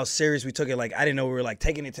how serious we took it. Like, I didn't know we were like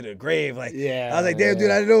taking it to the grave. Like, I was like, damn, dude,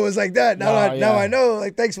 I didn't know it was like that. Now I know.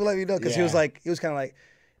 Like, thanks for letting me know. Because he was kind of like,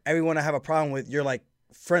 everyone I have a problem with, you're like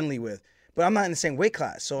friendly with. But I'm not in the same weight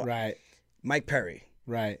class. So Mike Perry,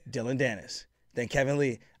 Dylan Dennis, then Kevin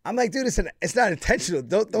Lee. I'm like, dude, it's not intentional.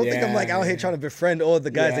 Don't think I'm like out here trying to befriend all the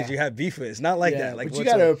guys that you have beef with. It's not like that. Like, but you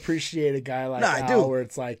gotta appreciate a guy like Al, where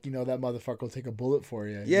it's like, you know, that motherfucker will take a bullet for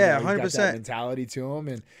you. Yeah, you know, 100%. Got that mentality to him,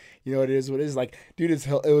 and you know, it is what it is. Like, dude, it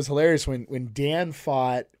was hilarious when Dan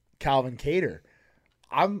fought Calvin Kattar.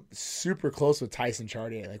 I'm super close with Tyson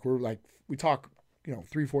Chartier. Like, we talk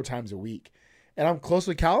 3-4 times a week. And I'm close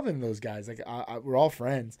with Calvin and those guys. Like we're all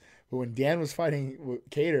friends. But when Dan was fighting with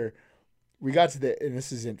Cater, we got to and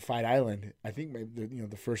this isn't Fight Island. I think maybe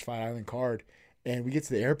the first Fight Island card. And we get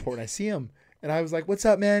to the airport and I see him. And I was like, "What's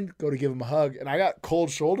up, man?" Go to give him a hug. And I got cold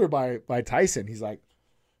shoulder by Tyson. He's like,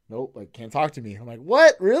 "Nope, like can't talk to me." I'm like,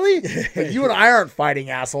 "What? Really? Like you and I aren't fighting,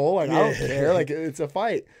 asshole. Like I don't care. Like it's a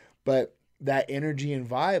fight." But that energy and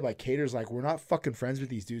vibe, like Cater's like, we're not fucking friends with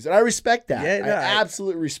these dudes. And I respect that. Yeah, no, I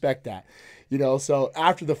absolutely respect that. So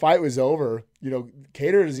after the fight was over,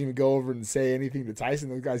 Cater doesn't even go over and say anything to Tyson.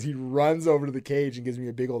 Those guys, he runs over to the cage and gives me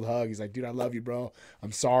a big old hug. He's like, "Dude, I love you, bro.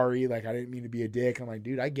 I'm sorry. Like, I didn't mean to be a dick." I'm like,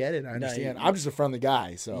 "Dude, I get it. I understand. I'm just a friendly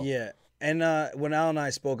guy." So yeah. And when Al and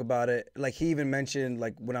I spoke about it, like he even mentioned,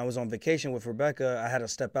 like when I was on vacation with Rebecca, I had to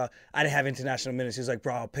step out. I didn't have international minutes. He was like,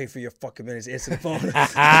 "Bro, I'll pay for your fucking minutes. Answer the phone."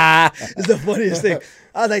 It's the funniest thing.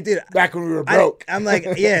 I was like, "Dude." Back when we were broke. I'm like,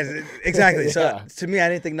 yeah, exactly. Yeah. So to me, I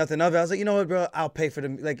didn't think nothing of it. I was like, "You know what, bro? I'll pay for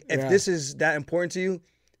them. Like, if this is that important to you,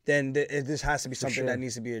 then this has to be something that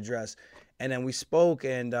needs to be addressed." And then we spoke,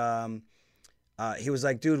 and he was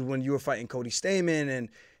like, "Dude, when you were fighting Cody Stamen and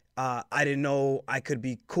I didn't know I could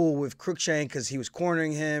be cool with Cruikshank because he was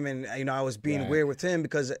cornering him, and I was being weird with him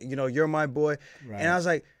because you're my boy." Right. And I was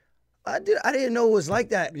like, I didn't know it was like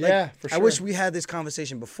that. Yeah, for sure. I wish we had this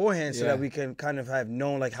conversation beforehand so that we can kind of have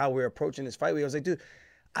known like how we're approaching this fight. I was like, dude,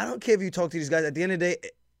 I don't care if you talk to these guys. At the end of the day,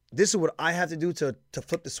 this is what I have to do to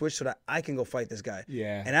flip the switch so that I can go fight this guy.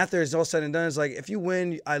 Yeah. And after it's all said and done, it's like if you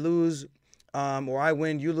win, I lose, or I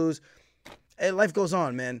win, you lose. And life goes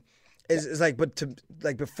on, man. It's like, but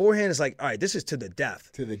beforehand, it's like, all right, this is to the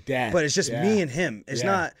death. To the death. But it's just me and him. It's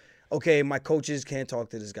not, okay, my coaches can't talk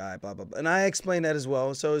to this guy, blah, blah, blah. And I explained that as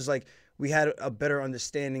well. So it's like we had a better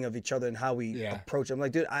understanding of each other and how we approach it. I'm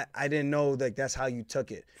like, dude, I didn't know like that's how you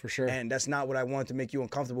took it. For sure. And that's not what I wanted to make you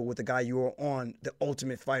uncomfortable with the guy you were on The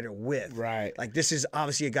Ultimate Fighter with. Right. Like this is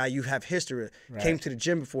obviously a guy you have history with, came to the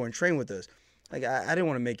gym before and trained with us. Like, I didn't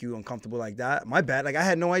want to make you uncomfortable like that. My bad. Like, I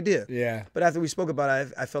had no idea. Yeah. But after we spoke about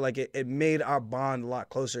it, I felt like it made our bond a lot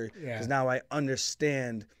closer. Because now I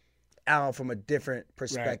understand Al from a different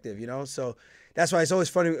perspective, So that's why it's always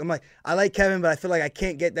funny. I'm like, I like Kevin, but I feel like I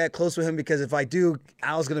can't get that close with him because if I do,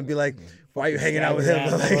 Al's going to be like, "Why are you hanging out with him?"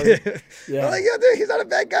 I'm like, "Yo, dude, he's not a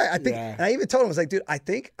bad guy." I think, and I even told him, I was like, "Dude, I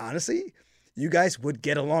think, honestly, you guys would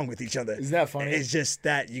get along with each other." Isn't that funny? It's just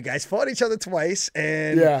that you guys fought each other twice,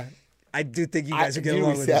 and I do think you guys would get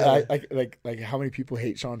along with each other. Like how many people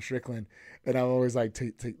hate Sean Strickland, and I'm always like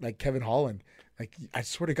to like Kevin Holland. Like I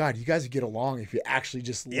swear to God, you guys would get along if you actually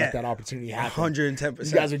just let that opportunity happen. 110%.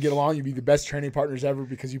 You guys would get along. You'd be the best training partners ever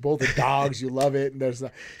because you both are dogs. You love it. And Kev's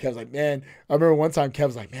like, "Man," I remember one time Kev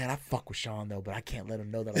was like, "Man, I fuck with Sean though, but I can't let him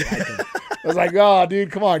know that I like him." I was like, "Oh,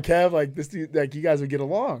 dude, come on, Kev. Like this dude, like you guys would get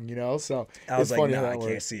along, So I was it's like, funny "Nah, how I that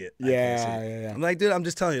can't works. see it." Yeah. I'm like, dude, I'm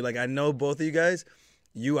just telling you. Like, I know both of you guys.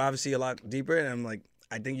 You obviously a lot deeper, and I'm like,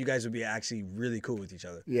 I think you guys would be actually really cool with each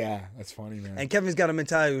other. Yeah, that's funny, man. And Kevin's got a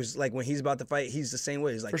mentality who's like, when he's about to fight, he's the same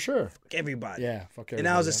way. He's like, for sure, fuck everybody. Yeah, fuck everybody. And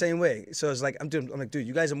Al's the same way. So it's like, I'm like, dude,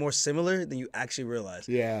 you guys are more similar than you actually realize.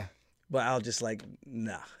 Yeah. But I'll just like,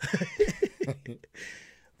 nah.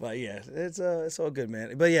 But yeah, it's all good,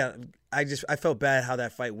 man. But yeah, I felt bad how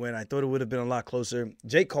that fight went. I thought it would have been a lot closer.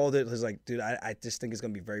 Jake called it. He was like, dude, I just think it's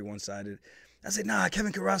gonna be very one-sided. I said, nah,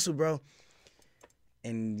 Kevin can wrestle, bro.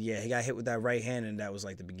 And yeah, he got hit with that right hand, and that was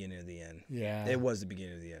like the beginning of the end. Yeah, it was the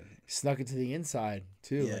beginning of the end. Snuck it to the inside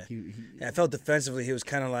too. Yeah, like he I felt defensively he was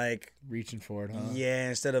kind of like reaching for it, huh? Yeah,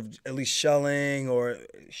 instead of at least shelling or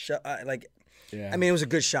like. Yeah, I mean, it was a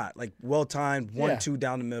good shot, like well timed, 1-2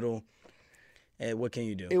 down the middle. And what can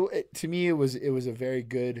you do? To me, it was a very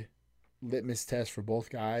good litmus test for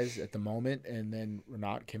both guys at the moment, and then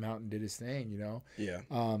Renat came out and did his thing,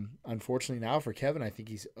 Yeah. Unfortunately now for Kevin, I think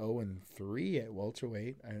he's 0-3 at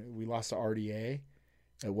welterweight. We lost to RDA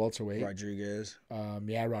at welterweight. Rodriguez.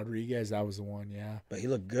 Rodriguez, that was the one, yeah. But he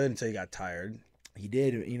looked good until he got tired. He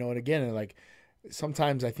did, and again, like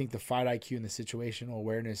sometimes I think the fight IQ and the situational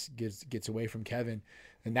awareness gets away from Kevin.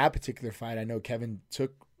 In that particular fight, I know Kevin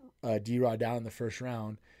took D-Rod down in the first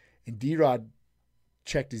round, and D-Rod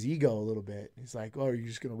checked his ego a little bit. He's like, "Oh, are you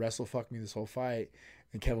just going to wrestle fuck me this whole fight?"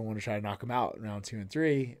 And Kevin wanted to try to knock him out in round 2 and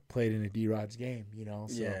 3, played into D-Rod's game,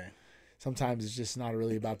 So sometimes it's just not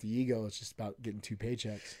really about the ego. It's just about getting 2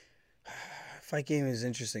 paychecks. Fight game is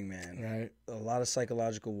interesting, man. Right. A lot of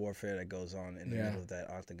psychological warfare that goes on in the middle of that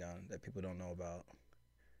octagon that people don't know about.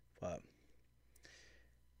 But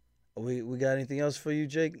we got anything else for you,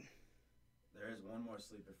 Jake? There is one more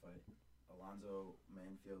sleeper fight. Alonzo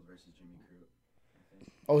Manfield versus Jimmy Crute.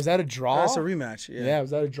 Oh, was that a draw? That's a rematch. Yeah.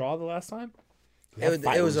 Was that a draw the last time?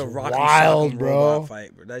 It was a rock wild, bro. Robot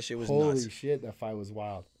fight, bro. That shit was Holy nuts. shit, that fight was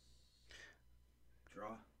wild. Draw.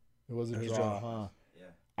 It was a It was draw, draw. huh?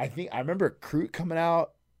 Yeah. I remember Crute coming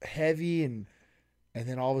out heavy and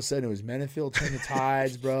then all of a sudden it was Menifeld turning the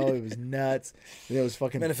tides, bro. It was nuts. And it was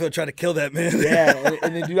fucking Menifeld tried to kill that man. yeah.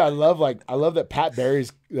 And then dude, I love that Pat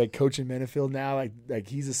Barry's like coaching Menifeld now. Like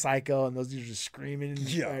he's a psycho and those dudes are just screaming.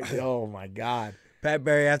 Yeah. Like, oh my God. Pat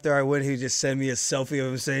Barry, after I win, he just sent me a selfie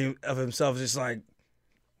of himself, just like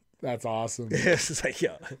That's awesome. it's just like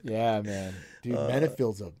yo. Yeah, man. Dude,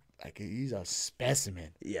 Menifield's he's a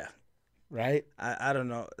specimen, Yeah. right? I don't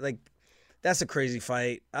know. Like that's a crazy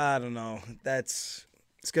fight. I don't know. I think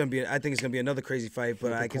it's gonna be another crazy fight, but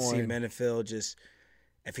Flip a I can see coin. Menifeld just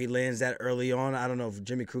if he lands that early on, I don't know if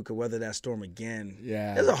Jimmy Crute could weather that storm again.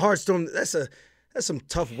 Yeah. That's a hard storm. That's some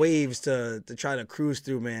tough waves to try to cruise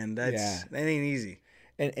through, man. That ain't easy.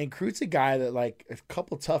 And Crute's a guy that like a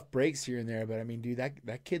couple tough breaks here and there, but I mean, dude,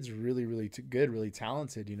 that kid's really, really good, really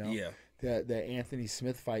talented. You know. Yeah. The Anthony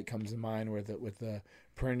Smith fight comes to mind with the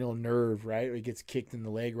perennial nerve, right? Where he gets kicked in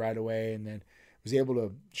the leg right away, and then was able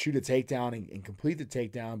to shoot a takedown and complete the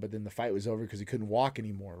takedown, but then the fight was over because he couldn't walk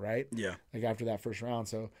anymore, right? Yeah. Like after that first round.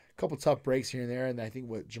 So a couple tough breaks here and there, and I think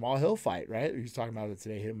what Jamal Hill fight, right? He was talking about it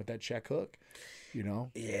today, hit him with that check hook, you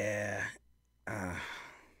know? Yeah.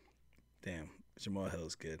 Damn. Jamal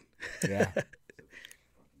Hill's good. Yeah.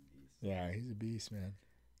 Yeah, he's a beast, man.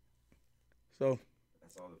 So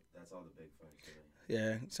That's all the big fights. Really.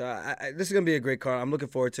 yeah. So this is gonna be a great card. I'm looking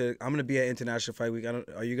forward to. I'm gonna be at International Fight Week.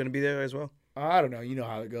 Are you gonna be there as well? I don't know. You know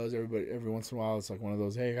how it goes. Every once in a while, it's like one of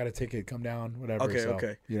those, hey, I got a ticket, come down, whatever. Okay, So,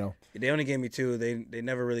 okay. You know. They only gave me 2. They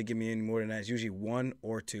never really give me any more than that. It's usually 1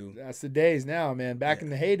 or 2. That's the days now, man. Back in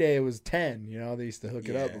the heyday, it was 10. You know, they used to hook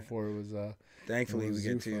it up Yeah. before it was. Thankfully, it was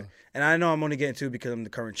we get 2. Zuffa. And I know I'm only getting 2 because I'm the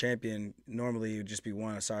current champion. Normally, it would just be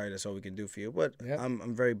 1. Sorry, that's all we can do for you. But Yep.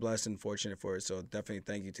 I'm very blessed and fortunate for it. So definitely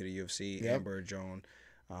thank you to the UFC, Yep. Amber, Joan.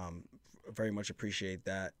 Very much appreciate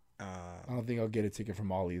that. I don't think I'll get a ticket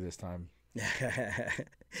from Ollie this time.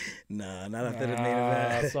 Nah, not after the main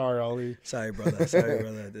event. Sorry, Ollie. Sorry, brother. Sorry,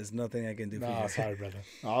 brother. There's nothing I can do for Nah, you. sorry, brother.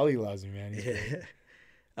 Ollie loves me, man. He's Yeah. great.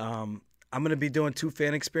 I'm gonna be doing 2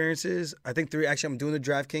 fan experiences. I think 3. Actually, I'm doing the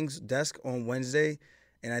DraftKings desk on Wednesday,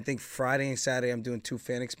 and I think Friday and Saturday I'm doing 2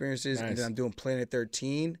 fan experiences, and Nice. then I'm doing Planet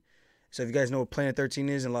 13. So if you guys know what Planet 13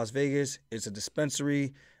 is in Las Vegas, it's a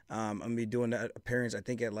dispensary. I'm gonna be doing that appearance I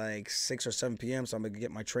think at like 6 or 7 p.m. So I'm gonna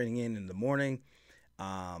get my training in the morning,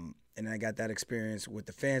 and then I got that experience with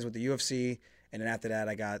the fans with the UFC, and then after that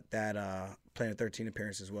I got that Planet 13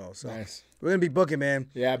 appearance as well. So Nice. we're gonna be booking, man.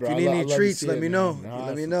 Yeah, bro. If I'd you need I'd any love to treats, see let it, me man. know. No,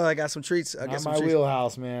 Let me it's know. I got some treats. I Not get some my treats.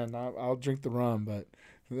 wheelhouse, man. I'll drink the rum, but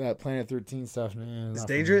that Planet 13 stuff, man. It's not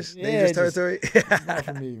for me. dangerous. Yeah, Dangerous it just- territory. It's not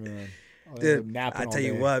for me, man. I'll end up Dude, napping I all tell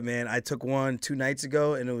you day. what, man. I took one 2 nights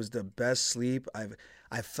ago, and it was the best sleep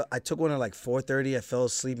I took one at like 4:30. I fell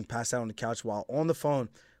asleep and passed out on the couch while on the phone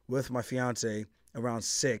with my fiance around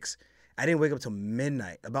 6. I didn't wake up till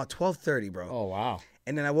midnight, about 12:30, bro. Oh, wow.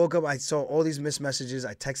 And then I woke up. I saw all these missed messages.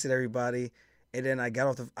 I texted everybody, and then I got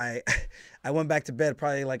off I went back to bed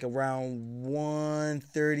probably like around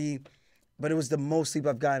 1:30. But it was the most sleep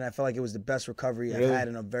I've gotten. I felt like it was the best recovery I've Really? had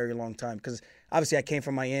in a very long time. Because obviously I came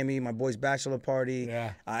from Miami, my boy's bachelor party.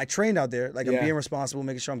 Yeah. I trained out there. Like I'm Yeah. being responsible,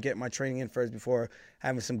 making sure I'm getting my training in first before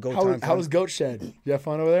having some go How time. was Goat Shed? You have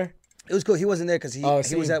fun over there? It was cool. He wasn't there because he Oh,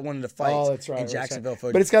 he was see. at one of the fights Oh, that's right. in that's right. Jacksonville.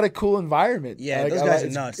 For But it's got a cool environment. Yeah, I those I guys are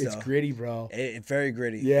it's, nuts, It's though. gritty, bro. It's very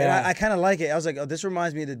gritty. Yeah. And I kind of like it. I was like, oh, this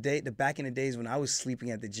reminds me of the back in the days when I was sleeping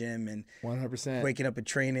at the gym and 100%. waking up and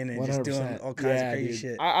training and just doing 100%. all kinds Yeah, of crazy dude.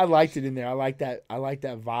 shit. I liked it in there. I like that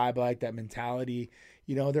vibe. I like that mentality.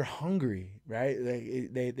 You know, they're hungry, right?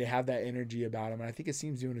 They have that energy about them, and I think it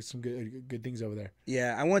seems doing some good things over there.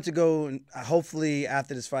 Yeah, I want to go. And hopefully,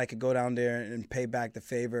 after this fight, I could go down there and pay back the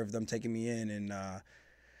favor of them taking me in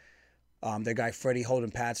and their guy Freddie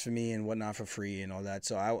holding pads for me and whatnot for free and all that.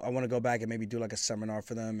 So I want to go back and maybe do like a seminar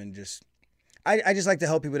for them and just. I just like to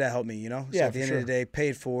help people that help me, you know. So Yeah, at the for end sure. of the day, pay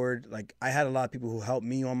it forward. Like I had a lot of people who helped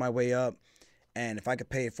me on my way up, and if I could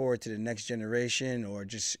pay it forward to the next generation or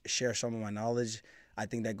just share some of my knowledge, I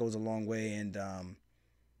think that goes a long way. And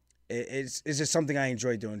it's just something I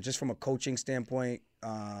enjoy doing, just from a coaching standpoint,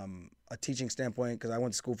 a teaching standpoint, because I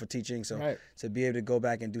went to school for teaching. So Right. to be able to go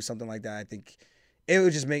back and do something like that, I think it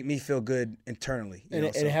would just make me feel good internally. You And, know?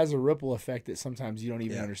 it, and it has a ripple effect that sometimes you don't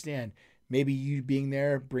even Yeah. understand. Maybe you being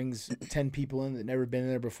there brings 10 people in that never been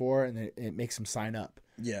there before, and it makes them sign up,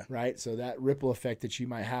 Yeah. right? So that ripple effect that you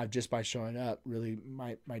might have just by showing up really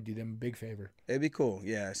might do them a big favor. It'd be cool,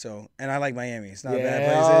 yeah. So, and I like Miami. It's not a Yeah, bad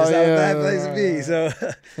place. It's not a bad oh, place to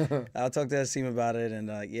be. yeah. So, I'll talk to the team about it,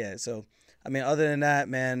 and yeah. So, I mean, other than that,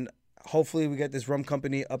 man, hopefully we get this rum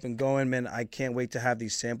company up and going, man. I can't wait to have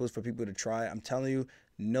these samples for people to try. I'm telling you,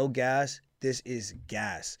 no gas. This is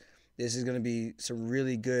gas. This is going to be some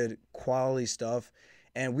really good quality stuff.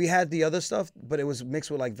 And we had the other stuff, but it was mixed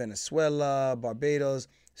with like Venezuela, Barbados.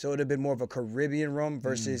 So it would have been more of a Caribbean rum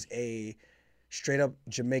versus a straight up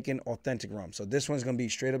Jamaican authentic rum. So this one's going to be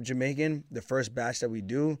straight up Jamaican. The first batch that we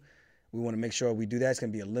do, we want to make sure we do that. It's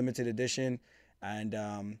going to be a limited edition. And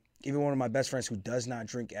even one of my best friends who does not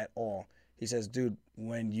drink at all, he says, dude,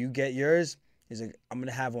 when you get yours, he's like, I'm going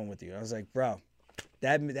to have one with you. I was like, bro,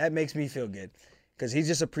 that makes me feel good. Because he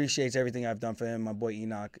just appreciates everything I've done for him. My boy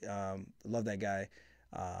Enoch, love that guy.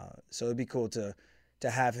 So it'd be cool to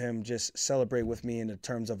have him just celebrate with me in the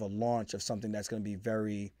terms of a launch of something that's going to be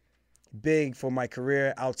very big for my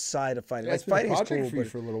career outside of fighting. Yeah, like fighting is cool, for you but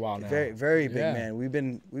for a little while now. very, very big, Yeah. man. We've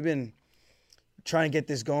been trying to get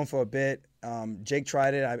this going for a bit. Jake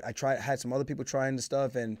tried it. I had some other people trying the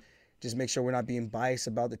stuff, and just make sure we're not being biased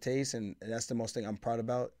about the taste, and that's the most thing I'm proud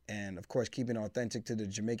about. And of course, keeping it authentic to the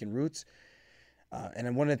Jamaican roots. And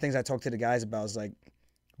then one of the things I talked to the guys about is like,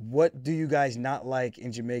 what do you guys not like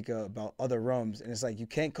in Jamaica about other rums? And it's like, you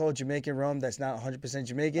can't call Jamaican rum that's not 100%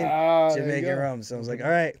 Jamaican Jamaican rum. So I was like, all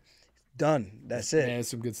right, done. That's it. Man, it's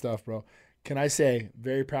some good stuff, bro. Can I say,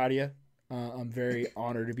 very proud of you. I'm very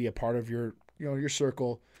honored to be a part of your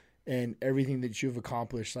circle and everything that you've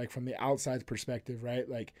accomplished, like from the outside perspective, right?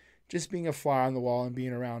 Like just being a fly on the wall and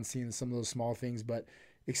being around, seeing some of those small things, but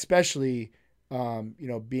especially,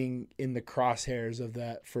 being in the crosshairs of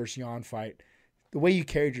that first Jan fight, the way you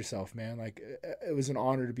carried yourself, man, like it was an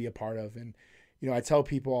honor to be a part of. And, I tell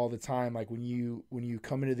people all the time, like when you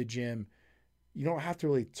come into the gym, you don't have to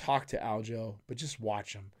really talk to Aljo, but just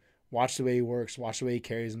watch him, watch the way he works, watch the way he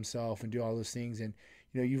carries himself and do all those things. And,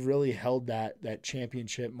 you've really held that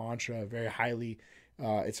championship mantra very highly.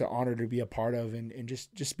 It's an honor to be a part of and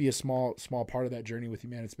just be a small part of that journey with you,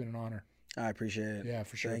 man. It's been an honor. I appreciate it. Yeah,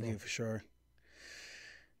 for sure. Thank bro. you, for sure.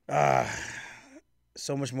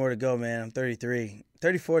 So much more to go, man. I'm 33.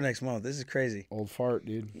 34 next month. This is crazy. Old fart,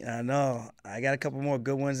 dude. I know. I got a couple more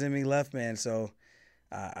good ones in me left, man. So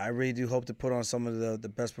I really do hope to put on some of the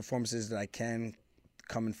best performances that I can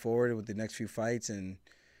coming forward with the next few fights, and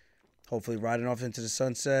hopefully riding off into the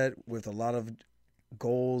sunset with a lot of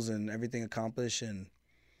goals and everything accomplished. And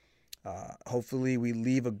hopefully we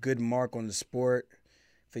leave a good mark on the sport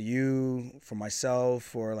for you, for myself,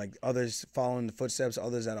 for like others following the footsteps,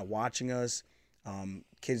 others that are watching us,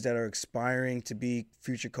 kids that are aspiring to be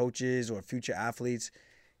future coaches or future athletes.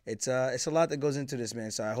 It's a lot that goes into this,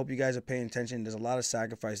 man. So I hope you guys are paying attention. There's a lot of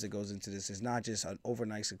sacrifice that goes into this. It's not just an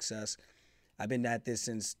overnight success. I've been at this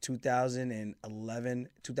since 2011,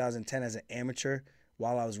 2010 as an amateur,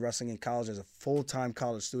 while I was wrestling in college as a full-time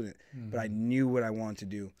college student. But I knew what I wanted to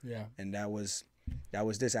do. Yeah. And that was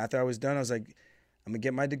this. After I was done, I was like, I'm going to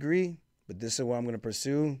get my degree, but this is what I'm going to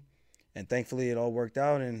pursue. And thankfully, it all worked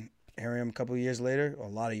out. And here I am a couple of years later, or a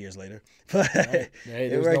lot of years later. But Right. Hey,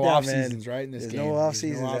 there's no off seasons, right? In this There's game, no off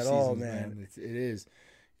seasons at all, off-seasons, man. It is,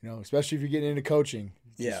 especially if you're getting into coaching.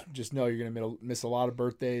 Yeah. Just know you're gonna miss a lot of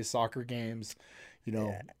birthdays, soccer games,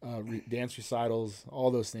 dance recitals,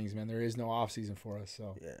 all those things, man. There is no off season for us.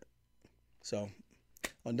 So Yeah. So,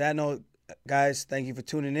 on that note, guys, thank you for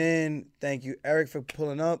tuning in. Thank you, Eric, for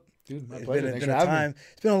pulling up. dude, my It's pleasure. been, Thanks been for a having time. me.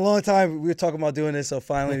 It's been a long time. We were talking about doing this, so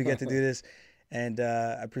finally we get to do this. And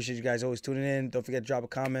I appreciate you guys always tuning in. Don't forget to drop a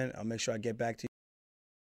comment. I'll make sure I get back to you.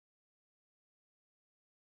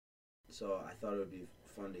 So I thought it would be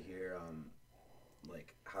fun to hear,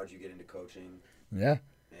 like, how'd you get into coaching? Yeah.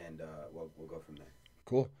 And we'll go from there.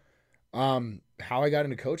 Cool. How I got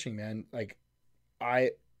into coaching, man. Like,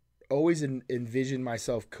 I always envisioned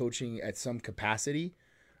myself coaching at some capacity.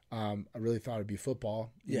 I really thought it'd be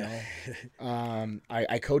football. You know?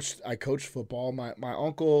 I coached football. My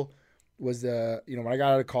uncle was when I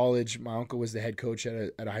got out of college, my uncle was the head coach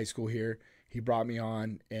at a high school here. He brought me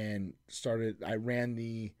on and I ran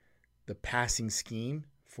the passing scheme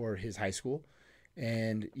for his high school.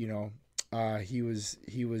 And, he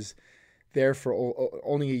was there for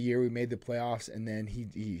only a year. We made the playoffs, and then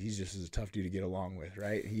he's just a tough dude to get along with,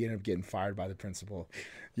 right? He ended up getting fired by the principal,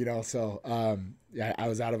 So I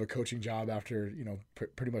was out of a coaching job after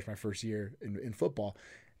pretty much my first year in football,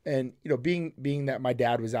 and being that my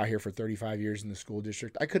dad was out here for 35 years in the school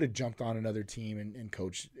district, I could have jumped on another team and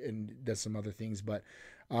coached and done some other things, but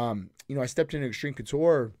I stepped into Extreme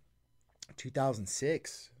Couture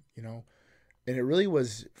 2006, and it really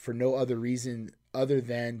was for no other reason other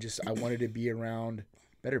than just I wanted to be around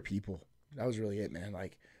better people. That was really it, man.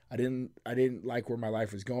 Like I didn't like where my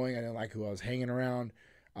life was going. I didn't like who I was hanging around.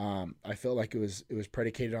 I felt like it was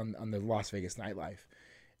predicated on the Las Vegas nightlife,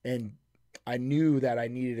 and I knew that I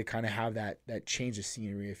needed to kind of have that change of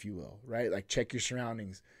scenery, if you will, right? Like check your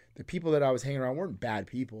surroundings. The people that I was hanging around weren't bad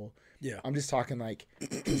people. Yeah. I'm just talking like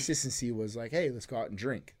consistency was like, hey, let's go out and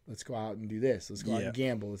drink. Let's go out and do this. Let's go out and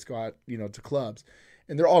gamble. Let's go out, to clubs.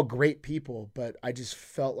 And they're all great people, but I just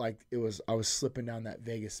felt like I was slipping down that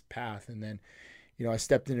Vegas path. And then, I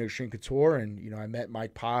stepped into Extreme Couture and, I met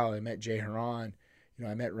Mike Pyle, I met Jay Haran,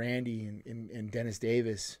 I met Randy and Dennis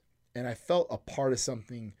Davis. And I felt a part of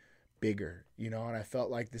something bigger, and I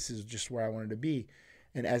felt like this is just where I wanted to be.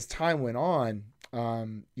 And as time went on,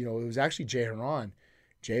 it was actually Jay Haran.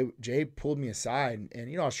 Jay pulled me aside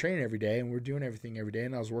and I was training every day and we were doing everything every day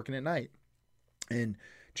and I was working at night. And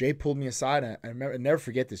Jay pulled me aside. And I remember, I never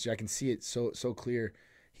forget this. I can see it so clear.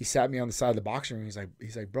 He sat me on the side of the boxing ring.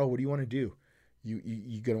 He's like, bro, what do you want to do?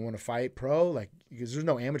 You gonna want to fight pro? Like, because there's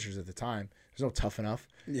no amateurs at the time. There's no Tough Enough.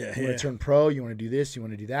 Yeah. You want to turn pro? You want to do this? You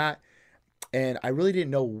want to do that? And I really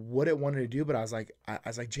didn't know what it wanted to do, but I was like,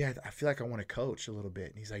 Jay, I feel like I want to coach a little bit.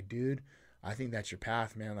 And he's like, dude, I think that's your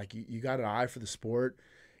path, man. Like you got an eye for the sport,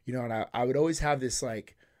 and I would always have this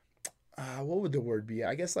like, what would the word be?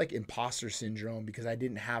 I guess like imposter syndrome because I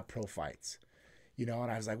didn't have pro fights, and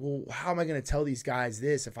I was like, well, how am I going to tell these guys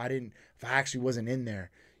this if I actually wasn't in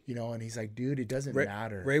there, and he's like, dude, it doesn't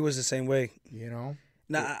matter. Ray was the same way, Now,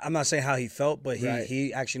 I'm not saying how he felt, but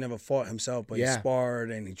he actually never fought himself, but he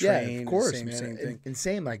sparred and he trained. Yeah, of course, same thing. And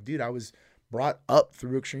same, like, dude, I was brought up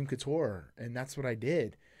through Extreme Couture, and that's what I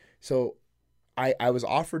did. So I was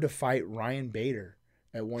offered to fight Ryan Bader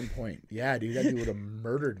at one point. Yeah, dude, that dude would have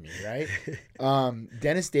murdered me, right?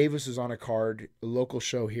 Dennis Davis was on a card, a local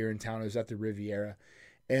show here in town. It was at the Riviera.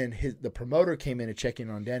 And the promoter came in to check in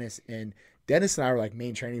on Dennis, and Dennis and I were like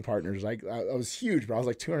main training partners. Like, I was huge, but I was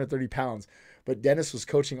like 230 pounds. But Dennis was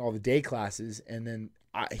coaching all the day classes, and then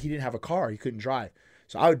he didn't have a car. He couldn't drive.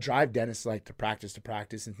 So I would drive Dennis like to practice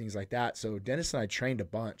and things like that. So Dennis and I trained a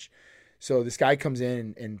bunch. So this guy comes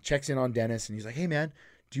in and checks in on Dennis, and he's like, hey, man,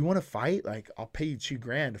 do you want to fight? Like, I'll pay you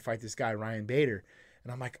 $2,000 to fight this guy, Ryan Bader.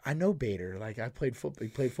 And I'm like, I know Bader. Like, I played football.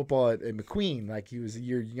 He played football at McQueen. Like, he was a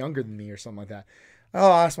year younger than me or something like that.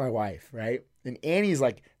 I'll ask my wife, right? And Annie's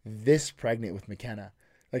like this pregnant with McKenna.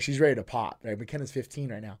 Like, she's ready to pop, right? McKenna's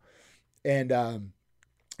 15 right now. And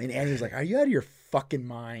Annie was like, are you out of your fucking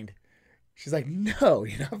mind? She's like, no,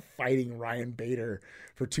 you're not fighting Ryan Bader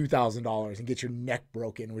for $2,000 and get your neck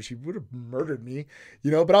broken, which he would have murdered me,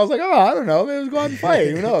 But I was like, oh, I don't know. Maybe let's go out and fight.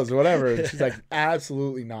 Who knows? Whatever. And she's like,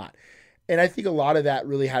 absolutely not. And I think a lot of that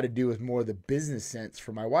really had to do with more of the business sense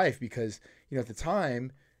for my wife because, at the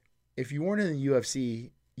time, if you weren't in the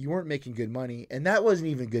UFC, you weren't making good money. And that wasn't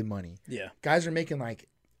even good money. Yeah. Guys are making like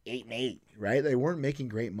 8-8, right? They weren't making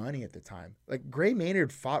great money at the time. Like Gray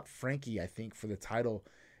Maynard fought Frankie, I think, for the title.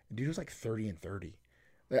 Dude was like 30-30.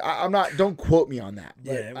 Like, I'm not. Don't quote me on that.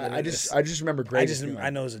 But yeah, I just remember Gray. I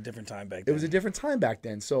know it was a different time back then. It was a different time back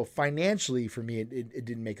then. So financially, for me, it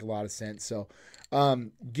didn't make a lot of sense. So,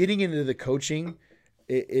 getting into the coaching,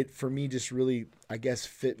 it for me just really, I guess,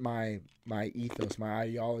 fit my ethos, my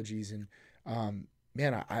ideologies, and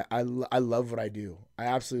man, I love what I do. I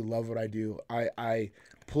absolutely love what I do. I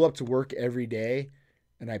pull up to work every day,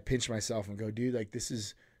 and I pinch myself and go, dude, like this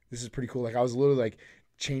is pretty cool. Like I was literally like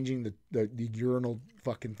changing the urinal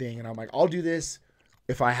fucking thing, and I'm like, I'll do this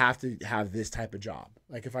if I have to have this type of job.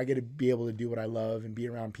 Like if I get to be able to do what I love and be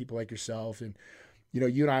around people like yourself, and you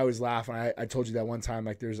and I always laugh. And I told you that one time,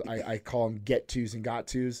 like I call them get tos and got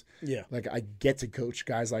tos. Yeah. Like I get to coach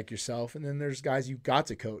guys like yourself, and then there's guys you got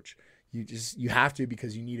to coach. You have to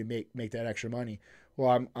because you need to make that extra money.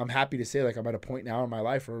 Well, I'm happy to say like I'm at a point now in my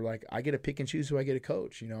life where like I get to pick and choose who I get to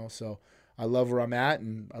coach. So I love where I'm at,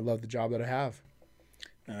 and I love the job that I have.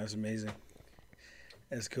 No, that's amazing.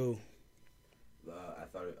 That's cool. I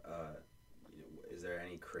thought, is there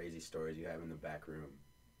any crazy stories you have in the back room,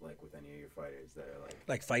 like with any of your fighters that are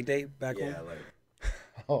like fight day back home? Yeah, like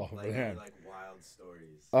oh man, like wild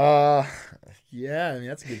stories. Yeah, I mean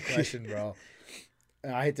that's a good question, bro.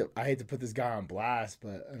 I hate to put this guy on blast,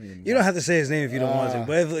 but I mean you don't have to say his name if you don't want to.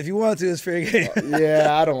 But if you want to, it's fair game. Yeah,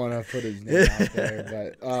 I don't want to put his name out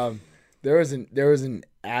there, but there was an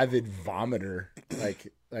avid vomiter,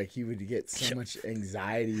 like he would get so much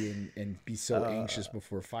anxiety and be so anxious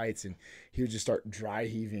before fights, and he would just start dry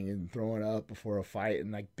heaving and throwing up before a fight,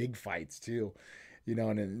 and like big fights too,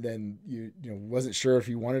 and then you wasn't sure if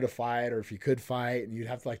he wanted to fight or if he could fight, and you'd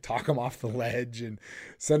have to like talk him off the ledge and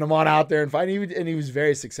send him on out there and fight. And he was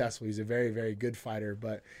very successful. He's a very, very good fighter,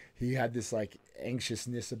 but he had this like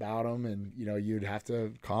anxiousness about him, and you'd have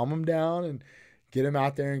to calm him down and get him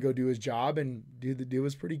out there and go do his job, and the dude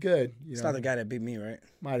was pretty good. It's not the guy that beat me, right?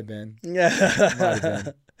 Might have been. Yeah.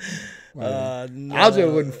 Might have been. No.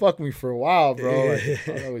 Aljo wouldn't fuck me for a while, bro. Like,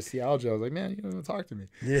 I always see Aljo. I was like, man, you don't even talk to me.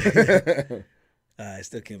 Yeah. I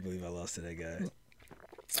still can't believe I lost to that guy.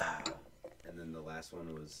 And then the last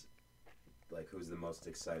one was, like, who's the most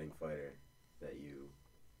exciting fighter that you,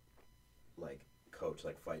 like, coach,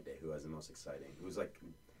 like, fight day? Who has the most exciting? Who's, like,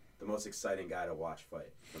 the most exciting guy to watch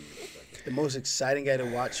fight from your perspective? The most exciting guy to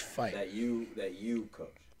watch fight. That you coach.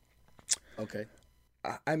 Okay.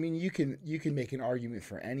 I mean, you can make an argument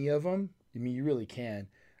for any of them. I mean, you really can.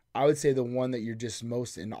 I would say the one that you're just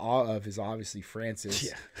most in awe of is obviously Francis.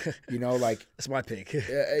 Yeah. You know, like that's my pick.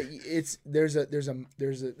 There's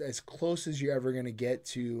as close as you're ever gonna get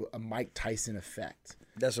to a Mike Tyson effect.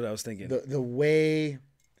 That's what I was thinking. The way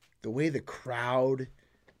the crowd,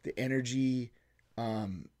 the energy,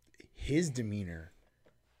 his demeanor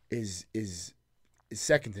is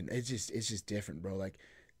second to it's just different, bro. Like,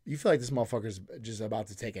 you feel like this motherfucker's just about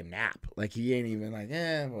to take a nap. Like, he ain't even like,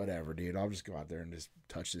 whatever, dude. I'll just go out there and just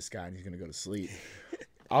touch this guy and he's going to go to sleep.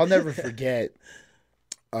 I'll never forget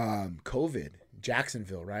COVID,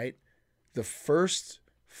 Jacksonville, right? The first,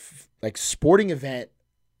 sporting event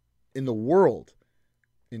in the world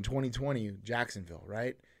in 2020, Jacksonville,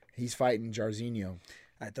 right? He's fighting Jairzinho.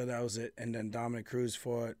 I thought that was it. And then Dominic Cruz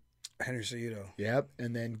fought Henry Cejudo. Yep.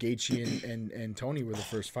 And then Gaethje and Tony were the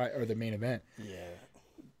first fight, or the main event. Yeah.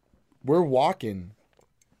 We're walking,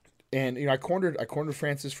 and I cornered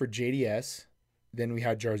Francis for JDS. Then we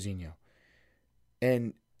had Jairzinho,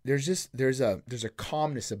 and there's a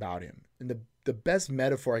calmness about him. And the best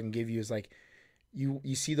metaphor I can give you is like,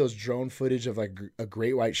 you see those drone footage of like a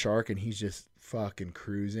great white shark, and he's just fucking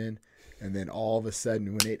cruising, and then all of a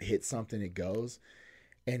sudden when it hits something, it goes,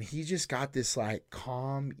 and he just got this like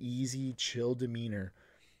calm, easy, chill demeanor,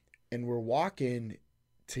 and we're walking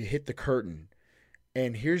to hit the curtain.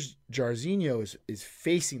 And here's Jairzinho is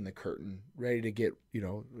facing the curtain, ready to get,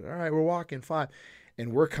 all right, we're walking 5.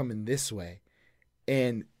 And we're coming this way.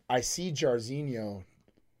 And I see Jairzinho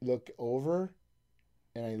look over,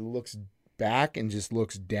 and he looks back and just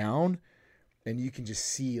looks down. And you can just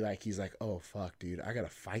see, like, he's like, oh, fuck, dude, I got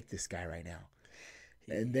to fight this guy right now.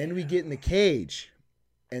 And then we get in the cage.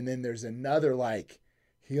 And then there's another,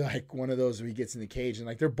 one of those where he gets in the cage, and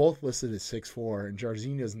they're both listed as 6'4", and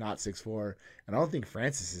Jairzinho's not 6'4", and I don't think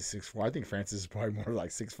Francis is 6'4". I think Francis is probably more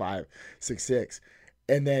like 6'5", 6'6".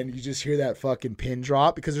 And then you just hear that fucking pin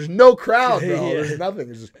drop because there's no crowd, bro. Yeah. There's nothing.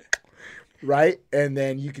 There's just right, and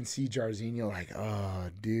then you can see Jairzinho like, oh,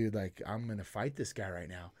 dude, like, I'm gonna fight this guy right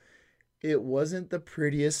now. It wasn't the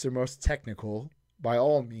prettiest or most technical by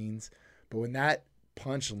all means, but when that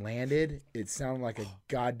punch landed, it sounded like a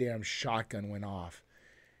goddamn shotgun went off.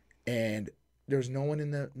 And there's no one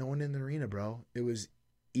in the arena, bro. It was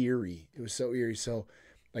eerie. It was so eerie. So,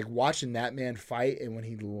 like, watching that man fight, and when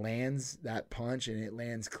he lands that punch and it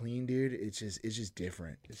lands clean, dude, it's just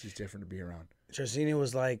different. It's just different to be around. Jairzinho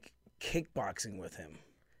was like kickboxing with him,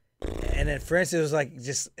 and then Francis was like,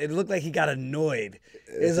 it looked like he got annoyed.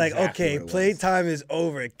 It's like, exactly, okay, play time is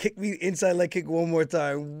over. Kick me inside leg kick one more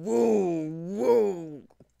time. Whoa, whoa.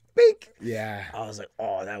 Beak. Yeah. I was like,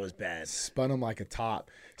 oh, that was bad. Spun him like a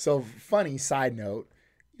top. So, funny side note,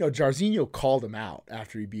 Jairzinho called him out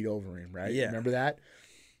after he beat over him, right? Yeah. Remember that?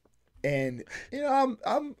 And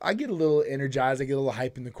I get a little energized, I get a little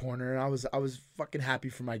hype in the corner, and I was fucking happy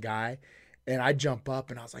for my guy. And I jump up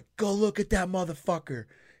and I was like, go look at that motherfucker.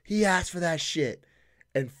 He asked for that shit.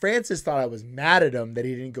 And Francis thought I was mad at him that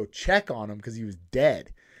he didn't go check on him because he was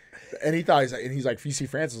dead. And he thought he's like, if you see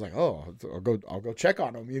Francis, like, oh, I'll go check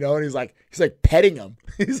on him, and he's like petting him.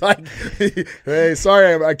 He's like, hey,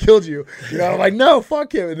 sorry, I killed you. I'm like, no,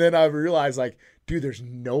 fuck him. And then I realized, like, dude, there's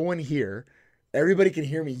no one here. Everybody can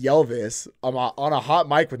hear me yell this. I'm on a hot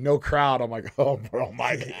mic with no crowd. I'm like, oh, bro,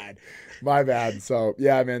 my bad. So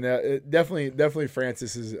yeah, man, definitely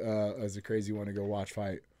Francis is a crazy one to go watch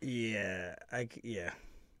fight. Yeah,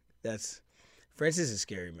 Francis is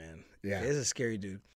scary, man. Yeah, he's a scary dude.